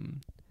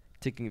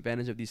taking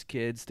advantage of these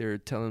kids. They're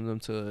telling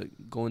them to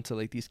go into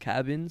like these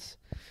cabins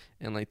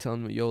and like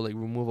telling them, yo, like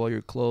remove all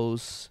your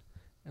clothes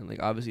and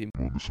like obviously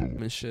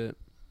and shit.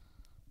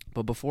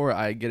 But before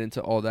I get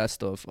into all that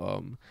stuff,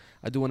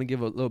 I do want to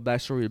give a little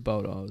backstory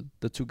about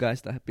the two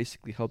guys that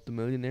basically helped the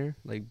millionaire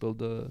like build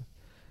the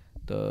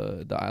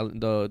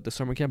island, the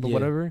summer camp or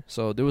whatever.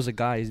 So there was a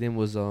guy. His name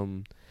was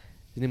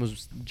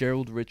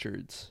Gerald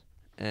Richards,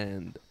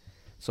 and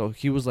so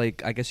he was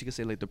like, I guess you could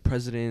say like the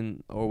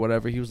president or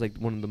whatever. He was like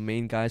one of the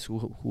main guys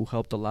who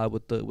helped a lot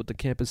with the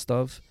camp and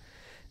stuff,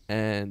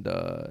 and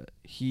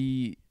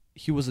he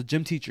was a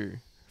gym teacher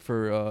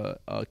for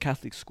a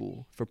Catholic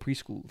school for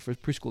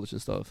preschoolers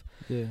and stuff.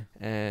 Yeah.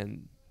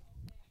 And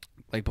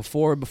like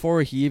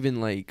before he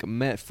even like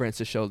met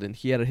Francis Sheldon,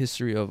 he had a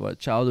history of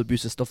child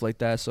abuse and stuff like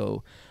that.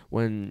 So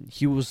when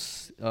he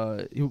was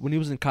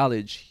in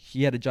college,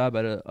 he had a job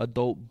at an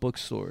adult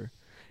bookstore,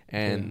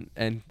 and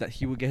that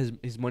he would get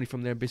his money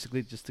from there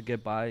basically just to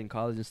get by in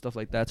college and stuff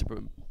like that,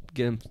 to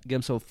get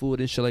himself food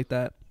and shit like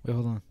that. Wait,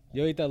 hold on.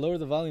 Yo, Ita, lower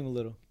the volume a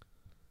little.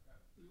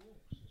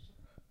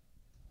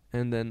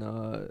 And then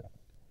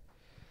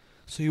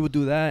so he would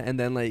do that, and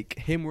then like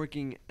him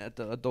working at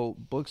the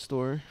adult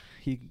bookstore,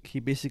 he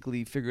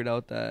basically figured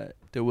out that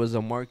there was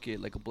a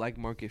market, like a black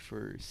market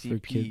for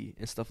CP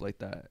and stuff like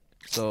that.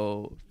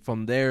 So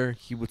from there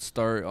he would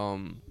start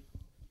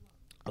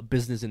a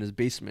business in his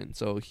basement.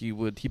 So he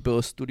built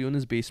a studio in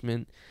his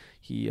basement.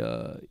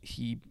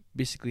 He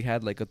basically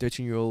had like a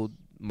 13-year-old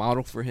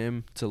model for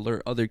him to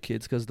lure other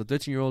kids, because the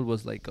 13-year-old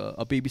was like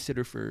a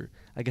babysitter for,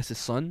 I guess, his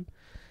son,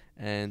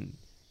 and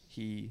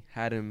he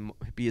had him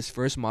be his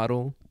first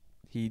model.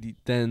 He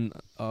then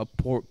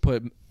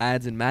put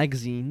ads in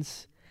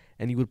magazines,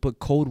 and he would put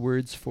code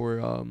words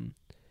for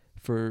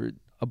for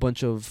a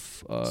bunch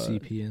of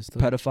CP and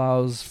stuff.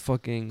 pedophiles,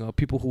 fucking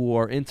people who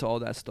are into all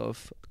that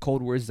stuff,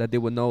 code words that they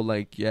would know,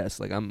 like, yes,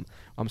 like I'm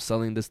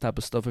selling this type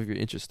of stuff if you're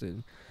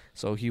interested.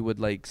 So he would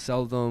like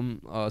sell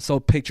them, sell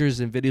pictures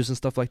and videos and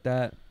stuff like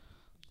that.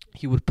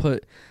 He would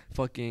put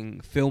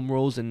fucking film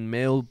rolls in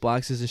mail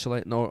boxes and shit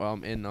like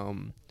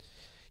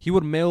he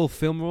would mail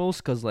film rolls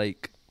because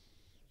like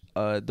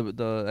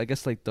the I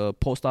guess like the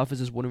post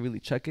offices wouldn't really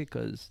check it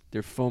because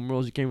they're film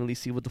rolls, you can't really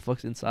see what the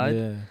fuck's inside.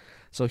 Yeah.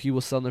 So he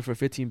was selling them for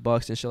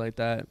 $15 and shit like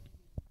that,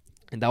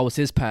 and that was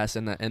his pass.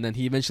 And then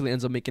he eventually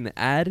ends up making an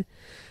ad,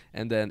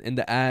 and then in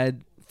the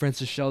ad,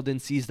 Francis Sheldon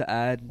sees the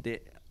ad,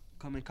 they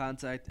come in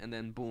contact, and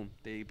then boom,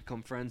 they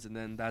become friends, and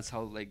then that's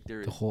how like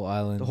they're The whole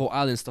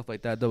island stuff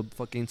like that, the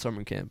fucking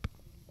summer camp.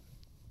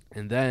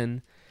 And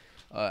then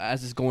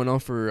as it's going on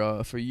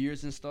for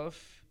years and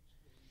stuff,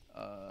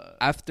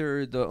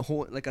 after the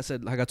whole, like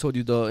I told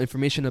you, the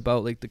information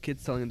about like the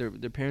kids telling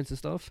their parents and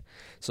stuff,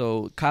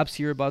 so cops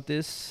hear about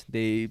this,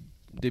 they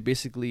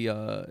basically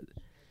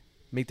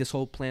make this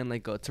whole plan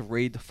like to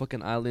raid the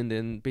fucking island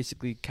and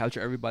basically capture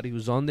everybody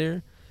who's on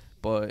there.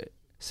 But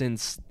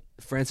since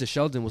Francis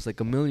Sheldon was like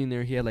a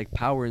millionaire, he had like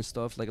power and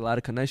stuff, like a lot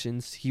of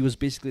connections, he was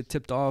basically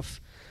tipped off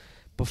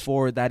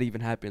before that even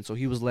happened. So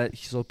he was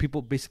so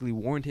people basically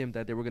warned him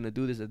that they were gonna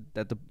do this,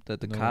 that the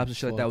No cops and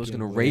shit like that was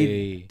gonna fucking raid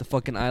way. the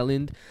fucking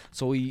island.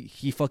 So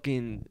he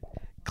fucking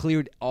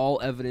cleared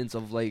all evidence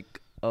of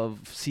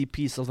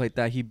CP, stuff like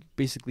that. He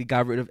basically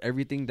got rid of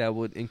everything that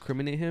would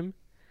incriminate him.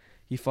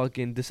 He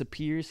fucking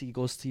disappears. He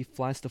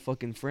flies to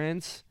fucking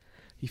France.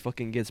 He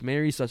fucking gets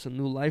married, starts a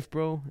new life,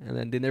 bro. And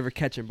then they never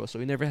catch him, bro. So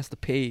he never has to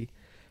pay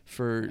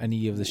for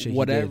Any of the shit he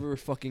whatever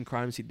fucking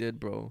crimes he did,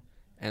 bro.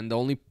 And the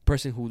only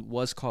person who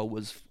was caught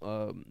was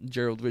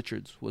Gerald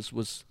Richards, who,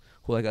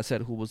 like I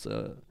said, who was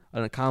an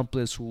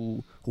accomplice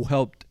who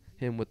helped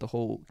him with the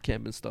whole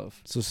camp and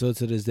stuff. So still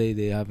to this day,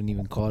 they haven't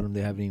even caught him.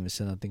 They haven't even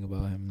said nothing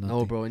about him. Nothing.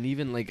 No, bro. And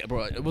even like,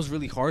 bro, it was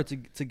really hard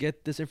to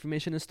get this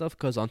information and stuff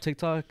because on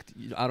TikTok,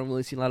 I don't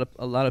really see a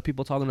lot of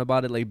people talking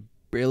about it. Like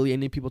barely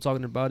any people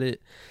talking about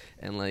it.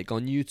 And like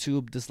on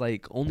YouTube, there's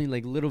like only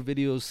like little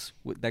videos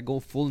that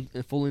go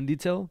full in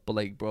detail. But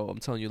like, bro, I'm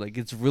telling you, like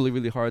it's really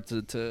really hard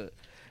to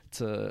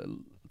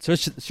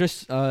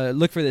search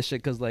look for this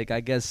shit because like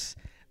I guess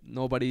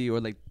nobody or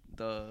like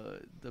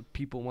the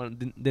people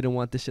didn't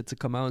want this shit to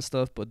come out and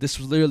stuff. But this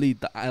was literally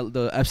the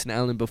Epstein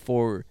Island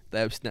before the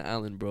Epstein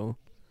Island, bro.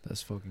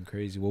 That's fucking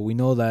crazy. Well, we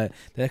know that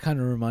kind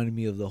of reminded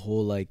me of the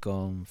whole like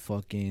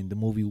fucking the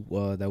movie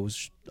that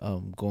was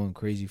going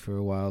crazy for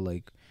a while,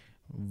 like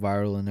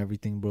viral and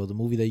everything, bro. The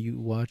movie that you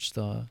watched,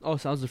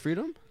 Sounds of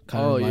Freedom.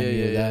 Kind of reminded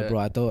me of that, bro.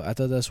 I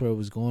thought that's where it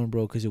was going,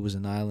 bro, because it was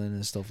an island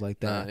and stuff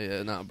like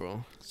that. Nah,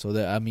 bro. So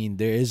that, I mean,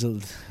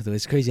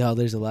 it's crazy how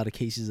there's a lot of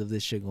cases of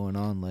this shit going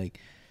on. Like,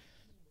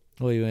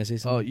 oh, you want to say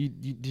something?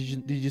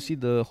 Did you see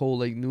the whole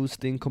like news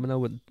thing coming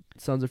out with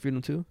Sounds of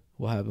Freedom too?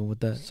 What happened with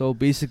that? So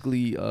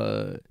basically,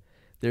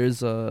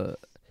 there's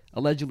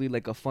allegedly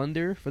like a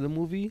funder for the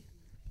movie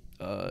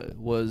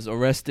was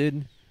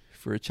arrested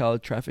for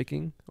child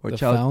trafficking or a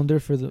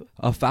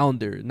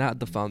founder, not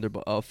the founder,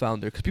 but a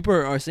founder. Because people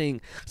are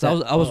saying,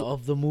 I was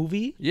of the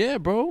movie. Yeah,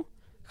 bro.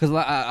 Because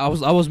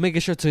I was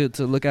making sure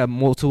to look at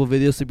multiple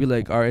videos to be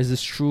like, all right, is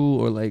this true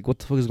or like what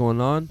the fuck is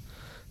going on?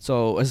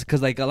 So it's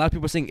because like a lot of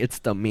people are saying it's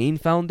the main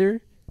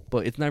founder,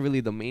 but it's not really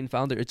the main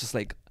founder. It's just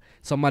like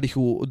somebody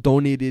who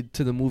donated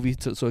to the movie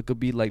so it could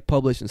be like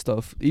published and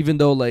stuff. Even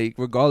though like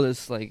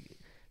regardless, like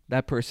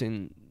that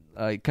person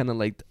kind of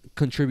like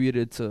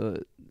contributed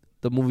to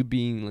the movie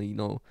being like, you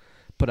know,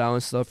 put out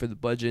and stuff for the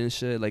budget and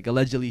shit. Like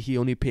allegedly he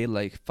only paid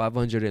like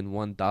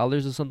 $501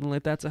 or something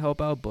like that to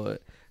help out.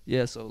 But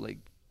yeah, so like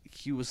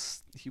he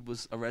was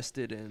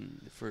arrested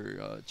and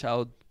for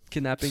child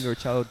kidnapping or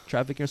child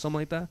trafficking or something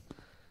like that.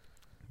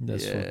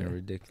 That's fucking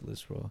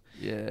ridiculous, bro.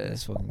 Yeah,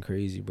 that's fucking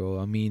crazy, bro.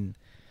 I mean,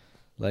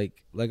 like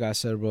I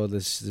said, bro,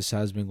 this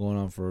has been going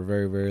on for a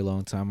very, very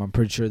long time. I'm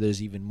pretty sure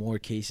there's even more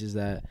cases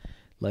that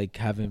like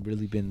haven't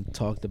really been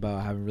talked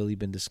about, haven't really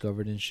been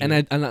discovered and shit.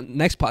 And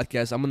next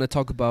podcast, I'm gonna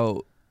talk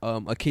about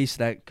a case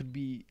that could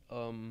be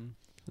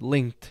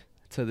linked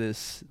to the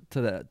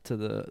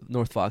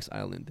NorthFox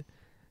Island,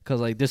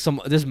 cause like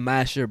there's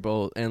mass shit,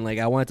 bro, and like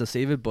I wanted to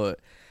save it, but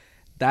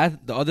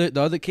that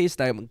the other case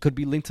that could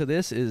be linked to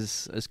this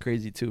is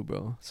crazy too,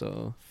 bro.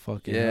 So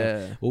fucking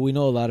hell. Well, we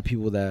know a lot of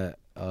people that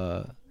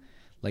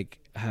like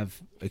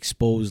have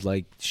exposed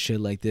like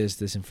shit like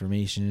this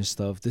information and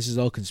stuff. This is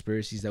all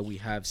conspiracies that we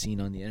have seen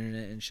on the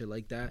internet and shit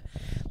like that.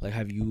 Like,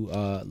 have you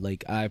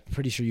like I'm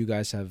pretty sure you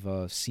guys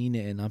have seen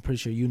it, and I'm pretty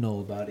sure you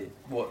know about it.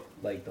 What?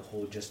 Like the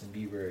whole Justin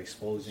Bieber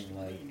exposing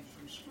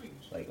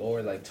like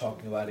or like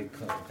talking about it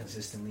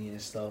consistently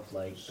and stuff,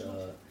 like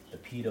the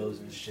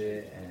pedos and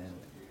shit, and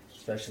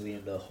especially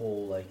in the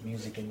whole like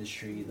music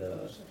industry,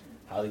 the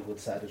Hollywood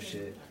side of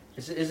shit.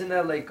 Isn't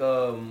that like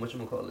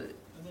whatchamacallit?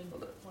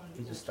 Hold up.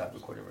 He just stopped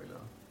recording right now.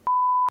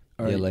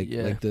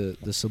 Like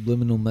the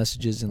subliminal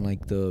messages and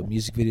like the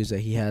music videos that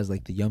he has,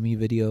 like the Yummy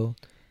video.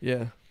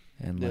 Yeah.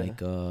 And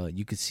like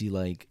you could see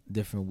like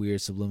different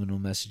weird subliminal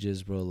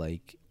messages, bro,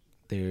 like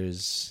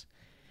there's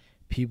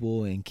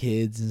people and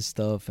kids and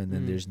stuff, and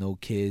then there's no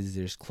kids.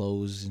 There's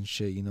clothes and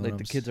shit. You know, like what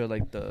the I'm kids are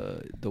like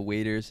the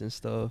waiters and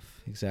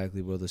stuff.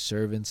 exactly, bro. The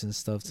servants and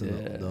stuff to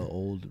Yeah. the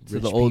old To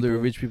rich the older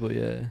people. rich people,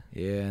 yeah.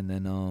 Yeah, and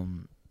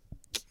then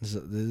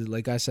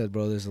like I said,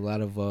 bro, there's a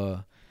lot of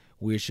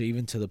weird shit,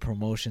 even to the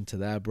promotion to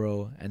that,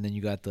 bro. And then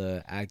you got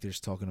the actors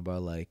talking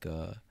about like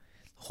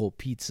whole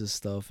pizza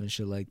stuff and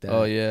shit like that.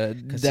 Oh yeah,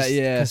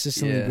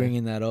 consistently yeah.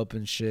 bringing that up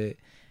and shit.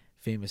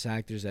 Famous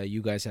actors that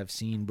you guys have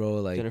seen,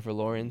 bro, like Jennifer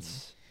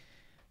Lawrence,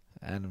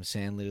 Adam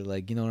Sandler,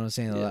 like, you know what I'm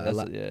saying? Yeah, a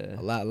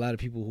that's- lot of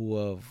people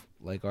who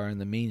like are in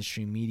the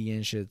mainstream media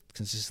and shit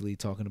consistently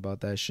talking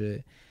about that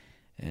shit.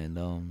 And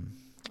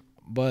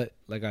but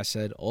like I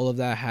said, all of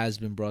that has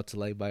been brought to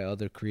light by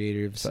other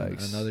creatives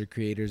and other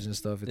creators and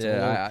stuff. It's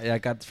I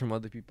got this from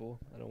other people.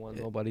 I don't want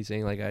nobody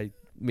saying like I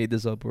made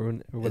this up or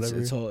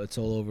whatever. It's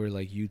all over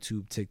like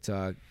YouTube,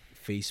 TikTok,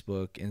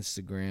 Facebook,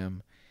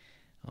 Instagram,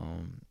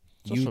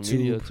 Social YouTube,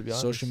 media, to be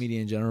honest. social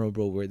media in general,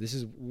 bro. This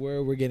is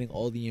where we're getting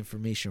all the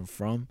information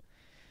from.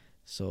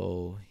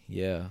 So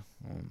yeah,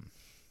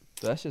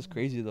 That's just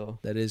crazy though.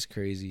 that is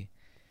crazy.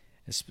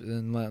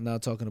 And now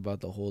talking about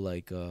the whole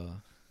like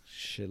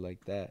shit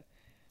like that.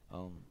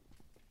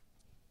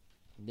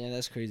 Yeah,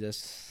 that's crazy.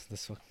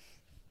 That's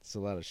a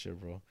lot of shit,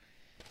 bro.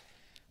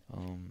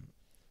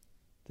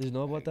 Did you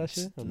know about that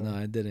shit? Or No,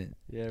 I didn't.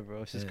 Yeah,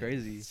 bro, it's just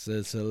crazy. It's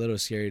a little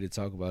scary to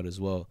talk about as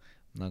well.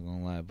 I'm not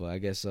gonna lie, but I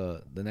guess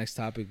the next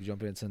topic,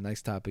 jumping into the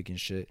next topic and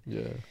shit,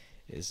 Yeah.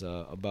 is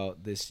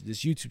about this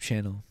YouTube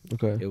channel.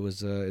 Okay.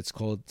 It's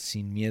called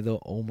Sin Miedo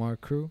Omar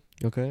Crew.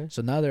 Okay.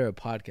 So now they're a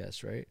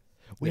podcast, right?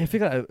 Wait, I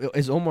figure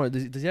is Omar?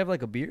 Does he have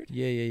like a beard?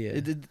 Yeah.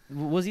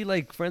 Was he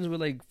like friends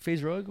with like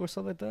FaZe Rug or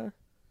something like that,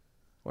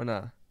 or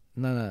not?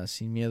 No,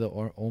 Sin Miedo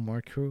or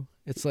Omar Crew.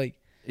 It's like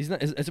He's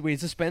not. Wait,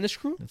 it's a Spanish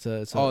crew. it's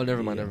a. Oh,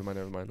 never mind.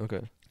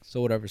 Okay.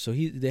 So whatever. So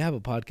they have a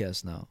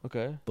podcast now.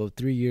 Okay. But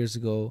 3 years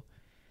ago,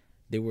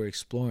 they were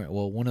exploring.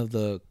 Well, one of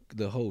the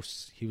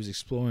hosts, he was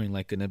exploring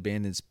like an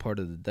abandoned part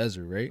of the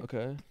desert, right?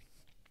 Okay.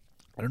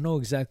 I don't know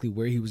exactly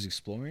where he was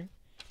exploring,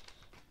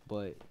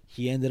 but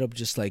he ended up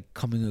just like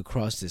coming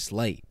across this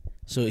light.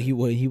 So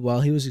while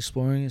he was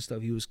exploring and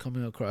stuff, he was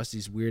coming across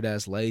these weird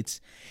ass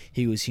lights.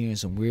 He was hearing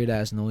some weird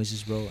ass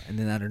noises, bro. And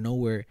then out of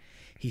nowhere,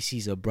 he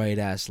sees a bright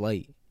ass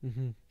light.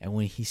 Mm-hmm. And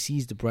when he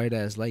sees the bright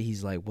ass light,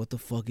 he's like, "What the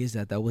fuck is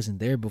that? That wasn't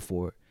there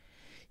before."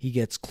 He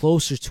gets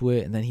closer to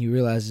it, and then he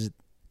realizes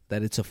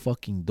that it's a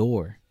fucking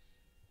door.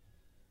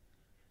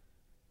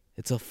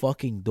 It's a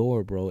fucking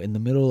door, bro. In the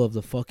middle of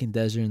the fucking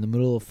desert, in the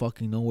middle of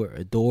fucking nowhere,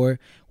 a door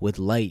with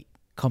light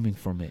coming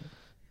from it.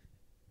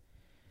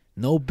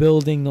 No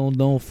building, no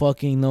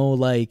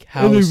like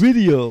house. In the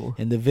video.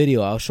 In the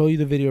video, I'll show you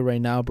the video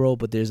right now, bro.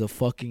 But there's a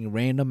fucking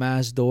random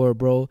ass door,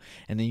 bro,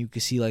 and then you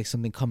can see like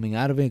something coming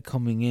out of it,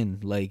 coming in.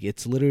 Like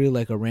it's literally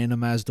like a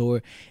random ass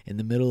door in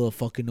the middle of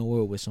fucking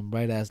nowhere with some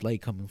bright ass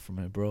light coming from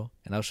it, bro.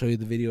 And I'll show you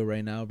the video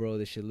right now, bro.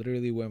 This shit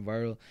literally went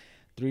viral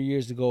 3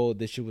 years ago.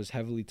 This shit was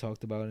heavily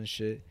talked about and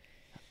shit.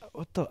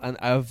 What the? And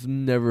I've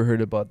never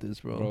heard about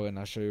this, bro. And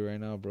I'll show you right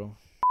now, bro.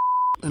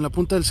 En la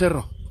punta del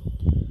cerro.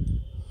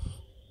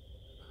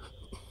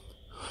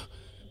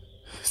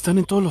 Están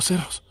en todos los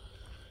cerros.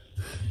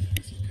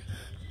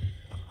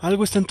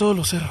 Algo está en todos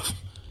los cerros.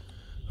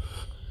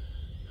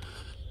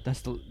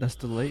 That's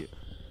the light.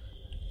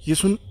 Y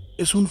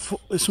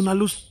es una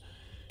luz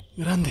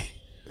grande.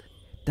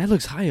 That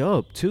looks high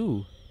up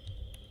too.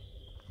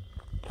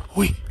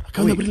 Uy,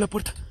 acaban de abrir la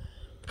puerta.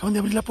 Acaban de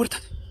abrir la puerta.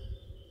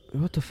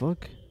 What the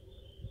fuck?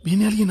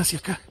 Viene alguien hacia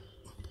acá.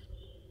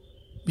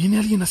 Viene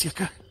alguien hacia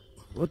acá.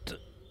 What the?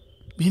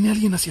 Viene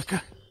alguien hacia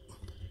acá.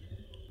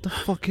 The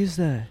fuck is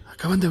that?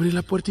 Acaban de abrir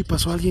la puerta y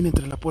pasó alguien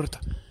entre la puerta.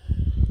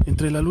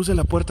 Entre la luz de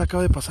la puerta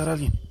acaba de pasar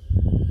alguien.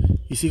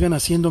 Y sigan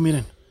haciendo,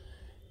 miren.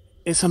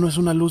 Esa no es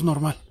una luz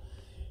normal.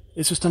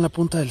 Eso está en la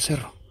punta del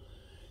cerro.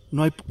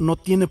 No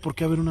tiene por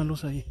qué haber una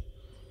luz ahí.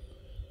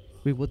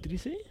 Wait, what did he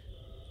say?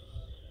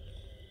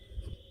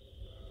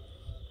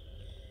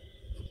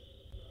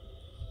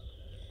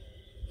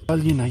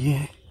 Alguien allí,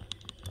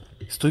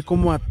 Estoy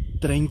como a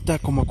 30,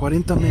 como a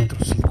 40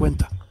 metros,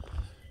 50.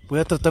 Voy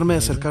a tratarme de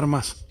acercar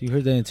más. You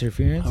heard the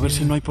interference? A ver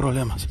si no hay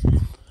problemas.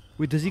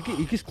 Wait, does he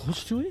get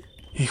close to it?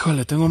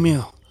 Híjole, tengo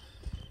miedo.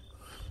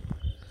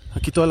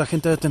 Aquí toda la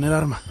gente debe tener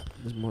arma.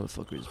 This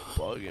motherfucker is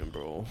bugging,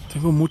 bro.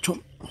 Tengo mucho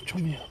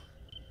miedo.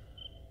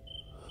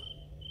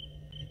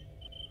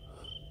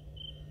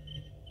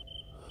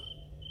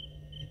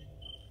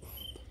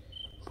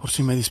 Por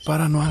si me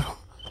disparan o algo.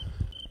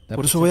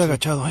 Por eso voy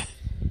agachado,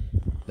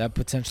 That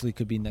potentially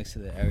could be next to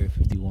the Area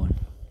 51.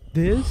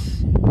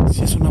 This?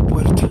 Si es una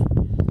puerta.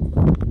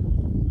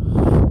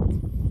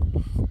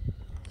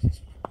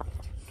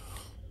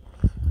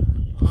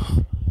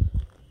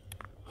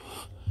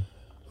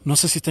 No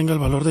sé si tenga el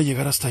valor de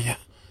llegar hasta allá.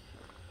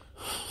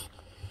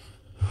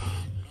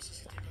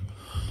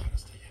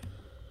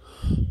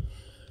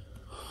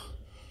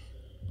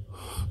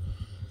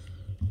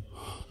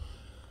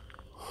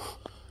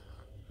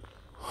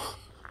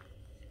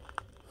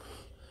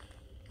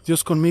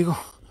 Dios conmigo.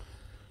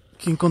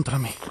 ¿Quién contra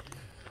mí?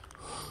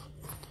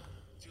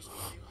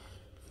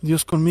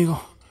 Dios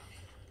conmigo.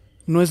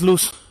 No es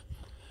luz.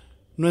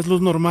 No es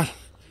luz normal.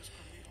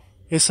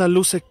 Esa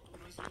luz se...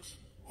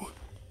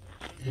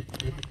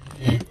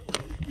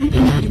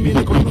 ¿Quién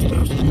viene con unos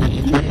perros?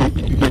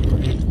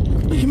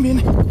 ¿Quién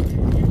viene?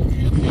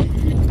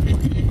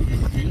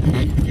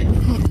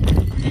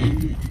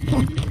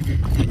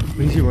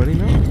 Is he running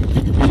now?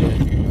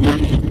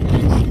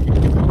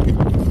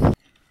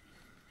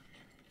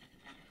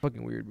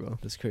 Fucking weird, bro.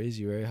 That's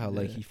crazy, right? How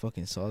like Yeah. he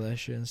fucking saw that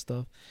shit and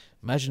stuff.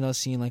 Imagine us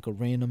seeing like a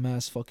random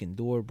ass fucking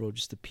door, bro,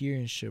 just appear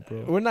and shit,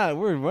 bro.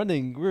 We're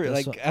running. We're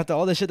That's like, what- after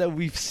all the shit that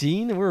we've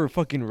seen, we're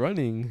fucking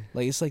running.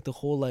 Like it's like the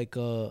whole like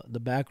the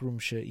backroom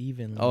shit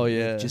even. Oh, like,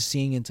 yeah. just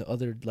seeing into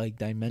other like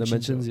dimensions.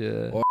 Dimensions,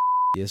 yeah. or-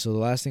 Yeah, so the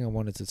last thing I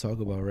wanted to talk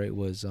about, right,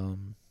 was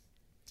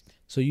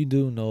so you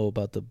do know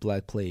about the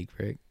Black Plague,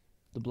 right?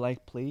 The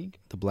Black Plague?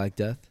 The Black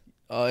Death?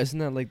 Isn't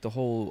that like the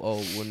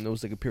whole, when there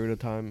was like a period of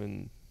time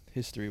in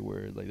history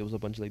where like there was a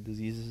bunch of like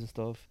diseases and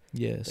stuff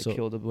Yeah, that so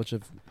killed a bunch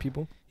of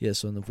people? yeah,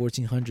 so in the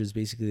 1400s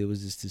basically there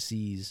was this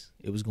disease.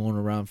 It was going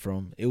around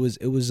from it was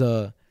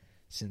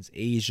since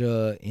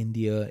Asia,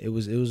 India, it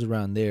was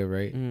around there,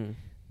 right? Mm.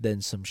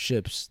 Then some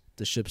ships,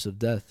 the ships of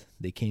death,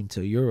 they came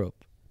to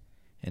Europe.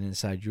 And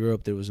inside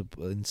Europe there was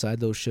inside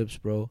those ships,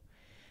 bro,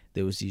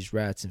 there was these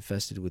rats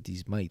infested with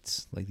these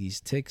mites, like these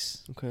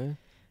ticks. Okay.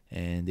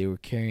 And they were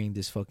carrying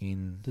this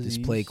fucking this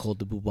Disease? plague called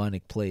the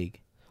bubonic plague.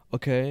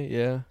 Okay,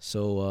 yeah.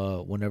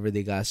 So whenever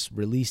they got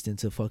released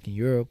into fucking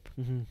Europe,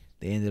 Mm-hmm.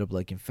 they ended up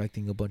like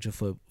infecting a bunch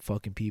of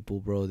fucking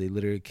people, bro. They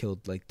literally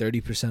killed like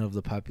 30% of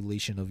the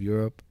population of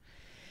Europe.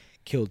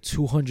 Killed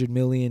 200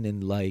 million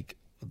in like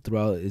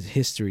throughout its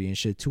history and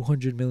shit.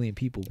 200 million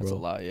people, bro. That's a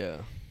lot,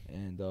 yeah.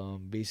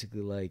 And basically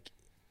like,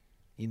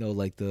 you know,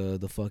 like the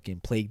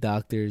fucking plague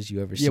doctors,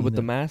 you ever seen Yeah, with the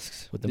them?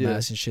 masks. With the Yeah.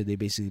 masks and shit, they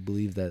basically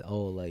believe that,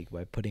 oh, like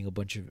by putting a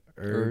bunch of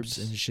herbs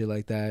and shit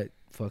like that,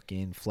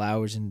 fucking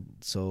flowers, and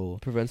so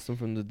Prevents them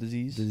from the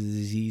disease. the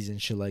disease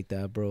and shit like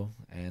that, bro.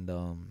 And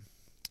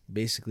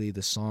basically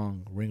the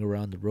song "Ring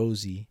Around the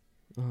Rosie"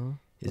 Uh-huh.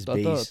 is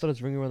I thought based.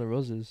 it's Ring Around the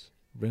Roses.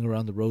 "Ring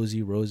Around the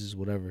Rosie," roses,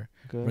 whatever.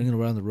 Okay. "Ringing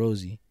Around the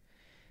Rosie"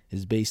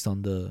 is based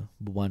on the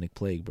bubonic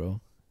plague, bro.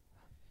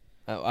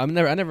 I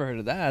never heard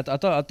of that. I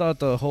thought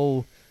the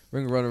whole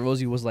Ring Around the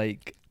Rosie was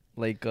like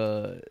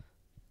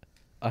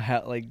a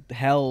hell, like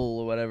hell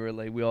or whatever.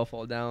 Like we all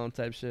fall down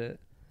type shit.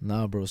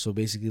 Nah, bro. So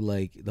basically,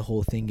 like the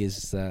whole thing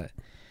is that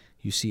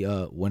you see,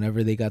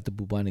 whenever they got the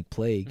bubonic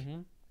plague,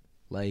 Mhm.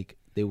 like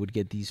they would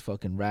get these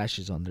fucking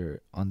rashes on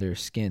their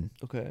skin.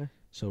 Okay.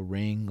 So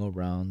ring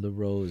around the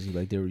rosy,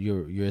 like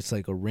you're it's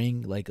like a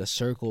ring, like a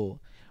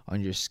circle on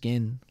your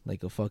skin,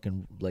 like a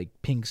fucking like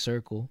pink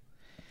circle.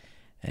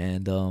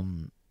 And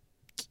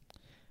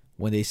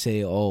when they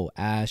say, "Oh,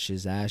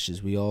 ashes,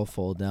 ashes, we all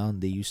fall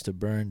down," they used to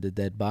burn the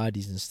dead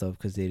bodies and stuff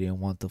because they didn't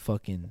want the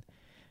fucking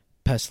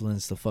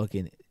pestilence, the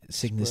fucking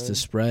sickness to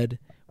spread.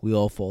 We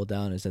all fall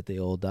down is that they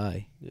all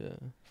die. Yeah.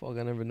 Fuck,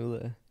 I never knew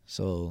that.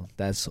 So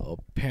that's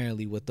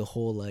apparently what the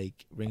whole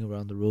like "Ring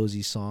Around the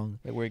Rosie" song,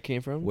 Like where it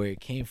came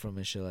from.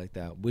 and shit like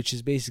that. Which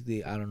is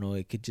basically, I don't know,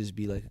 it could just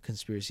be like a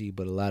conspiracy,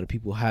 but a lot of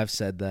people have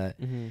said that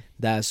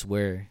that's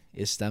where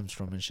it stems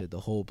from and shit.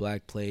 The whole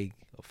Black Plague,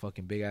 a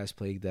fucking big ass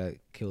plague that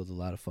killed a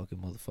lot of fucking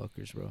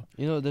motherfuckers, bro.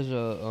 You know, there's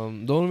a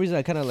the only reason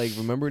I kind of like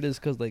remember this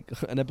because like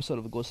an episode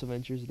of Ghost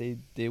Adventures,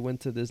 they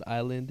went to this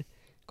island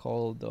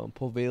called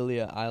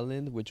Poveglia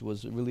Island, which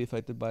was really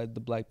affected by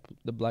the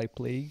Black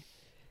Plague,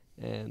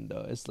 and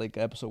it's like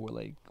an episode where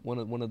like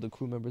one of the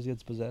crew members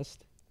gets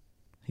possessed.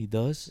 He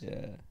does?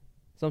 Yeah.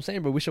 So I'm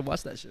saying, bro, we should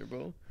watch that shit,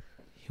 bro.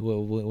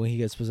 When he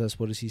gets possessed,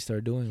 what does he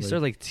start doing? He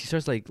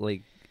starts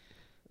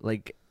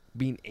like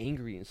being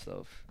angry and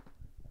stuff,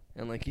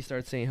 and like he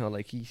starts saying how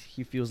like he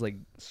feels like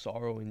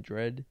sorrow and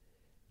dread,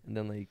 and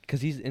then like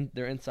because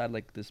they're inside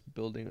like this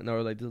building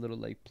or like this little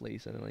like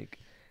place, and then, like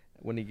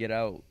when he get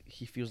out,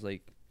 he feels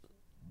like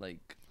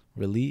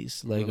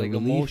release, like a relief?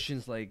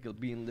 emotions like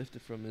being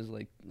lifted from his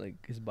like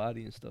his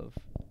body and stuff.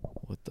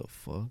 What the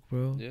fuck,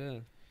 bro? Yeah.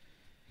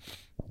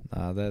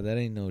 Nah, that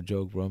ain't no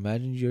joke, bro.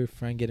 Imagine your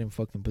friend getting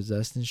fucking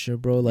possessed and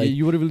shit, bro. Like, Yeah,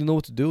 you wouldn't really know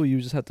what to do.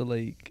 You just have to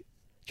like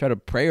try to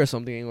pray or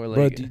something, or like.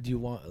 bro, do you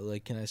want,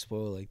 like, can I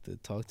spoil like the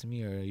talk to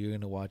me, or are you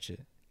gonna watch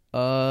it?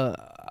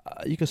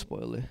 You can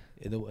spoil it.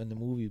 In the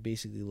movie,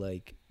 basically,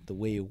 like the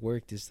way it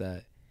worked is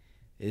that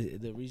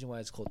the reason why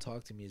it's called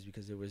Talk to Me is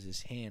because there was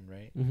this hand,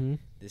 right? Mm-hmm.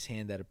 This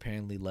hand that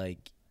apparently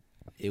like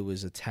it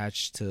was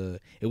attached to.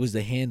 It was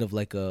the hand of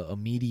like a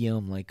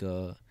medium, like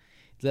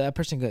that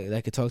person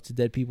that could talk to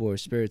dead people or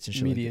spirits and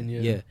shit. Medium, like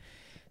that. yeah. Yeah.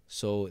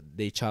 So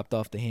they chopped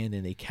off the hand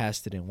and they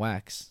cast it in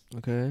wax,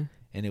 Okay.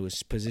 and it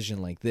was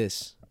positioned like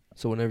this.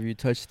 So whenever you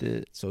touched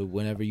it, So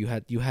whenever you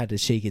had to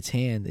shake its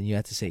hand and you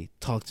had to say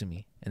 "talk to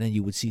me," and then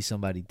you would see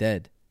somebody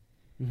dead.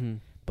 mm-hmm.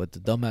 But the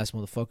dumbass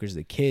motherfuckers,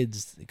 the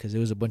kids, because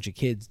there was a bunch of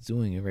kids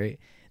doing it, right?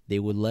 They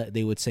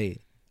would say,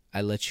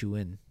 "I let you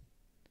in."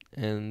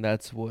 And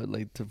that's what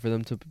like for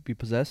them to be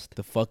possessed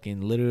The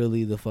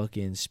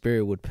fucking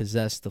spirit would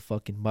possess the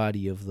fucking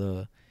body of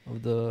the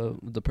of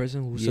the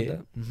person who said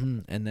that. Mm-hmm.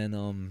 And then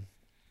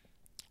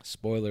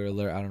spoiler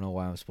alert, I don't know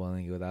why I'm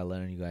spoiling it without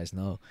letting you guys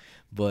know,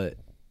 but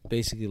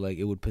basically like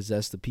it would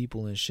possess the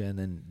people and shit, and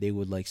then they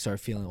would like start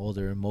feeling all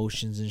their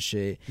emotions and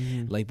shit.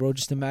 Like, bro,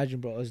 just imagine,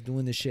 bro, us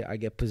doing this shit, I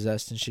get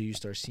possessed and shit, you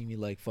start seeing me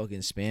like fucking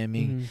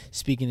spamming,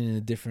 speaking in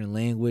a different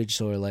language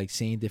or like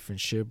saying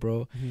different shit,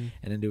 bro.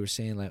 And then they were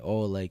saying like,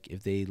 oh, like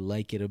if they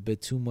like it a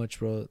bit too much,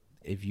 bro,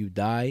 if you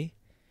die,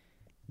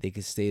 they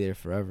could stay there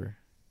forever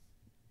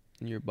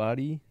in your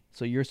body.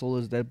 So your soul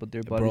is dead, but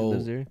their body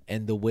lives there.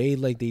 And the way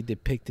like they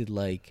depicted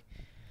like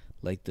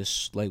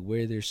this, like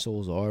where their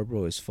souls are,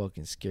 bro, is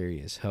fucking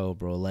scary as hell,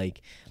 bro.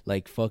 Like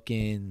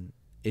fucking,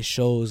 it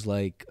shows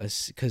like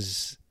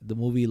because the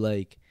movie,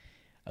 like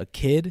a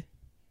kid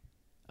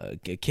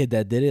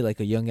that did it, like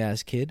a young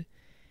ass kid,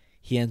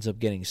 he ends up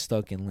getting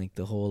stuck in like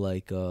the whole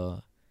like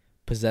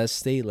possessed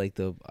state, like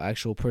the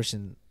actual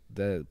person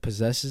that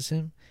possesses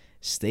him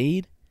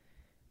stayed,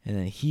 and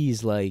then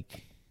he's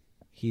like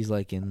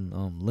in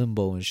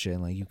limbo and shit,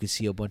 and like you could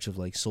see a bunch of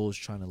like souls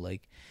trying to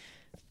like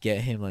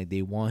get him, like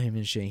they want him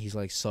and shit, and he's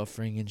like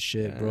suffering and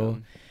shit, bro.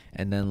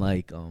 And then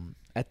like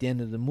at the end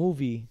of the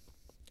movie,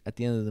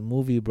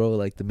 bro,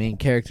 like the main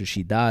character,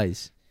 she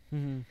dies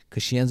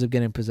because she ends up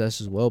getting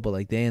possessed as well, but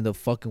like they end up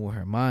fucking with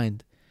her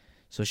mind,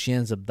 so she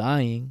ends up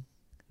dying,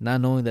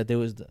 not knowing that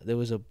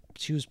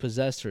she was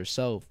possessed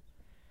herself,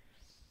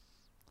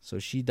 so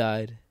she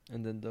died,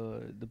 and then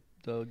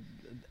the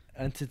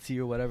entity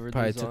or whatever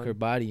probably took her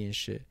body and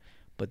shit.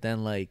 But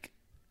then like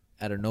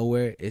out of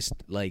nowhere, it's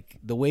like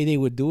the way they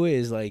would do it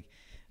is like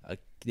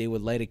they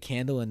would light a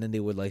candle and then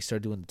they would like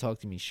start doing the talk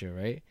to me shit,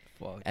 right?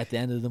 Fuck. At the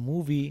end of the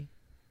movie,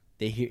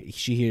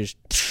 she hears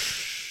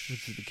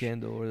which is the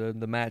candle or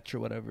the match or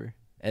whatever,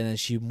 and then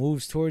she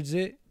moves towards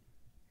it,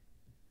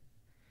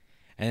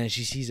 and then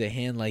she sees a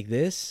hand like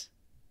this,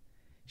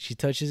 she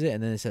touches it,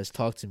 and then it says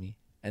talk to me,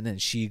 and then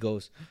she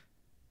goes.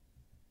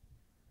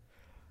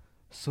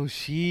 So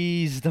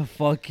she's the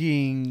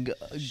fucking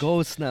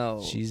ghost now.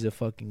 She's a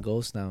fucking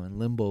ghost now in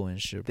limbo and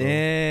shit, bro.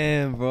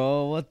 Damn,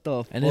 bro. What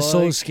the fuck? And it's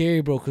so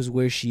scary, bro, because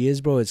where she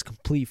is, bro, it's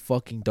complete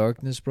fucking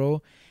darkness,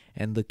 bro.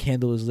 And the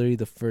candle is literally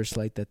the first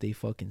light that they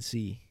fucking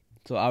see.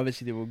 So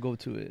obviously they will go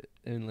to it.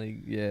 And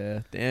like,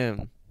 yeah,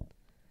 damn.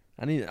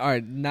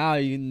 Alright, now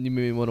you made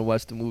me want to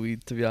watch the movie,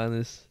 to be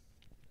honest.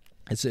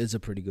 It's a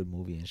pretty good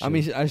movie and shit. I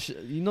mean,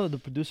 you know the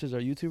producers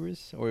are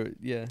YouTubers? Or,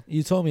 yeah.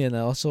 You told me, and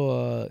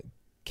also,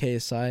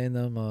 KSI and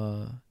them,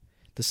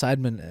 the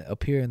Sidemen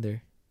appear in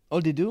there.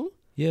 Oh, they do?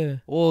 Yeah.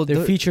 Well,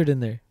 they're featured in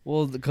there.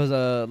 Well, because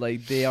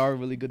like they are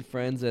really good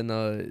friends, and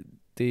I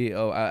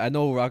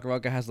know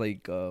Rocka has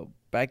like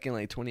back in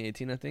like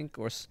 2018, I think,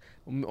 or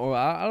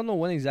I don't know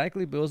when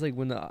exactly, but it was like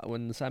when the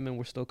Sidemen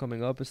were still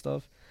coming up and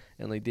stuff,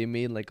 and like they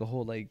made like a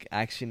whole like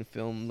action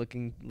film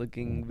looking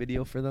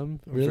video for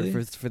them. Really?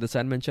 For the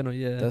Sidemen channel,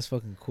 yeah. That's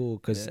fucking cool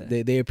because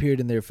they appeared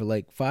in there for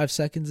like 5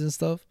 seconds and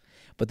stuff,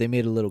 but they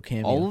made a little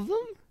cameo. All of them?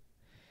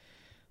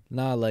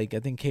 Nah, like I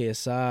think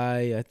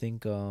KSI, I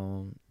think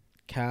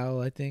Cal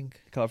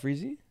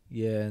Freezy.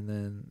 Yeah, and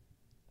then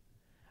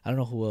I don't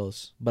know who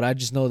else, but I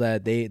just know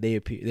that they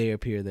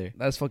appear there.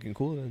 That's fucking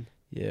cool then.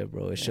 Yeah,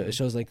 bro. It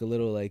shows like a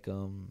little like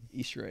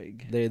Easter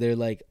egg. They're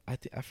like I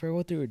forgot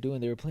what they were doing.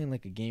 They were playing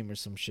like a game or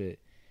some shit,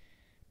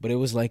 but it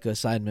was like a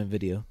Sidemen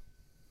video.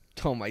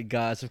 Oh my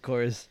gosh! Of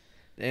course.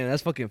 Damn,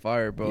 that's fucking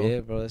fire, bro. Yeah,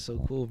 bro. That's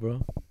so cool,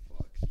 bro.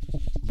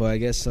 But I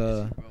guess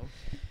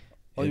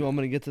Oh, you want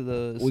me to get to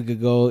the... We could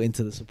go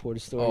into the supporter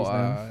stories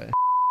now.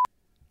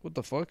 What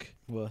the fuck?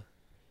 What?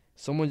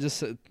 Someone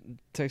just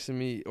texted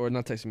me, or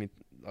not texted me,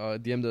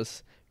 DM'd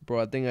us.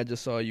 Bro, I think I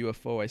just saw a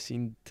UFO I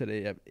seen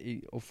today at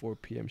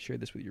 8:04 p.m. Share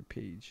this with your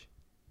page.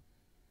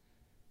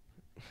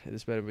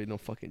 This better be no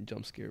fucking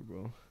jump scare,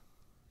 bro.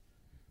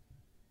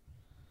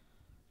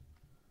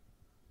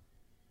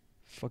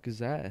 Fuck is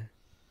that?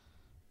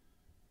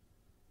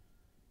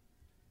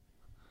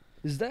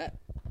 Is that...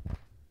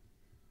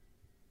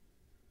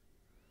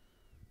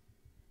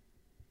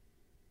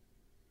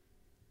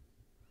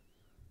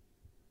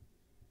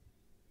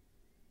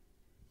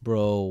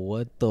 Bro,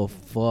 what the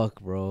fuck,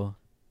 bro?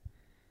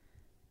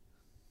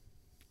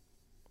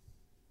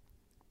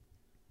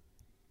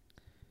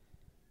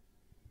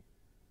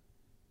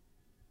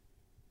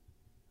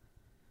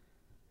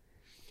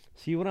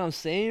 See what I'm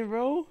saying,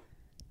 bro?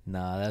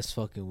 Nah, that's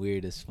fucking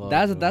weird as fuck.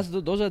 Those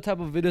are the type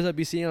of videos I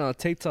be seeing on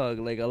TikTok.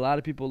 Like a lot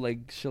of people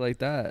like shit like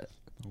that.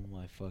 Oh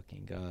my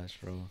fucking gosh,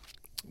 bro.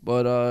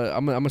 But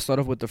I'm gonna start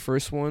off with the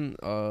first one.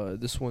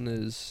 This one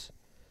is...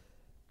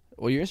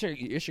 Well, your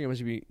Instagram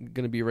is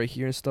gonna be right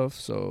here and stuff.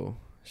 So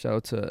shout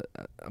out to...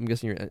 I'm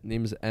guessing your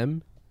name is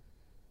M.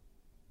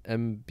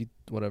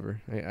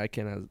 Whatever. I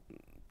cannot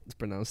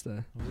pronounce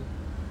that.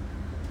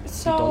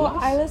 So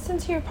I listen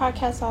to your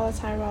podcast all the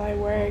time while I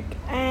work,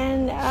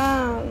 and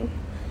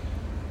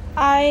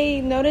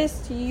I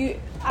noticed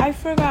I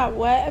forgot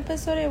what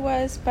episode it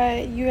was,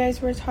 but you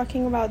guys were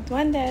talking about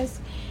duendes,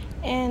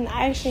 and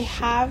I actually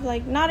have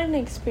like not an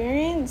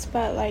experience,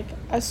 but like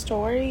a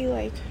story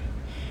like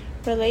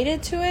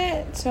related to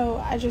it. So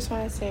I just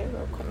want to say it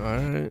real quick. All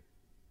right.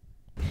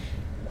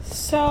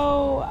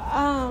 So,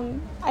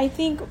 I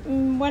think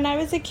when I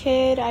was a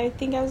kid, I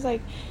think I was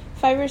like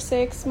 5 or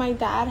 6, my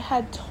dad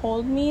had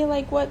told me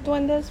like what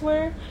duendes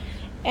were,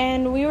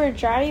 and we were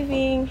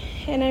driving,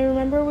 and I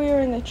remember we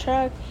were in the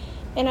truck,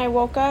 and I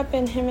woke up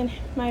and him and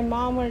my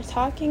mom were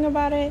talking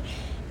about it,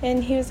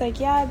 and he was like,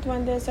 yeah,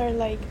 duendes are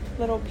like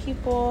little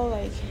people,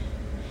 like,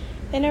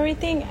 and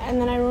everything.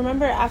 And then I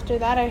remember after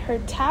that I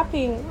heard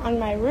tapping on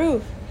my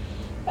roof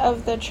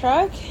of the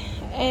truck,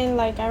 and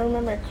like I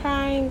remember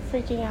crying,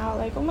 freaking out,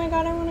 like, oh my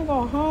god, I want to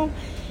go home,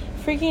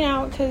 freaking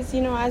out, because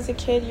you know, as a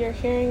kid you're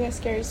hearing a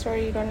scary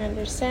story you don't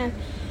understand.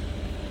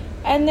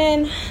 And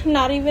then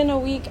not even a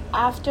week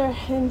after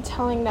him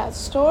telling that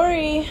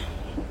story,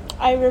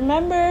 I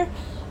remember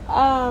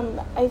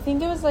I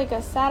think it was like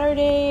a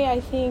Saturday, I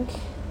think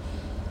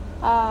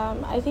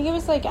it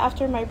was like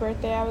after my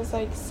birthday. I was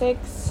like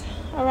 6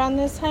 around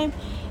this time,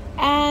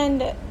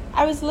 and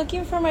I was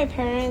looking for my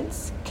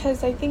parents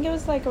because I think it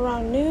was like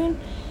around noon,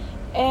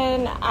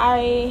 and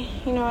I,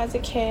 you know, as a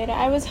kid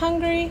I was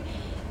hungry,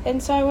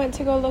 and so I went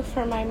to go look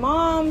for my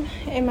mom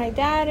and my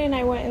dad, and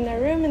I went in their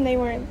room and they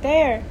weren't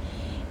there.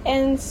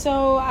 And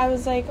so I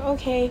was like,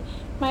 okay,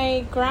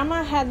 my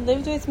grandma had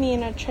lived with me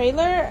in a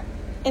trailer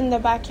in the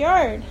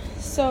backyard,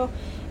 so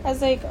I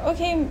was like,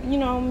 okay, you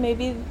know,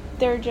 maybe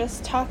they're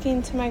just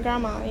talking to my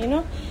grandma, you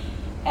know.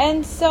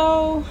 And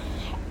so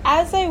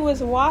as I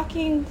was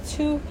walking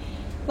to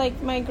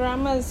like my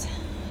grandma's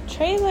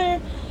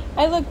trailer,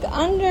 I looked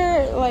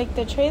under like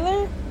the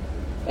trailer,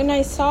 and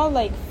I saw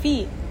like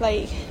feet,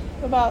 like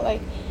about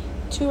like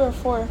 2 or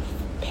 4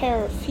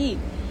 pair of feet,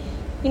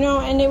 you know.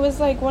 And it was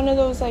like one of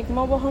those like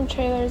mobile home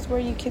trailers where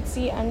you could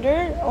see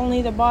under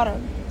only the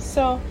bottom.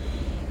 So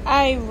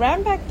I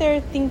ran back there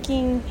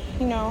thinking,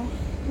 you know,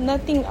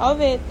 nothing of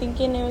it,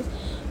 thinking it was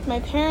my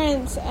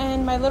parents,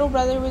 and my little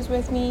brother was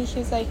with me. He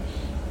was like,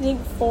 I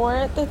think 4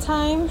 at the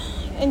time,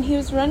 and he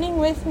was running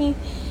with me.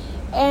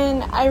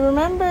 And I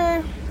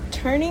remember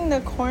turning the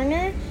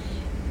corner,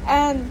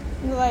 and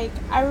like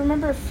I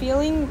remember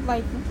feeling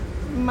like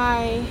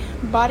my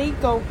body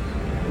go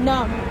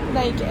numb,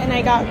 like, and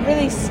I got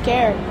really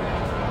scared,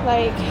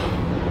 like,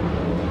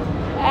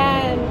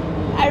 and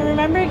I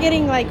remember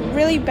getting like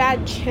really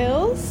bad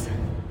chills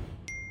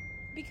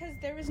because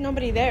there was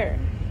nobody there.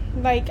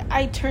 Like,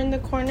 I turned the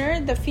corner,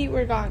 the feet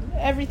were gone,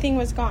 everything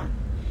was gone.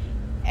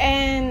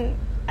 And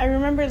I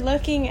remember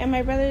looking, and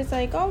my brother's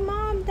like, oh,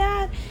 Mom,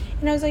 Dad.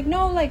 And I was like,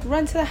 no, like,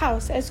 run to the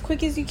house as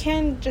quick as you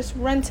can, just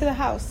run to the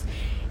house.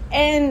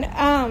 And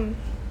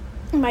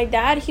my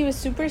dad, he was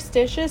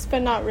superstitious,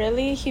 but not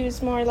really. He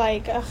was more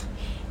like, ugh,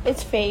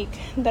 it's fake,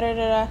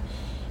 da-da-da-da.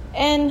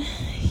 And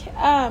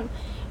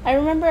I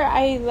remember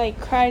I like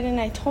cried, and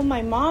I told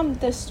my mom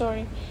this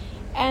story,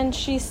 and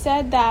she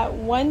said that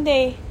one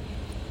day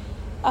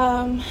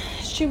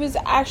she was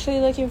actually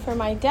looking for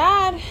my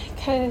dad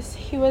because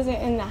he wasn't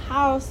in the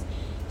house.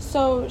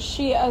 So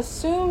she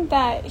assumed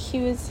that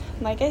he was,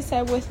 like I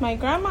said, with my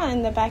grandma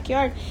in the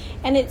backyard.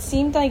 And it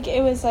seemed like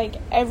it was like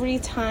every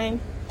time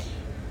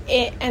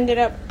it ended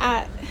up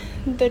at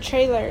the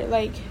trailer,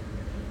 like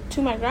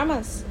to my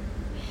grandma's.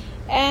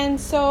 And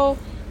so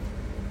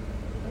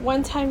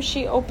one time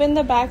she opened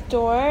the back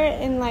door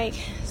and like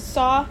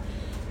saw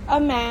a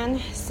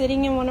man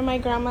sitting in one of my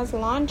grandma's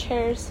lawn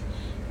chairs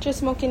just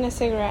smoking a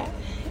cigarette.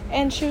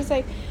 And she was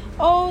like,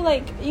 oh,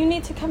 like, you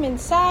need to come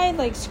inside,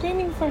 like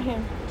screaming for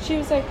him. She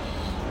was like,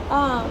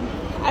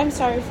 I'm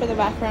sorry for the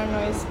background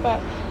noise,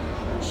 but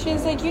she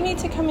was like, you need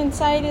to come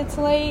inside, it's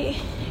late.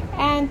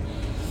 And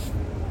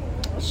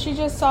she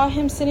just saw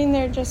him sitting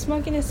there just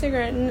smoking a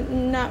cigarette,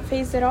 not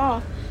fazed at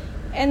all.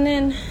 And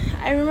then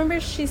I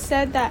remember she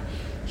said that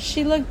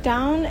she looked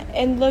down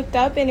and looked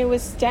up, and it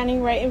was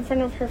standing right in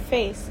front of her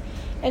face.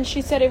 And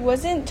she said it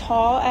wasn't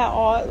tall at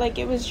all, like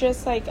it was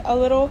just like a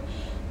little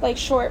like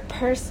short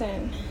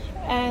person.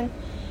 And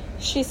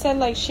she said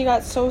like she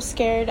got so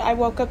scared. I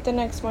woke up the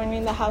next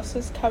morning, the house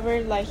was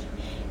covered like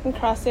in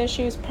crosses.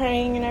 She was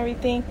praying and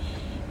everything.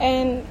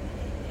 And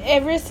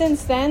ever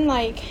since then,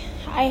 like,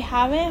 I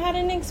haven't had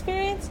an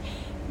experience,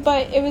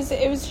 but it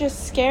was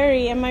just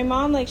scary. And my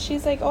mom, like,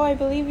 she's like, oh, I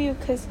believe you,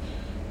 because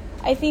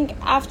I think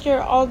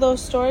after all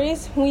those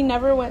stories, we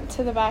never went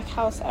to the back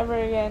house ever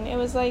again. It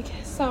was like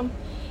some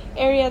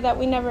area that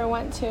we never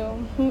went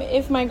to.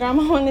 If my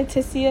grandma wanted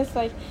to see us,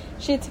 like,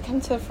 she had to come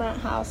to the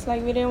front house.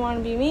 Like, we didn't want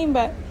to be mean,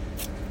 but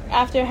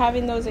after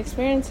having those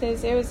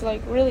experiences, it was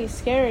like really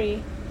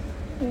scary.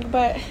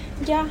 But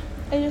yeah,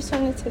 I just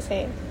wanted to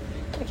say it.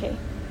 Okay,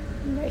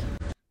 bye.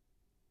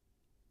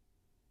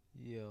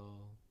 Yo,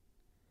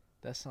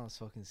 that sounds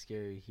fucking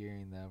scary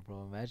hearing that,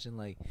 bro. Imagine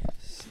like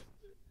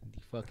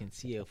you fucking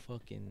see a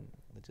fucking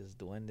just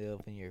duende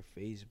up in your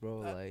face, bro.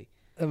 Like,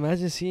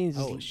 imagine seeing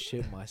I would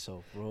shit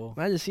myself, bro.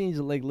 Imagine seeing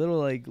just like little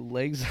like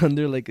legs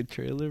under like a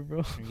trailer,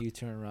 bro. And you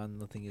turn around,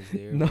 nothing is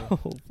there. No,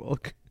 bro.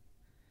 fuck.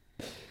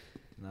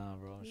 Nah,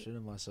 bro, I'm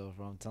shitting myself,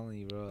 bro. I'm telling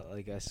you, bro.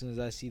 Like, as soon as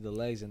I see the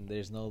legs and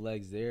there's no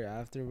legs there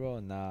after, bro,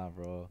 nah,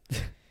 bro.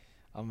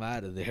 I'm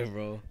out of there,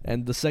 bro.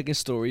 And the second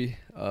story,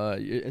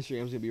 your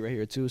Instagram's gonna be right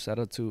here too. Shout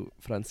out to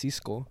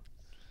Francisco.14.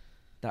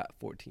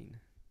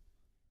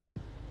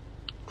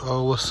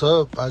 Oh, what's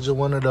up? I just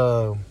wanted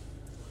to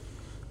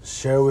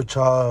share with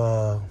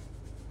y'all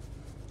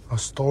a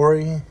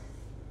story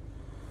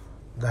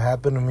that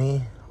happened to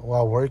me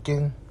while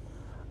working.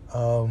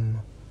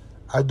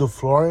 I do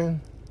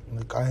flooring,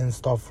 like I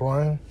install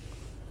flooring.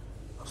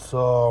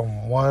 So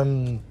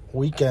one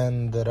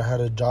weekend that I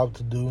had a job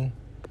to do,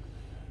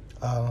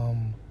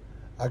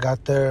 I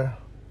got there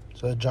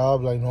to a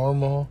job like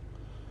normal,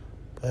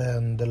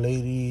 and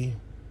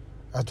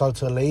I talked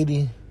to a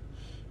lady.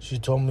 She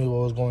told me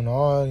what was going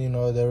on.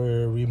 They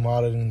were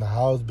remodeling the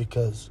house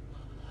because,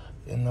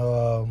 they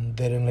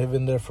didn't live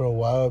in there for a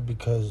while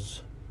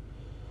because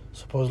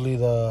supposedly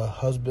her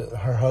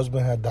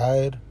husband had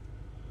died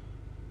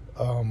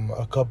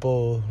a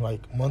couple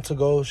like months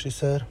ago, she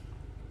said.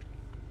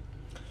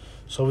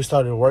 So we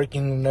started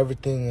working and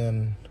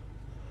everything,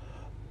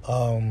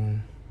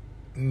 and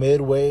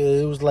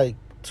midway, it was like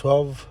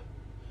 12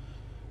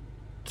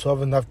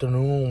 in the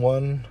afternoon,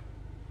 1,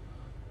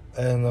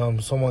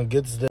 and someone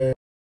gets there.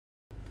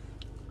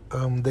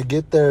 They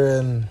get there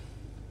and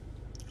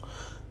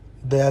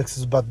they ask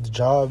us about the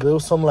job. It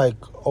was some like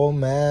old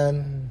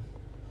man,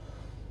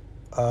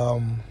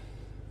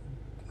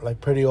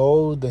 like pretty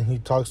old, and he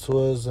talks to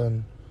us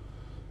and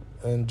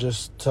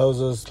just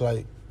tells us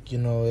like,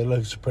 it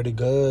looks pretty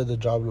good, the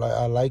job, like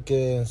I like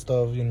it and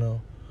stuff,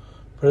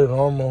 pretty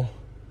normal.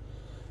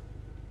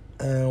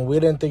 And we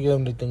didn't think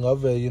anything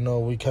of it,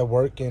 we kept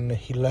working.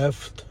 He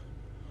left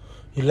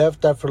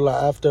after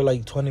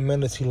like 20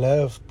 minutes. He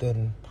left,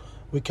 and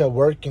we kept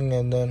working,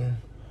 and then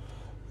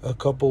a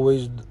couple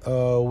weeks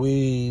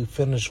we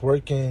finished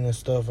working and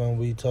stuff, and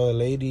we tell a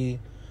lady,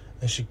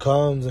 and she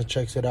comes and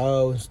checks it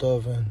out and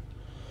stuff, and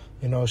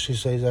she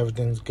says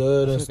everything's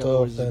good and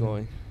stuff,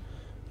 and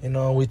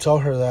we tell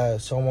her that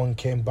someone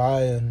came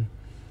by and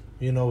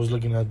was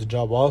looking at the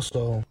job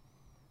also,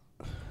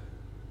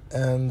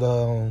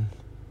 and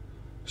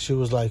she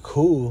was like,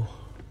 who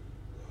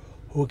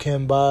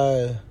came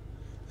by?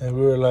 And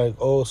we were like,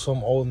 oh,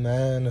 some old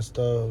man and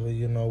stuff.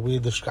 We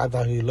described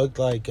how he looked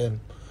like,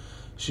 and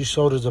she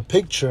showed us a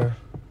picture,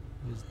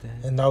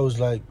 and I was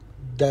like,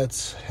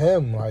 that's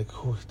him. Like,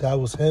 that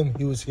was him.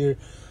 He was here,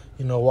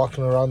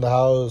 walking around the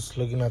house,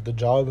 looking at the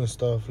job and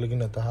stuff,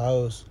 looking at the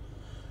house.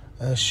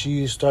 And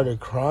she started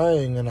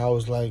crying, and I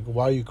was like,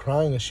 why are you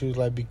crying? And she was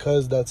like,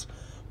 because that's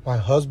my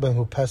husband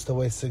who passed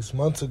away 6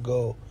 months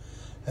ago.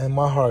 And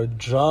my heart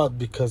dropped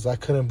because I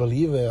couldn't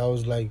believe it. I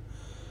was like,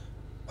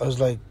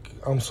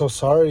 I'm so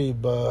sorry,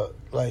 but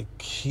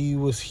like, he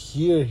was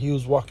here. He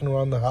was walking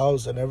around the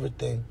house and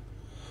everything,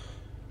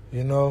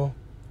 And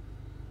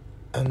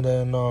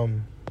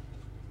then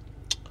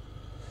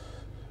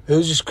it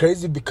was just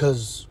crazy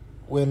because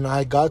when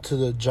I got to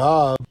the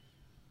job,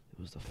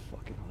 it was the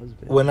fucking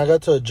husband. When I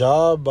got to the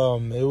job,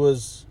 it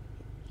was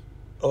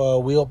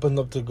we opened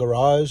up the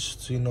garage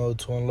to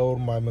unload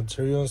my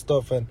material and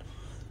stuff, and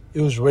it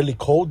was really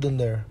cold in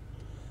there.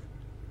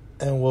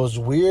 And what was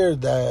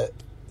weird that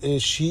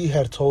she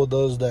had told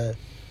us that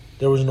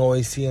there was no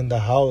AC in the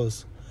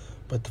house,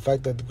 but the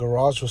fact that the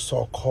garage was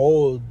so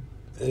cold,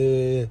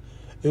 it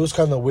was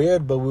kind of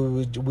weird. But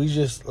we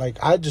just, like,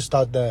 I just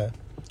thought that,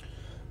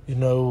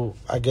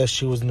 I guess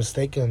she was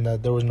mistaken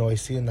that there was no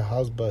AC in the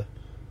house, but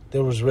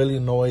there was really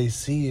no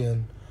AC,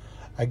 and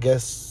I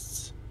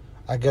guess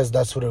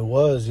that's what it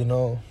was,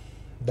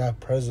 that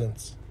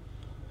presence.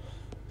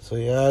 So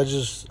yeah, I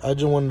just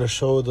wanted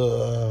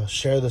to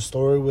share the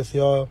story with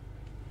y'all,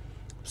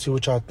 see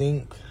what y'all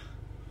think.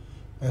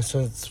 And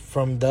since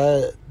from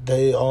that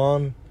day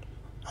on,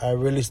 I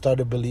really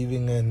started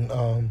believing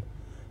in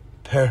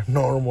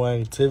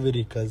paranormal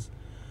activity, because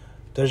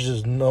there's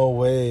just no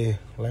way.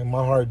 Like,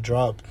 my heart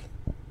dropped.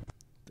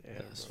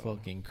 That's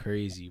fucking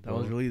crazy, bro. That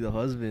was really the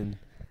husband.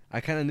 I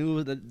kind of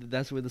knew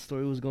that's where the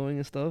story was going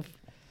and stuff.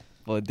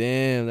 But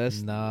damn,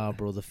 that's... Nah,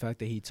 bro. The fact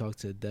that he talked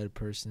to a dead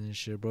person and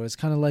shit, bro. It's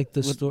kind of like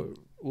the story...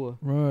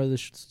 Remember the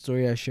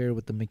story I shared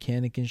with the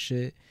mechanic and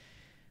shit?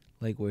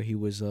 Like, where he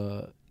was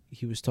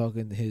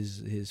talking...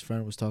 His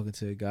friend was talking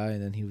to a guy,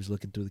 and then he was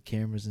looking through the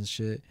cameras and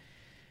shit.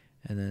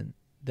 And then...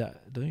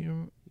 Don't you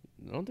remember?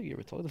 I don't think you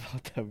ever talked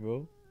about that,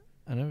 bro.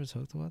 I never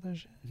talked about that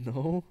shit?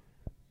 No.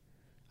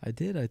 I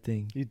did, I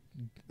think.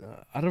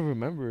 I don't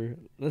remember.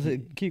 Let's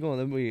keep going.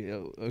 Let me...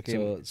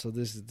 okay. So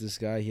this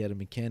guy, he had a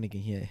mechanic,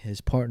 and he had him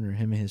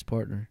and his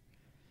partner.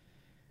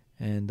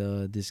 And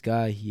this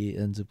guy, he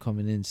ends up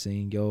coming in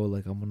saying, yo,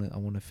 like, I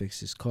wanna fix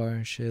this car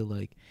and shit.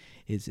 Like,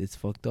 it's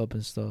fucked up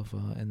and stuff.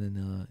 And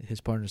then his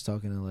partner's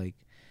talking to, like,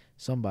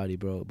 somebody,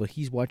 bro. But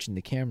he's watching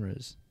the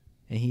cameras.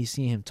 And he's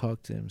seeing him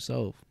talk to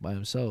himself, by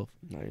himself.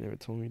 No, you never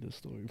told me this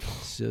story, bro.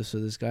 So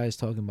this guy is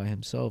talking by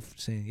himself,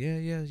 saying,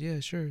 yeah,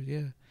 sure,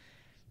 yeah.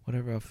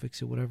 Whatever, I'll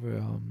fix it,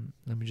 whatever.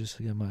 Let me just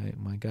get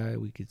my guy.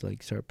 We could,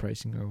 like, start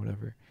pricing or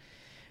whatever.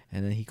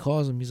 And then he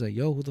calls him. He's like,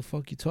 yo, who the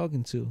fuck you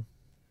talking to?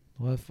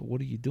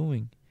 What are you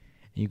doing?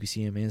 And you can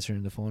see him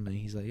answering the phone. And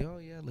he's like, oh,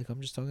 yeah, like,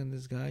 I'm just talking to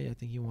this guy. I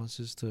think he wants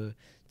us to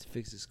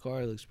fix his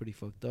car. It looks pretty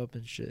fucked up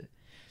and shit.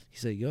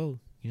 He's like, yo,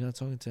 you're not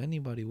talking to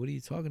anybody. What are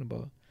you talking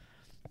about?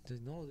 He's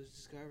like, no, there's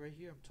this guy right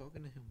here. I'm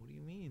talking to him. What do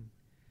you mean?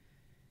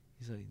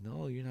 He's like,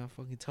 no, you're not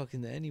fucking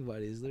talking to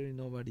anybody. There's literally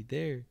nobody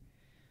there.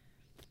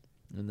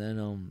 And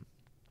then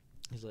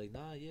he's like,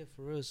 nah, yeah,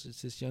 for real, it's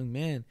this young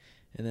man.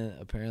 And then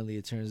apparently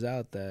it turns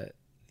out that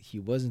he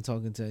wasn't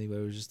talking to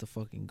anybody. It was just a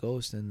fucking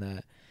ghost. And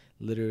that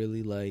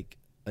literally like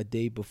a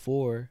day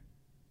before,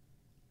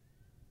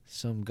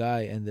 some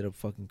guy ended up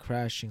fucking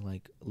crashing,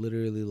 like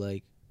literally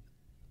like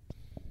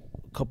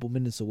a couple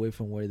minutes away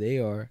from where they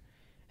are,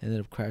 ended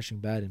up crashing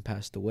bad and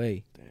passed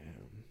away. Damn.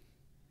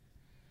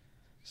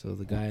 So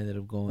the guy ended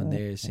up going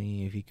there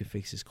seeing if he could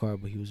fix his car,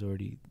 but he was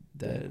already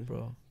dead,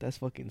 bro. That's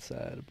fucking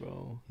sad,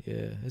 bro.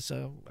 Yeah, it's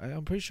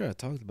I'm pretty sure I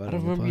talked about I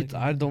it.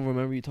 I don't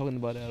remember you talking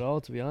about it at all,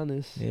 to be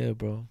honest. Yeah,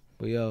 bro.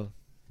 But yo,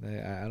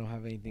 I don't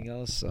have anything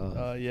else.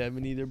 Yeah,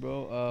 me neither,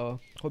 bro.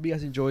 Hope you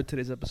guys enjoyed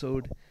today's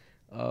episode.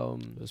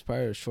 It was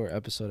probably a short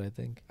episode, I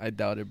think. I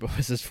doubt it, bro.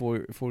 It says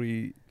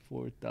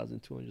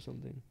 44,200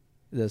 something.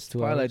 That's 2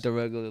 probably hours.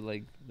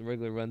 like the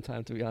regular run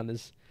time, to be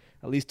honest.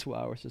 At least 2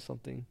 hours or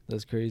something.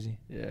 That's crazy.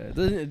 Yeah,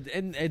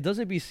 it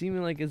doesn't be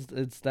seeming like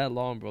it's that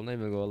long, bro. I'm not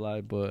even gonna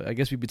lie, but I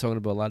guess we be talking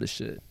about a lot of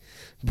shit.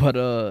 But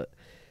I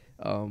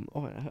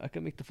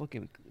can make the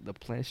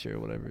plan share or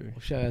whatever. Oh,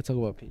 shit, I gotta talk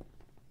about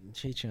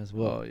Patreon as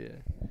well. Oh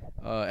yeah.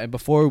 And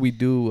before we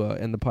do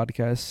end the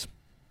podcast,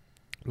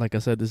 like I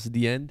said, this is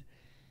the end.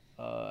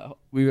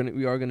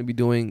 We are gonna be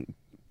doing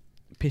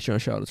Patreon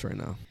shoutouts right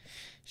now.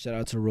 Shout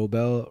out to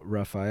Robel,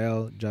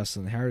 Rafael,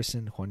 Jocelyn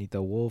Harrison,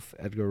 Juanita Wolf,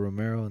 Edgar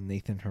Romero,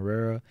 Nathan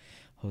Herrera,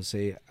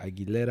 Jose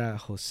Aguilera,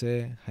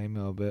 Jose, Jaime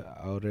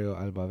Aureo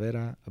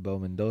Albavera, Abel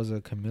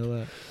Mendoza,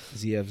 Camila,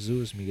 ZF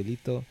Zeus,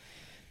 Miguelito,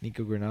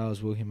 Nico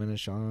Granados, Will Jimenez,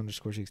 Sean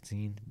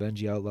 _16,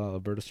 Benji Outlaw,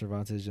 Alberto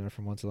Cervantes,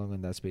 Jennifer Montalonga,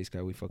 and that space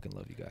guy. We fucking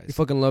love you guys. We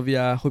fucking love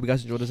ya. Hope you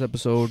guys enjoyed this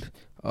episode.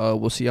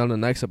 We'll see you on the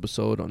next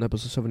episode, on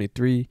episode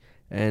 73.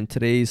 And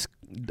today's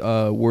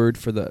word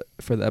for the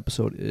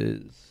episode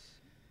is,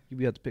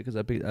 you have to pick because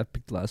I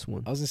picked the last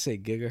one. I was gonna say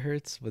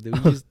gigahertz, but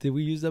did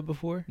we use that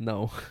before?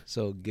 No.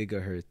 So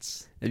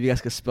gigahertz. If you guys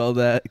can spell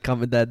that,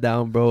 comment that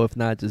down, bro. If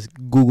not, just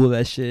Google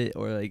that shit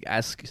or like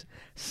ask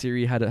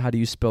Siri how do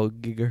you spell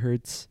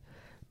gigahertz.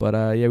 But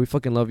yeah, we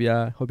fucking love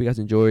ya. Hope you guys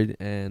enjoyed.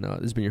 And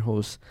this has been your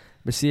host,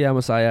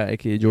 Messiah,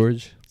 aka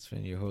George. It's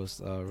been your host,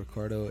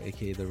 Ricardo,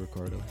 aka the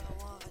Ricardo.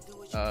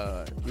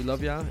 We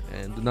love ya,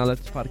 and do not let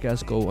this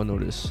podcast go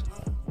unnoticed.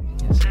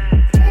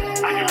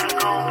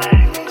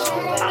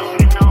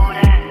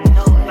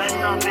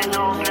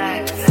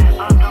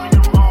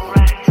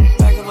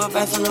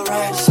 Back from the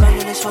racks,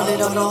 slamming this one, they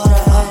don't know how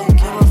to act.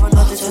 Came up from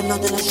nothing to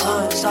nothing to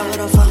time. Stop it,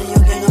 I'm following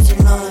your gang up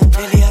tonight.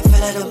 Lately, I feel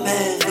like a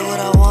man. Do what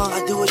I want,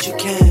 I do what you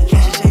can.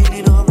 Can't you say you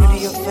need, I'm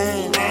really your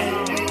fan.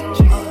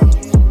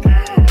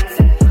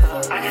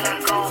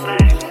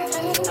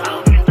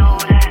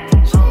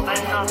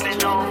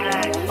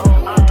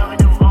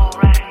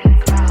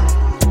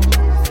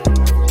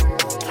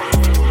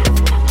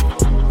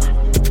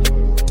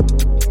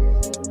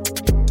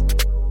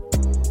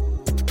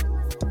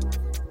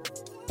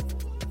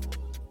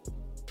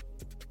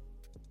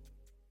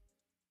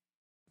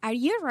 Are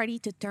you ready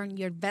to turn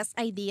your best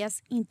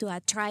ideas into a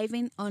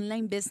thriving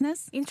online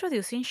business?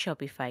 Introducing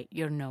Shopify,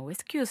 your no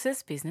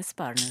excuses business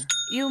partner.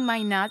 You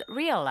might not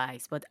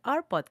realize, but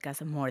our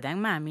podcast, More Than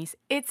Mommies,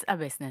 it's a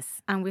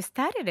business. And we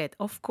started it,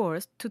 of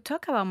course, to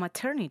talk about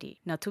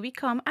maternity, not to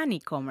become an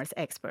e-commerce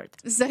expert.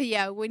 So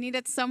yeah, we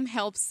needed some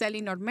help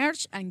selling our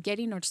merch and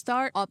getting our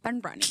store up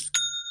and running.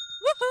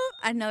 Woohoo!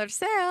 Another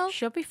sale!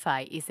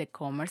 Shopify is a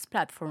commerce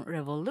platform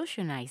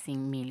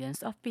revolutionizing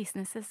millions of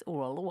businesses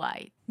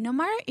worldwide. No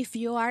matter if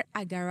you are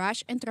a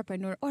garage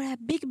entrepreneur or a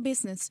big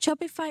business,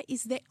 Shopify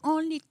is the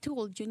only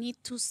tool you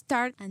need to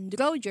start and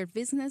grow your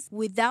business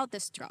without the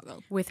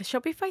struggle. With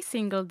Shopify's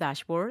single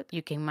dashboard,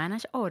 you can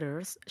manage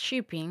orders,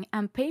 shipping,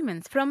 and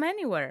payments from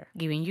anywhere,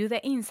 giving you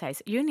the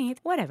insights you need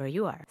wherever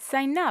you are.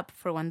 Sign up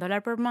for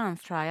 $1 per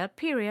month trial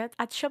period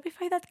at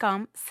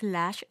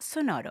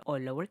shopify.com/sonoro, all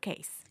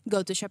lowercase.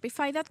 Go to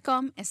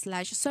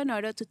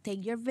shopify.com/sonoro to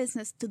take your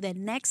business to the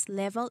next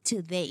level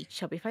today.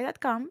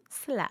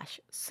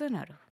 Shopify.com/sonoro.